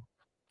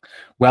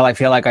 Well, I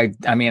feel like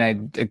I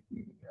mean, Is it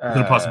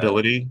a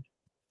possibility?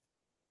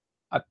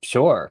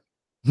 Sure.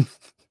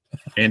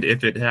 And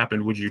if it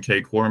happened, would you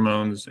take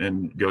hormones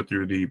and go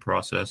through the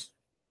process?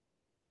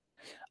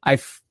 I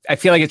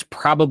feel like it's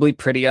probably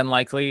pretty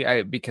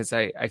unlikely because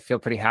I feel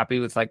pretty happy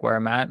with like where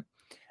I'm at.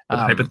 But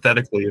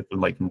hypothetically, if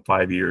like in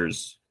 5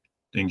 years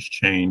things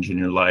change in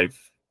your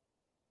life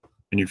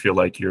and you feel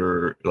like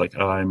you're like,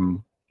 oh,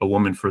 I'm a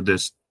woman for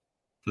the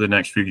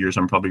next few years,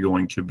 I'm probably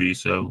going to be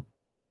so.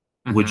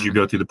 Would you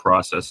go through the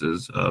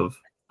processes of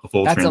a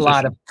full That's transition? a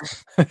lot of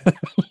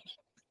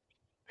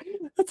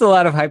that's a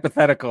lot of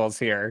hypotheticals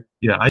here.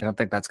 Yeah, I don't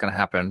think that's going to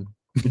happen.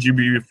 Would you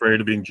be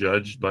afraid of being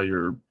judged by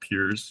your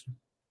peers?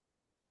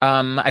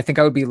 I think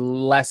I would be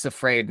less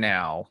afraid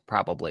now,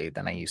 probably,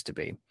 than I used to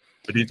be.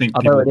 But do you think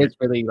although it is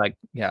really like,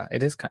 yeah,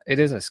 it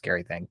is a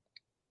scary thing.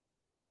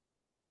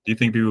 Do you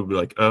think people would be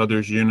like, oh,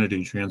 there's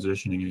Unity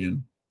transitioning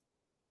again?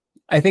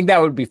 I think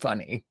that would be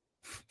funny.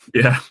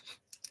 Yeah.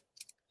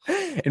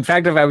 In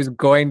fact, if I was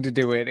going to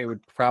do it, it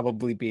would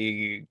probably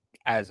be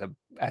as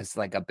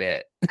like a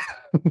bit.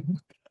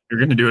 You're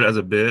going to do it as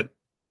a bit?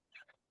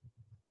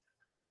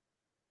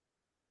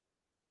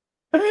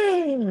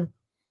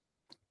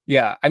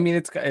 Yeah, I mean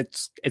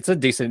it's a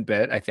decent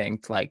bit, I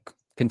think, like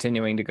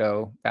continuing to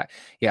go back.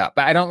 Yeah,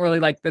 but I don't really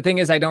like, the thing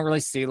is I don't really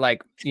see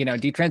like,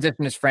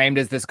 detransition is framed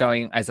as this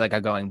going as like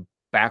a going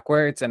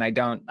backwards, and I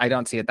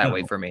don't see it that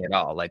way for me at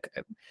all. Like,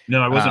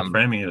 no, I wasn't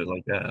framing it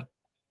like that.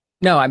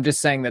 No, I'm just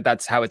saying that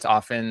that's how it's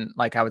often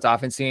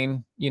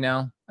seen,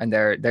 and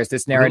there's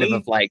this narrative Really?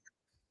 of like,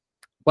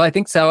 well, I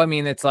think so. I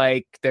mean, it's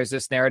like there's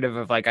this narrative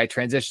of like I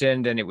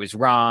transitioned and it was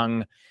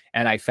wrong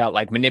and I felt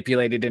like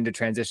manipulated into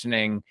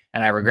transitioning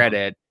and I regret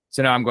it.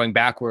 So now I'm going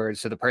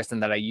backwards to the person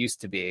that I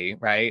used to be,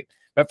 right?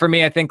 But for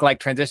me, I think like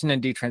transition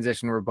and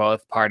detransition were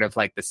both part of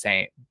like the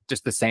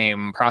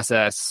same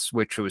process,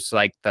 which was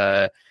like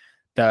the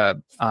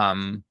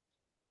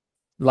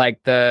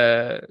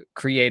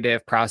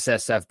creative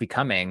process of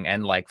becoming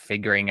and like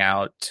figuring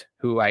out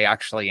who I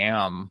actually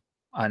am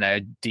on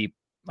a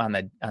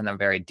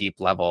very deep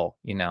level.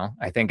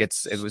 I think it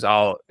was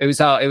all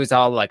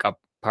like a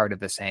part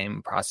of the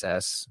same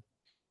process.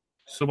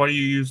 So why do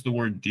you use the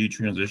word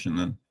detransition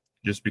then?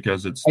 Just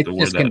because it's the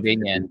word just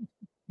convenient.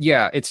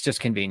 Yeah, it's just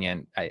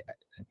convenient.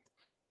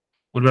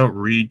 What about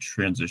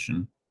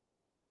retransition?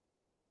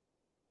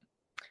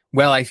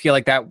 Well, I feel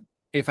like that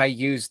if I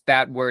used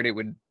that word, it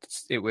would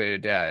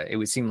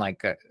seem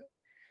like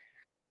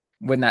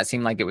wouldn't that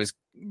seem like it was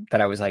that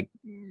I was like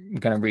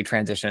gonna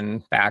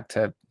retransition back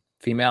to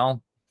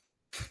female?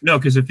 No,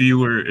 because if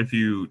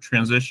you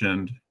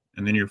transitioned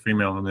and then you're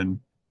female and then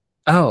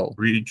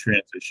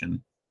retransition.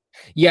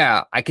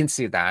 Yeah, I can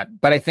see that.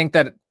 But I think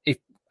that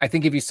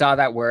if you saw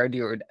that word,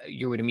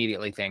 you would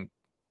immediately think,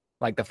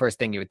 like, the first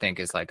thing you would think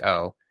is like,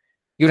 oh,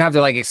 you'd have to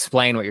like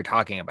explain what you're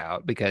talking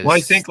about, because I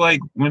think like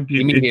when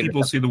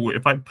people see the word,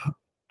 if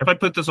I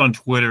put this on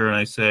Twitter and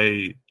I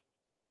say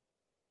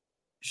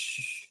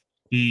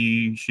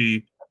he,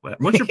 she,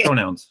 what's your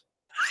pronouns?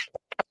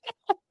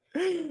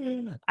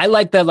 I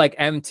like the like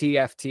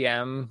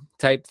MTFTM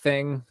type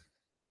thing.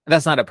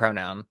 That's not a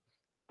pronoun.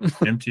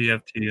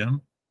 MTFTM?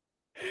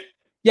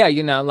 Yeah,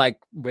 like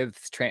with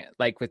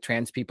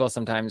trans people,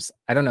 sometimes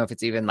I don't know if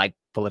it's even like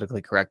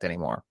politically correct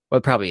anymore. Well,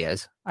 it probably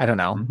is. I don't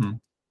know. Mm-hmm.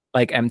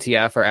 Like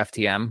MTF or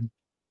FTM.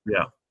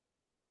 Yeah.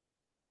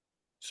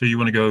 So you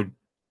want to go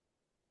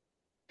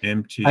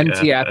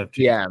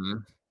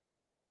MTFTM.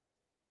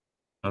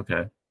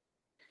 Okay.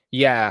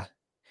 Yeah.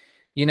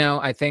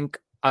 I think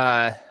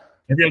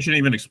maybe I shouldn't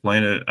even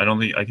explain it. I don't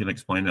think I can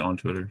explain it on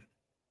Twitter.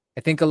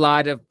 I think a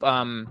lot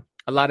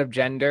of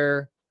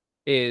gender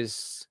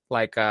is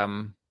like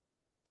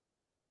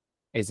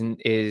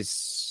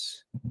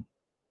is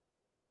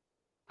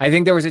I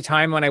think there was a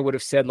time when I would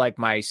have said like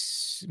my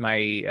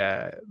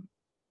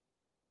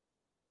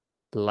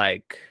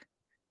like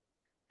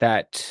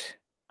that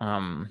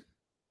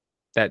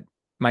that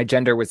my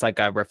gender was like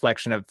a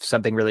reflection of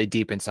something really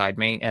deep inside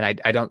me, and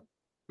I don't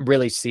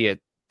really see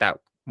it that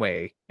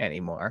way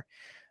anymore.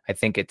 I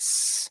think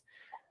it's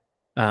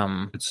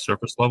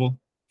surface level.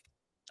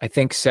 I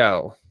think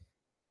so.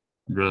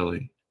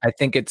 Really? I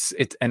think it's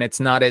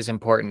not as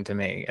important to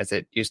me as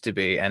it used to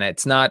be, and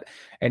it's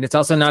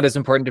also not as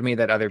important to me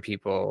that other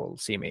people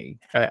see me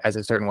as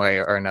a certain way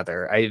or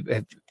another. I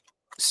have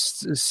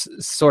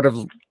sort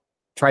of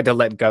tried to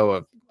let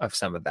go of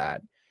some of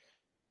that.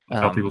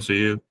 How people see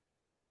you?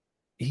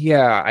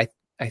 Yeah,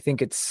 I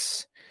think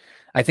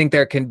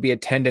there can be a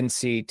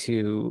tendency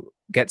to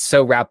get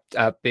so wrapped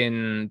up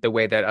in the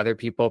way that other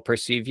people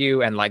perceive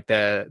you and like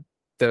the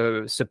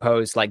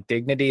supposed like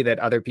dignity that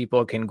other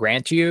people can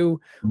grant you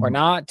or Mhm.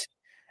 not.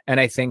 And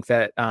I think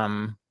that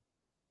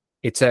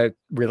it's a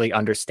really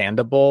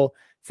understandable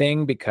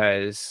thing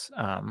because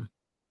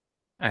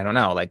I don't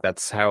know, like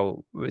it's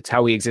how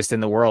we exist in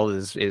the world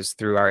is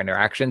through our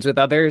interactions with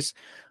others.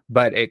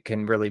 But it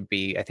can really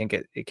be, I think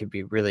it could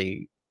be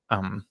really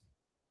I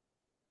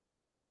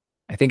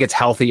think it's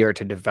healthier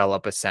to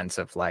develop a sense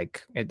of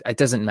like it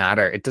doesn't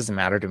matter. It doesn't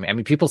matter to me. I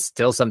mean, people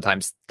still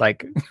sometimes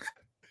like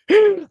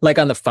like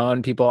on the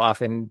phone, people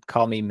often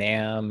call me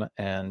ma'am,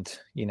 and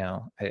you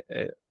know,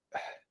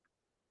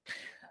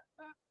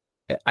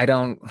 I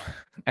don't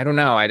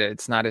know.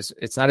 It's not as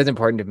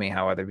important to me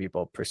how other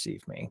people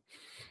perceive me.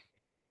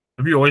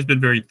 Have you always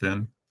been very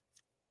thin?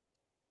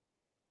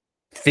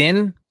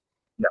 Thin?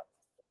 Yeah.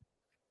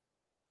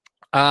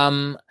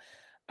 Um,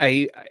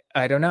 I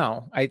don't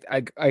know. I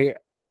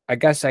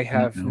guess I Don't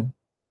have. know.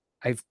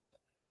 I've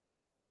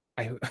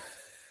I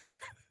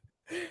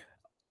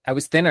I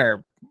was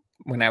thinner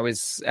when I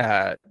was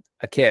a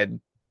kid.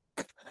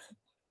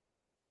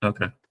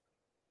 Okay.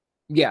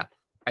 Yeah,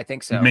 I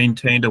think You've so.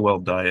 maintained a well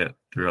diet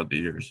throughout the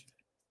years.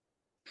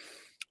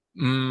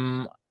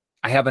 Mm,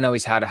 I haven't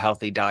always had a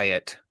healthy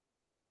diet.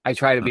 I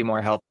try to uh, be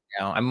more healthy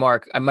now. I'm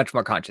much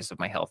more conscious of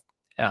my health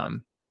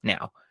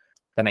now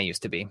than I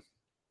used to be.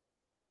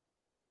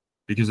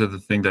 because of the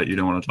thing that you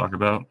don't want to talk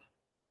about.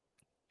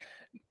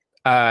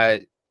 Uh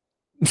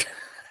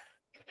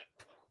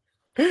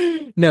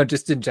no,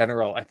 just in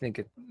general, I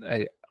think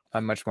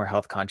I'm much more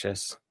health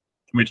conscious.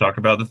 Can we talk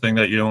about the thing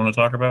that you don't want to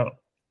talk about?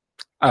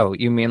 Oh,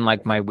 you mean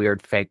like my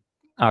weird fake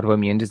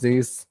autoimmune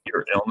disease?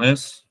 Your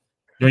illness.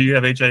 No, you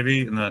have HIV,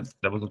 and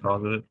that was the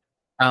cause of it.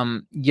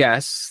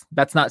 Yes,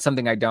 that's not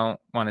something I don't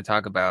want to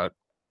talk about.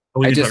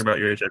 But we I can talk just, about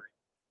your HIV.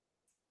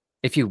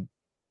 if you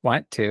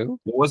want to.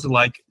 What was it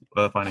like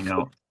finding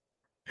out?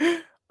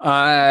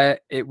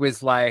 It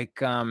was like,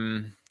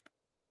 well,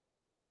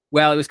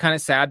 it was kind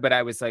of sad, but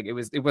I was like, it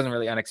wasn't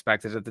really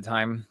unexpected at the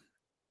time.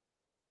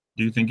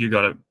 Do you think you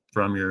got it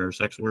from your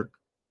sex work?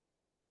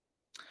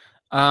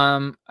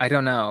 I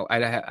don't know. I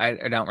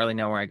don't really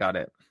know where I got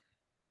it.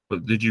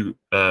 But did you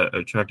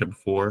attract it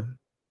before?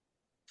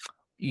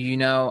 You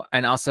know,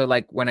 and also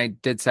like when I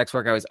did sex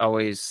work, I was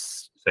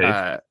always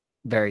Safe?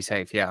 very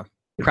safe. Yeah.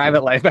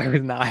 Private life, I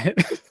was not.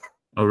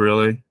 Oh,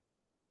 really?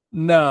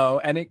 No,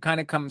 and it kind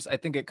of comes, I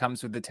think it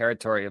comes with the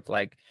territory of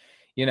like,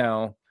 you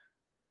know,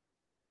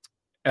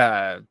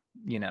 uh,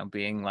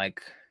 being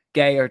like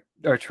gay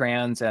or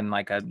trans and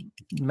like a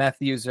meth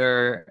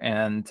user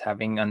and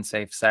having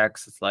unsafe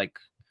sex. It's like,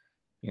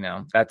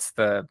 that's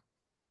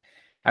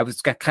I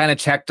was kind of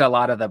checked a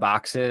lot of the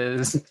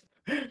boxes.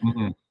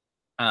 Hmm.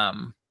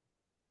 Um,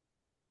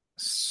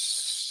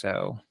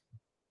 so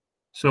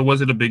So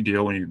was it a big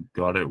deal when you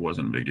got it? It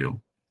wasn't a big deal. Do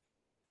you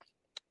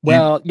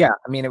well, yeah,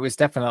 I mean, it was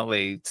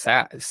definitely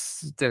sad.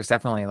 There's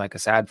definitely like a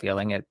sad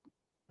feeling.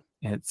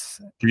 It's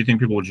do you think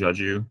people will judge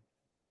you?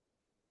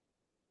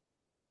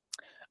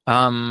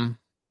 um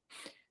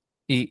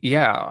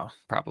yeah,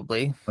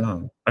 probably.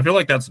 Oh, I feel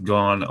like that's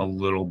gone a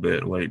little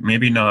bit. Like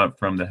maybe not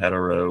from the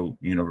hetero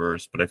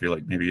universe, but I feel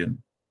like maybe in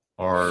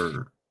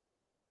our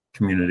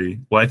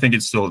community. Well, I think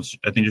it's still.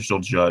 I think you're still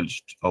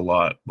judged a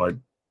lot by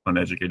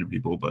uneducated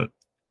people, but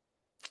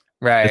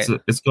Right.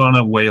 it's gone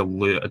away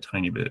a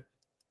tiny bit.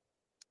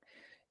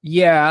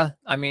 Yeah,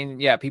 I mean,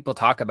 yeah, people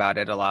talk about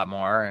it a lot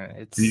more.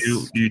 And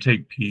Do you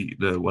take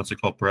the what's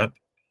it called, prep?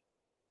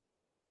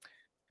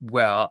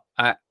 well,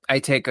 I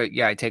take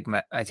I take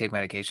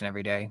medication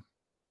every day.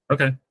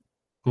 Okay,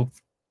 cool.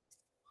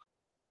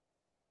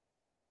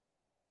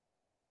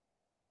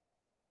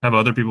 Have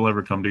other people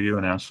ever come to you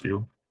and asked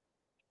you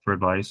for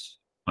advice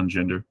on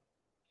gender?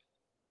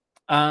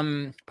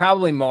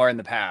 Probably more in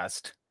the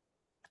past.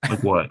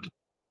 Like what?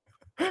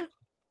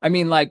 I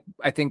mean, like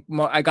I think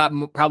more. I got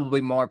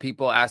probably more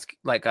people ask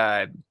like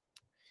when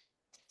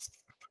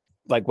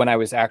I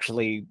was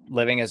actually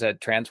living as a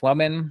trans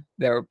woman.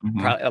 There were Hmm.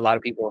 probably a lot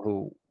of people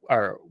who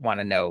are want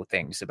to know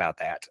things about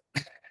that.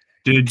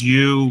 Do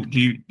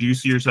you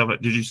see yourself?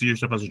 Did you see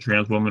yourself as a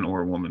trans woman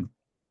or a woman?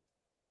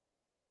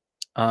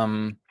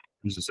 Um,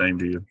 It's the same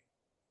to you.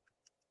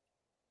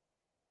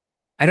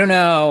 I don't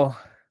know.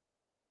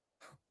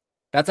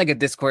 That's like a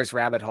discourse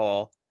rabbit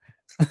hole.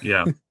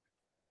 Yeah.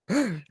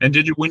 And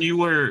did you when you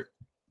were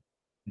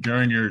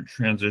during your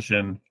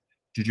transition,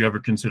 did you ever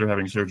consider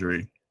having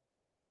surgery?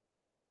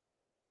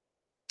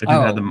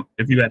 Oh,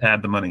 If you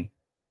had the money.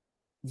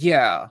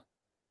 yeah,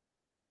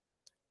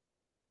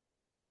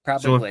 So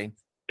probably.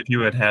 if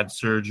you had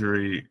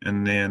surgery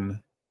and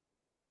then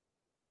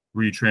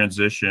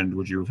retransitioned,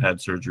 would you have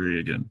had surgery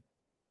again?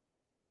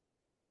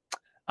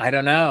 I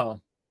don't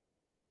know.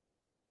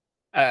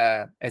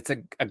 It's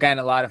again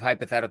a lot of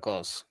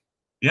hypotheticals.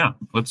 Yeah,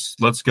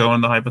 let's go in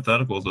the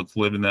hypotheticals. Let's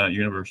live in that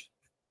universe.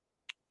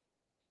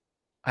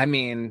 I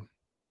mean,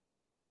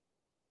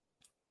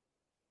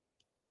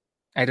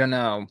 I don't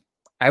know.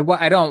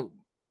 I don't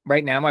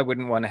right now. I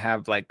wouldn't want to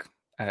have like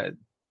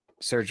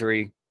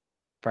surgery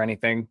for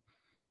anything.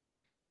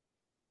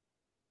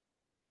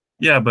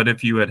 Yeah, but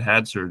if you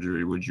had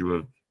surgery, would you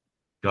have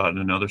gotten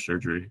another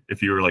surgery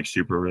if you were like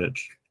super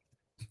rich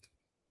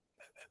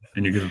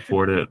and you could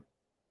afford it?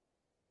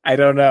 I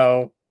don't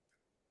know.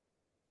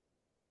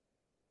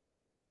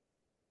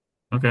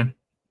 Okay.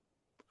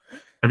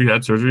 Have you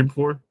had surgery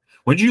before?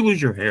 When did you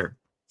lose your hair?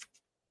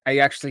 I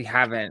actually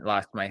haven't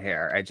lost my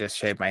hair. I just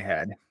shaved my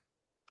head.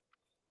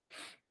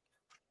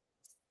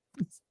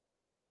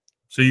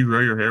 So you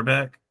grow your hair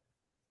back?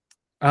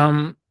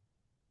 Um,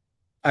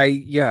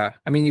 yeah.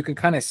 I mean, you can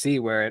kind of see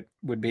where it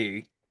would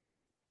be.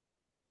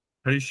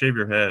 How do you shave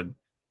your head?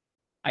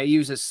 I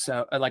use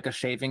like a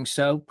shaving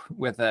soap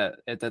with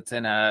that's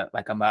in a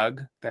like a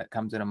mug that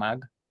comes in a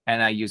mug,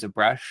 and I use a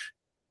brush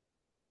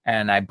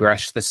and I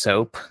brush the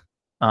soap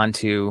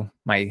onto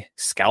my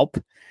scalp,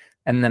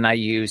 and then I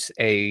use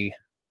a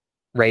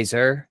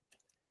razor,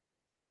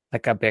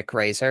 like a Bic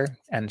razor,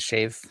 and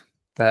shave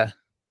the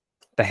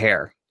the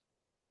hair.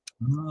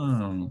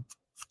 Oh.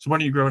 So why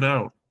don't you grow it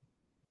out?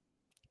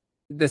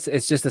 This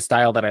it's just the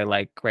style that I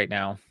like right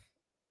now.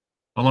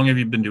 How long have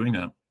you been doing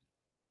that?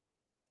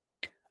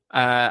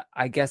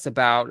 I guess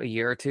about a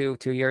year or two,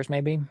 2 years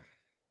maybe. Do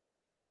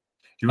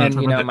you want to And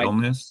talk you about know, the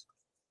illness?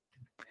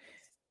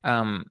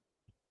 um,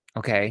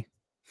 okay.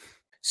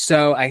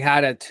 So I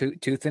had a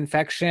tooth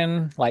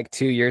infection like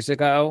 2 years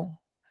ago,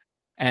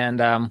 and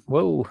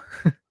whoa,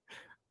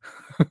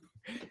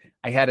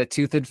 I had a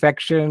tooth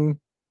infection,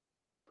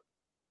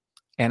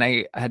 and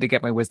I had to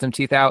get my wisdom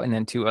teeth out, and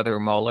then two other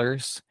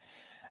molars.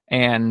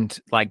 And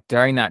like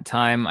during that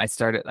time, I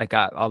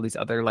got all these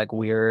other like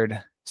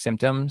weird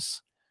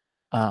symptoms,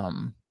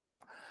 um,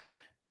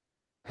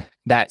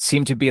 that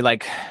seemed to be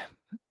like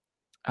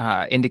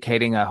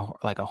indicating a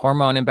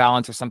hormone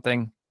imbalance or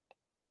something.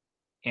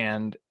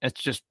 And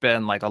it's just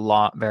been like a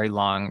long, very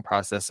long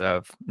process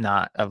of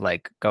not of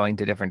like going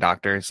to different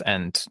doctors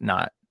and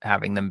not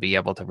having them be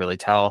able to really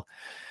tell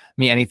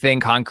me anything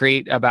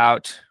concrete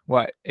about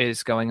what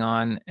is going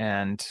on.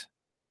 And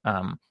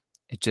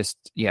it just,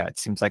 yeah, it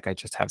seems like I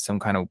just have some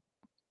kind of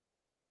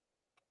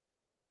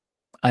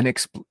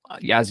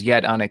as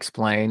yet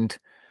unexplained,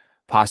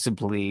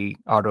 possibly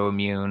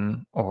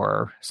autoimmune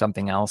or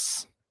something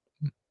else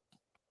Do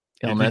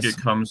you think it illness.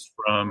 comes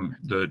from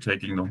the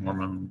taking the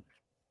hormone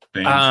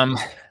things? Um,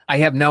 I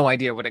have no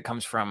idea what it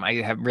comes from.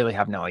 Really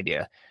have no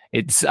idea.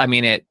 I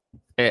mean, it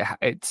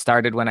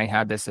started when I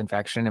had this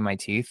infection in my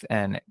teeth,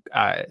 and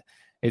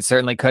it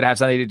certainly could have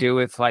something to do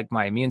with like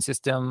my immune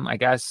system, I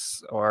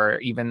guess, or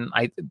even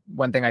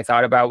one thing I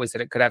thought about was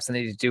that it could have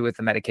something to do with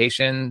the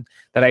medication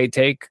that I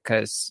take,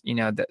 because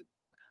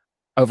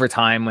over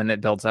time when it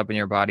builds up in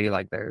your body,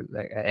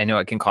 I know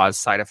it can cause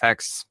side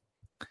effects.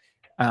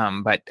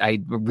 But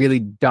I really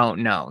don't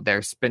know.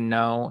 There's been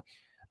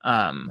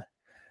um,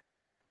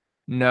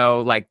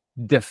 no like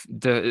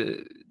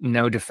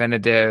no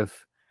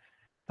definitive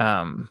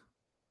um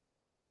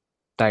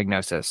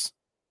diagnosis. Is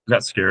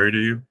that scary to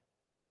you?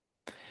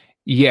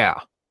 Yeah,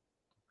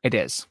 it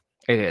is.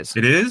 It is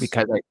It is?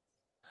 because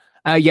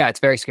yeah, it's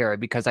very scary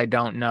because I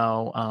don't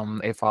know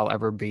if I'll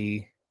ever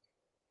be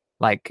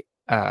like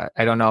I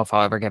don't know if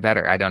I'll ever get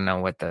better. I don't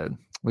know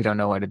we don't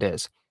know what it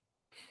is.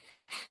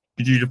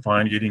 Could you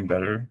define getting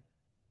better?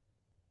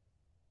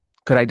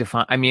 Could I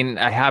define? I mean,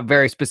 I have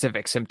very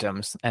specific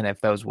symptoms, and if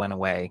those went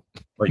away,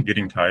 Like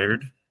getting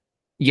tired?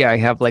 yeah, I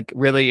have like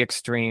really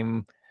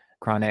extreme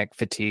chronic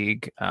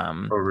fatigue.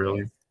 Oh,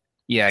 really?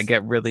 Yeah, I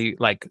get really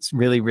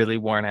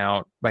worn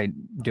out by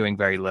doing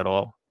very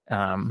little.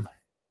 How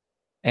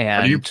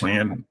do you And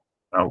plan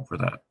out for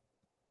that?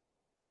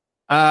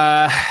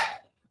 uh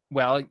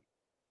well,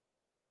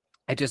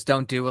 I just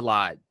don't do a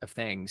lot of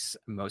things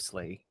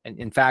mostly. And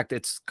in fact,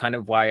 it's kind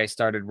of why I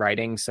started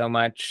writing so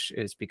much,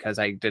 is because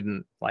I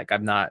didn't like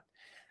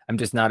I'm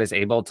just not as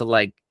able to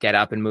like get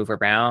up and move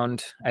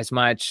around as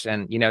much.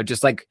 And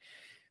just like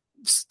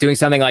doing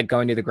something like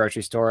going to the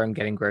grocery store and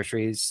getting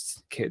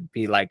groceries could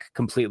be like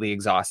completely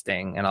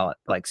exhausting, and I'll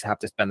like have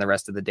to spend the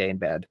rest of the day in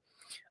bed.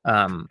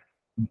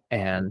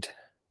 And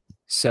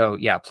so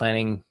yeah,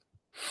 planning.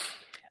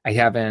 I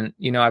haven't,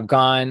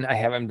 I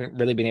haven't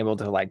really been able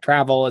to like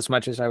travel as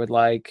much as I would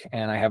like,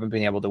 and I haven't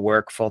been able to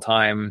work full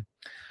time.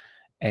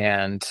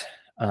 And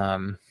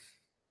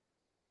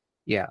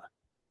yeah,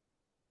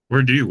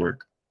 Where do you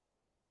work?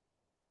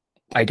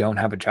 I don't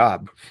have a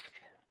job.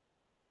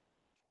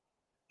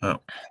 Oh.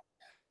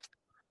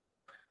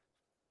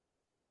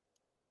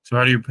 So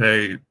how do you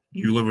pay?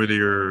 You live with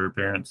your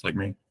parents like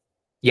me?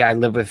 Yeah, I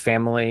live with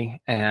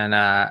family, and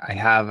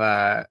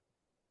I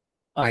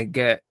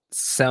get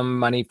some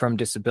money from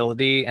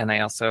disability, and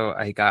I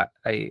got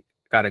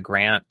a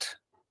grant.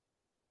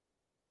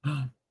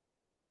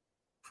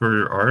 For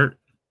your art?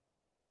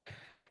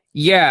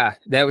 Yeah,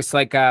 that was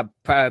like a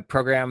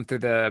program through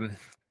the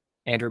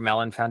Andrew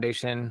Mellon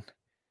Foundation,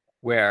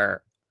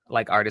 where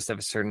like artists of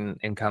a certain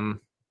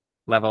income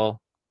level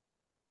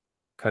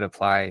could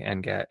apply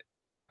and get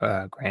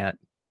a grant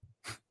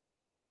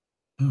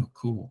Oh,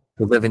 cool.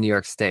 to live in New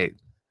York State.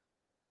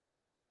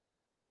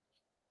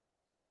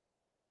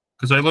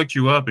 Because I looked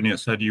you up and it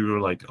said you were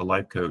like a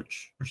life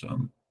coach or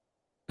something.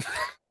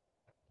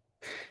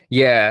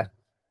 Yeah,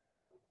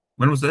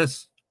 When was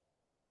this?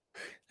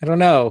 I don't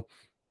know.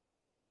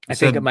 You I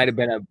think it said might have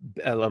been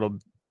a little.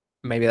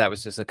 Maybe that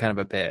was just a kind of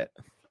a bit.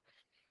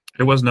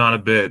 it was not a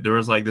bit. There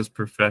was like this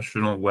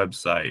professional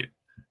website,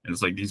 and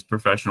it's like these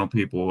professional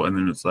people, and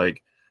then it's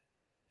like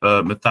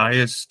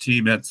Matthias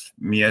T.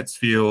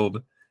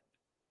 Mietzfield,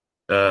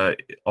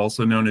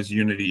 also known as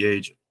Unity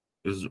H,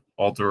 is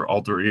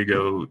alter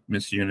ego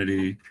Miss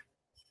Unity,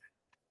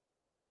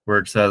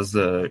 works as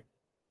the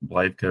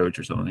life coach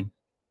or something.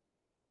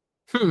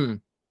 Hmm.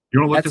 You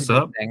want to look That's this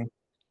up? interesting.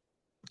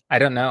 I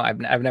don't know.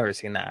 I've never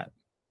seen that.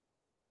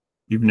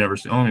 You've never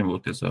seen? Let me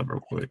look this up real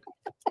quick.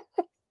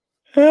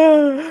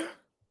 I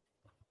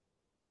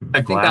That think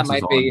that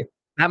glasses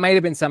might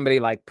have been somebody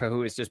like who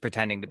was just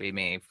pretending to be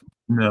me.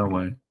 No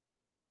way.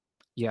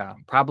 Yeah,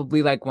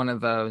 probably like one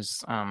of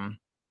those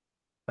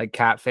like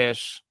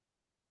catfish.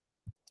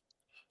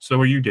 So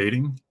are you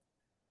dating?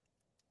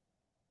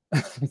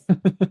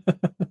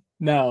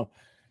 No.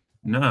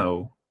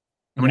 No.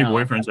 How many No.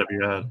 boyfriends have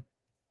you had?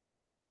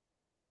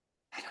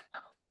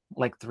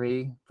 Like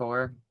 3,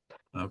 4.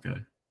 Okay.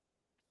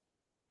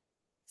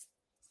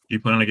 You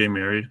plan on getting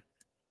married?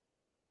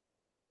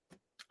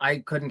 I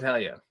couldn't tell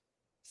you.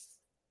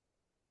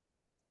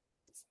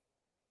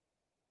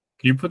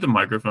 Can you put the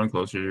microphone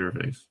closer to your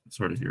face? It's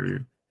hard to hear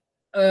you.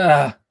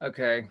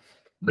 Okay.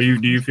 Do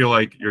you feel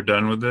like you're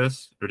done with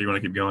this, or do you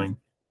want to keep going?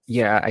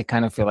 Yeah, I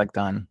kind of feel like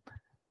done.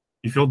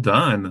 You feel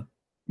done?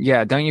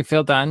 Yeah, don't you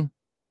feel done?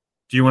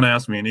 Do you want to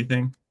ask me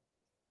anything?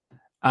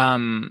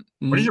 When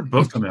does your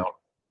book come out?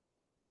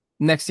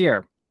 Next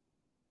year.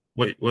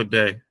 Wait, what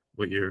day?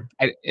 What year?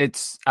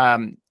 It's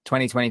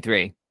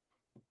 2023.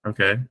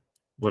 Okay.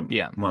 What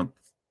Yeah. month?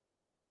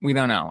 We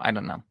don't know. I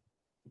don't know.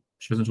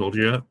 She hasn't told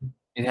you yet?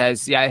 It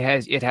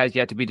has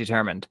yet to be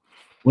determined.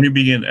 When you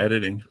begin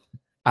editing?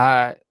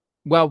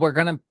 Well, we're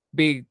gonna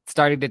be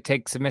starting to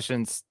take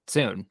submissions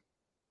soon.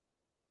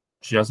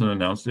 She hasn't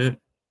announced it?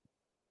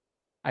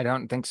 I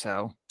don't think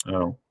so.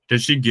 Oh.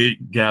 Did she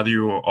gather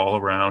you all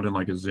around in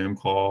like a Zoom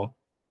call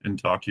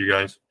and talk to you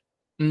guys?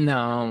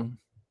 No.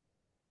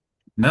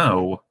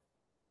 No.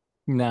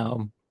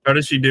 How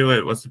does she do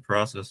it? What's the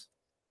process?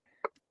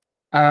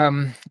 I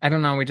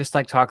don't know. We just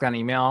like talk on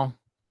email.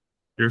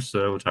 You're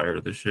so tired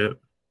of this shit.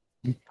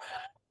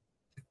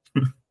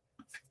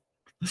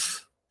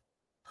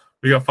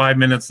 We got 5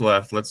 minutes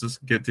left. Let's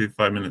just get to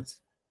 5 minutes.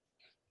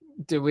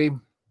 Do we?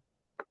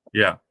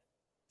 Yeah.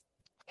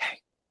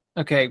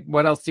 Okay.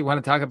 What else do you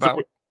want to talk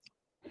about?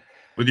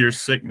 With your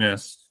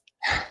sickness,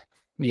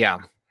 Yeah.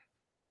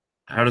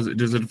 how does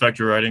it affect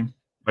your writing?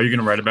 Are you going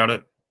to write about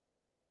it?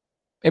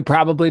 It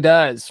probably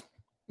does.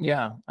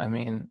 Yeah. I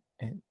mean,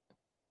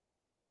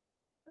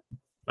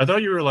 I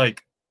thought you were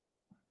like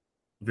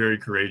very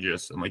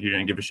courageous and like you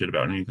didn't give a shit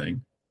about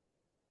anything.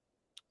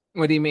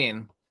 what do you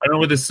mean? I know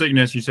with the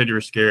sickness, you said you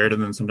were scared,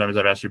 and then sometimes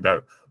I've asked you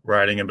about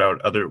writing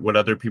about what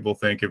other people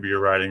think of your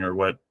writing or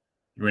what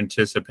you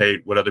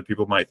anticipate what other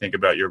people might think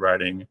about your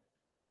writing,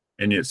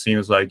 and it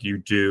seems like you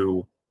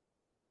do.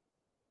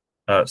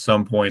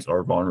 Some points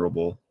are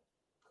vulnerable.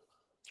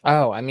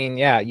 Oh, I mean,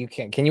 yeah. You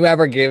can. Can you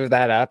ever give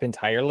that up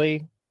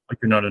entirely? Like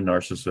you're not a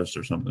narcissist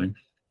or something.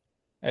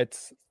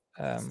 It's,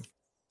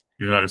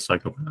 You're not a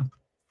psychopath.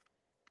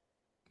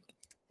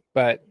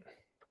 but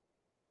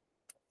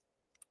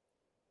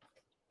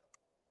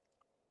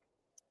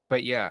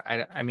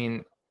yeah. I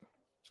mean,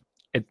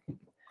 it.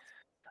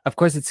 Of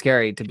course, it's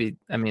scary to be.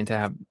 I mean, to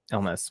have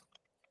illness,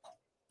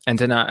 and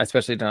to not,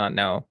 especially to not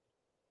know.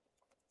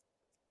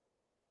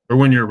 Or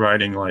when you're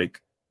writing,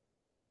 like,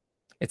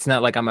 It's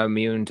not like I'm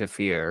immune to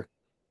fear.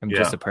 I'm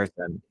just a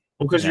person.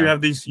 well, because you know?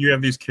 you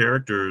have these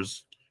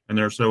characters, and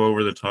they're so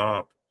over the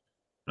top.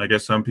 I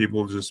guess some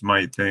people just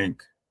might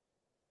think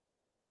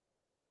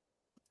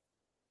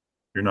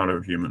you're not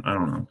a human. I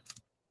don't know.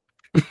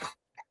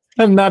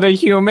 I'm not a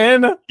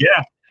human.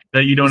 Yeah,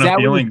 that you don't Is have that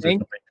what you feelings or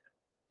think? something.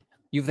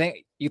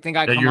 You think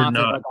I That come you're off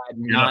not- as like a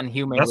you're not-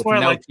 non-human That's with why I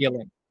no like-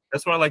 feeling?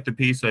 That's why I like the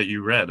piece that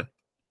you read.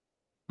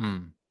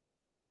 Hmm.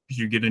 Because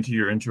you get into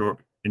your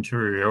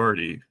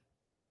interiority.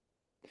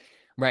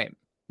 Right.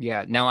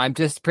 Yeah. No, I'm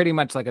just pretty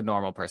much like a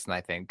normal person, I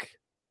think.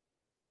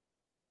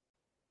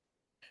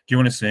 Do you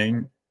want to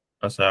sing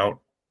us out?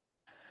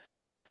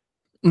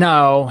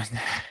 No.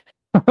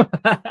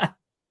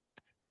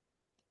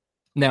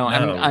 No,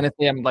 No.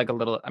 honestly,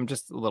 I'm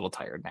just a little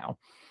tired now.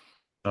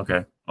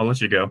 Okay, I'll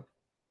let you go.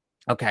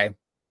 Okay.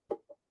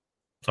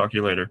 Talk to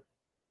you later.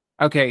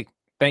 Okay.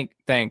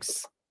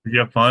 Thanks. Did you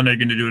have fun? Are you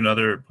going to do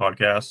another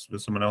podcast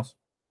with someone else?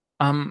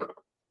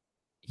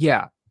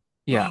 Yeah.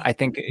 I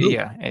think,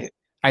 yeah.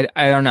 I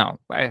don't know.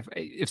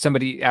 If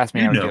somebody asked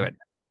me, I would do it.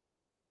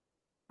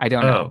 I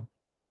don't know.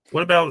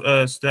 What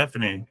about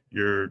Stephanie,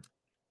 your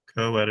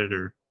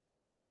co-editor?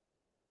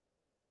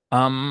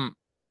 What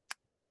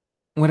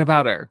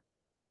about her?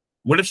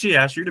 What if she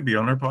asked you to be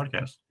on her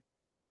podcast?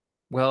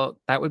 Well,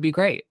 that would be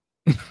great.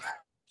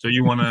 So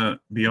you want to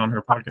be on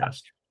her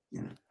podcast?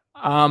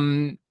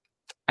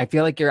 I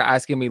feel like you're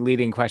asking me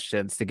leading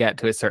questions to get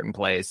to a certain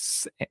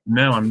place.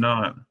 No, I'm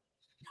not.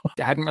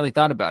 I hadn't really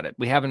thought about it.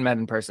 We haven't met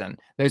in person.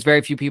 There's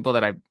very few people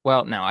that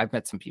no, I've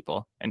met some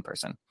people in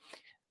person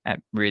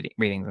at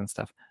readings and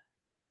stuff.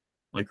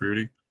 Like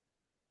Rudy?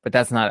 But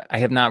I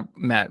have not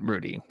met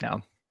Rudy,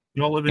 no.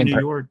 You all live in New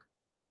York.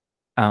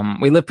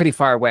 We live pretty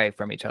far away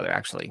from each other,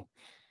 actually.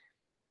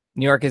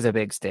 New York is a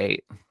big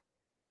state.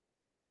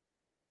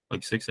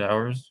 Like 6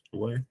 hours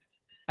away?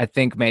 I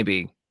think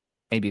maybe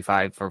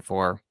 5 or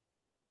 4.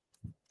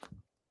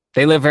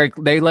 They live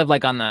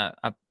like on the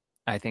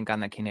I think on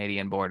the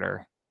Canadian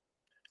border.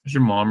 Has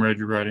your mom read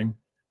your writing?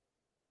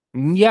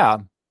 Yeah.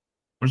 What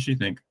does she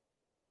think?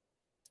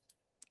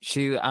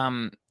 She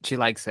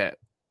likes it.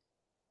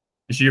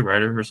 Is she a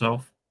writer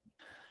herself?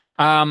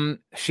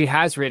 She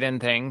has written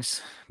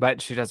things,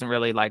 but she doesn't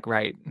really like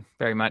write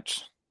very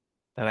much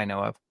that I know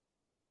of.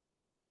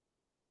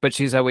 But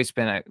she's always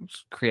been a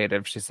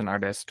creative. She's an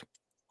artist.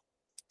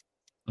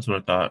 That's what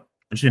I thought.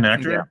 Is she an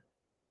actor? Yeah.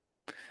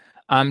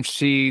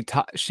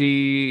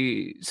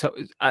 So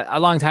a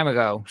long time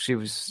ago, she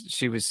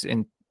was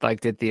in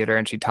like did theater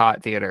and she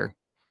taught theater.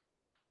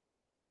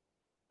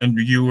 And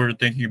you were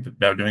thinking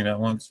about doing that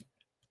once?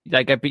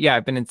 Like I've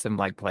been in some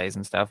like plays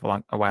and stuff a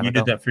while ago. You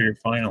did that for your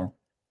final.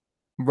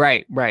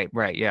 Right.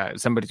 Yeah,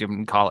 somebody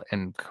in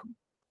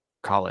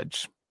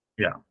college.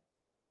 Yeah,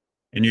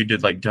 and you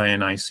did like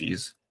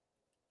Dionysus.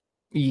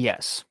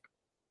 Yes.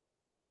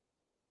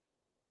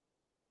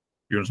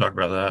 You want to talk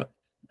about that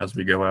as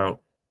we go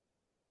out?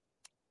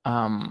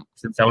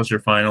 Since that was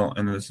your final,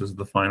 and this is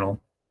the final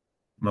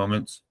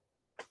moments.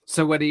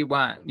 So what do you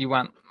want? You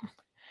want?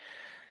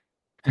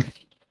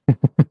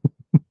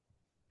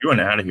 You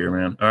went out of here,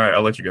 man. All right,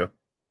 I'll let you go.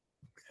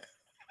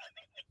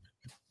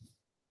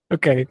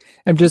 Okay,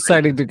 I'm just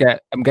starting to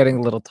get. I'm getting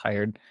a little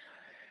tired.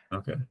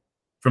 Okay,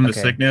 from the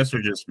sickness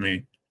or just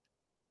me?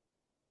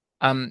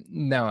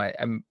 No,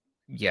 I'm.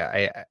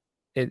 Yeah,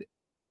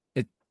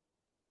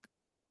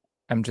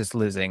 I'm just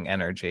losing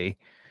energy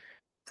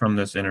from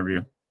this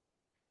interview.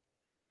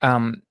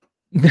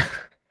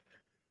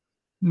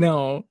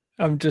 No,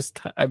 I'm just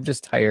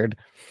tired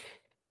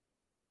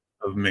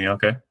of me.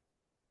 Okay.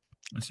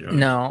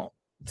 No,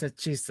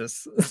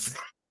 Jesus.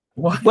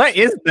 What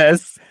is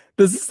this?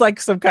 This is like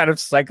some kind of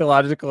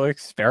psychological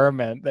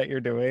experiment that you're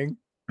doing.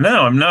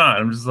 No, I'm not.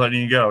 I'm just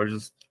letting you go.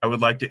 I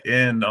would like to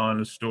end on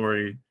a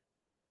story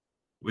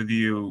with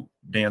you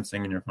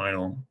dancing in your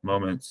final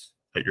moments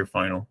at your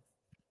final.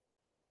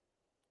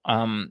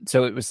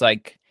 So it was a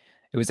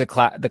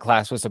class. The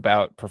class was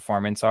about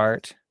performance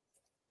art,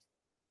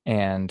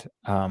 and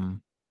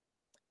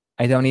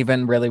I don't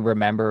even really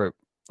remember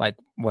like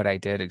what I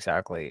did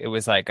exactly. It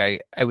was like I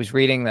was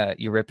reading the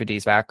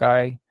Euripides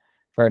Bacchae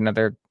for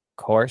another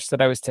course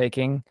that I was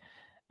taking,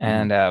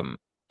 and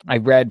I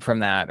read from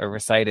that or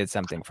recited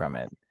something from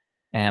it,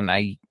 and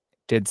I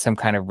did some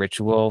kind of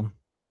ritual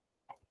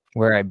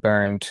where I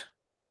burned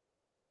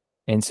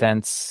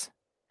incense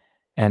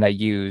and I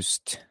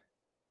used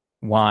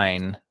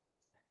wine.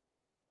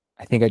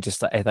 I think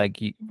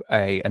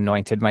I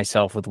anointed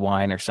myself with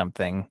wine or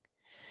something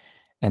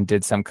and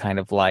did some kind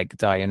of like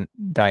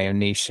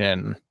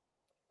Dionysian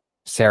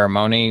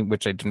ceremony,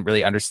 which I didn't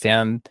really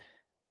understand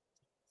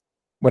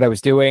what I was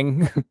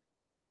doing.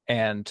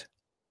 And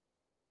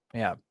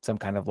yeah, some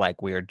kind of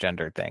like weird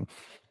gender thing.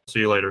 See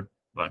you later.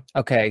 Bye.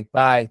 Okay,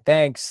 bye.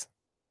 Thanks.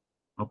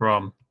 No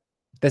problem.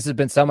 This has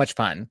been so much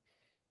fun.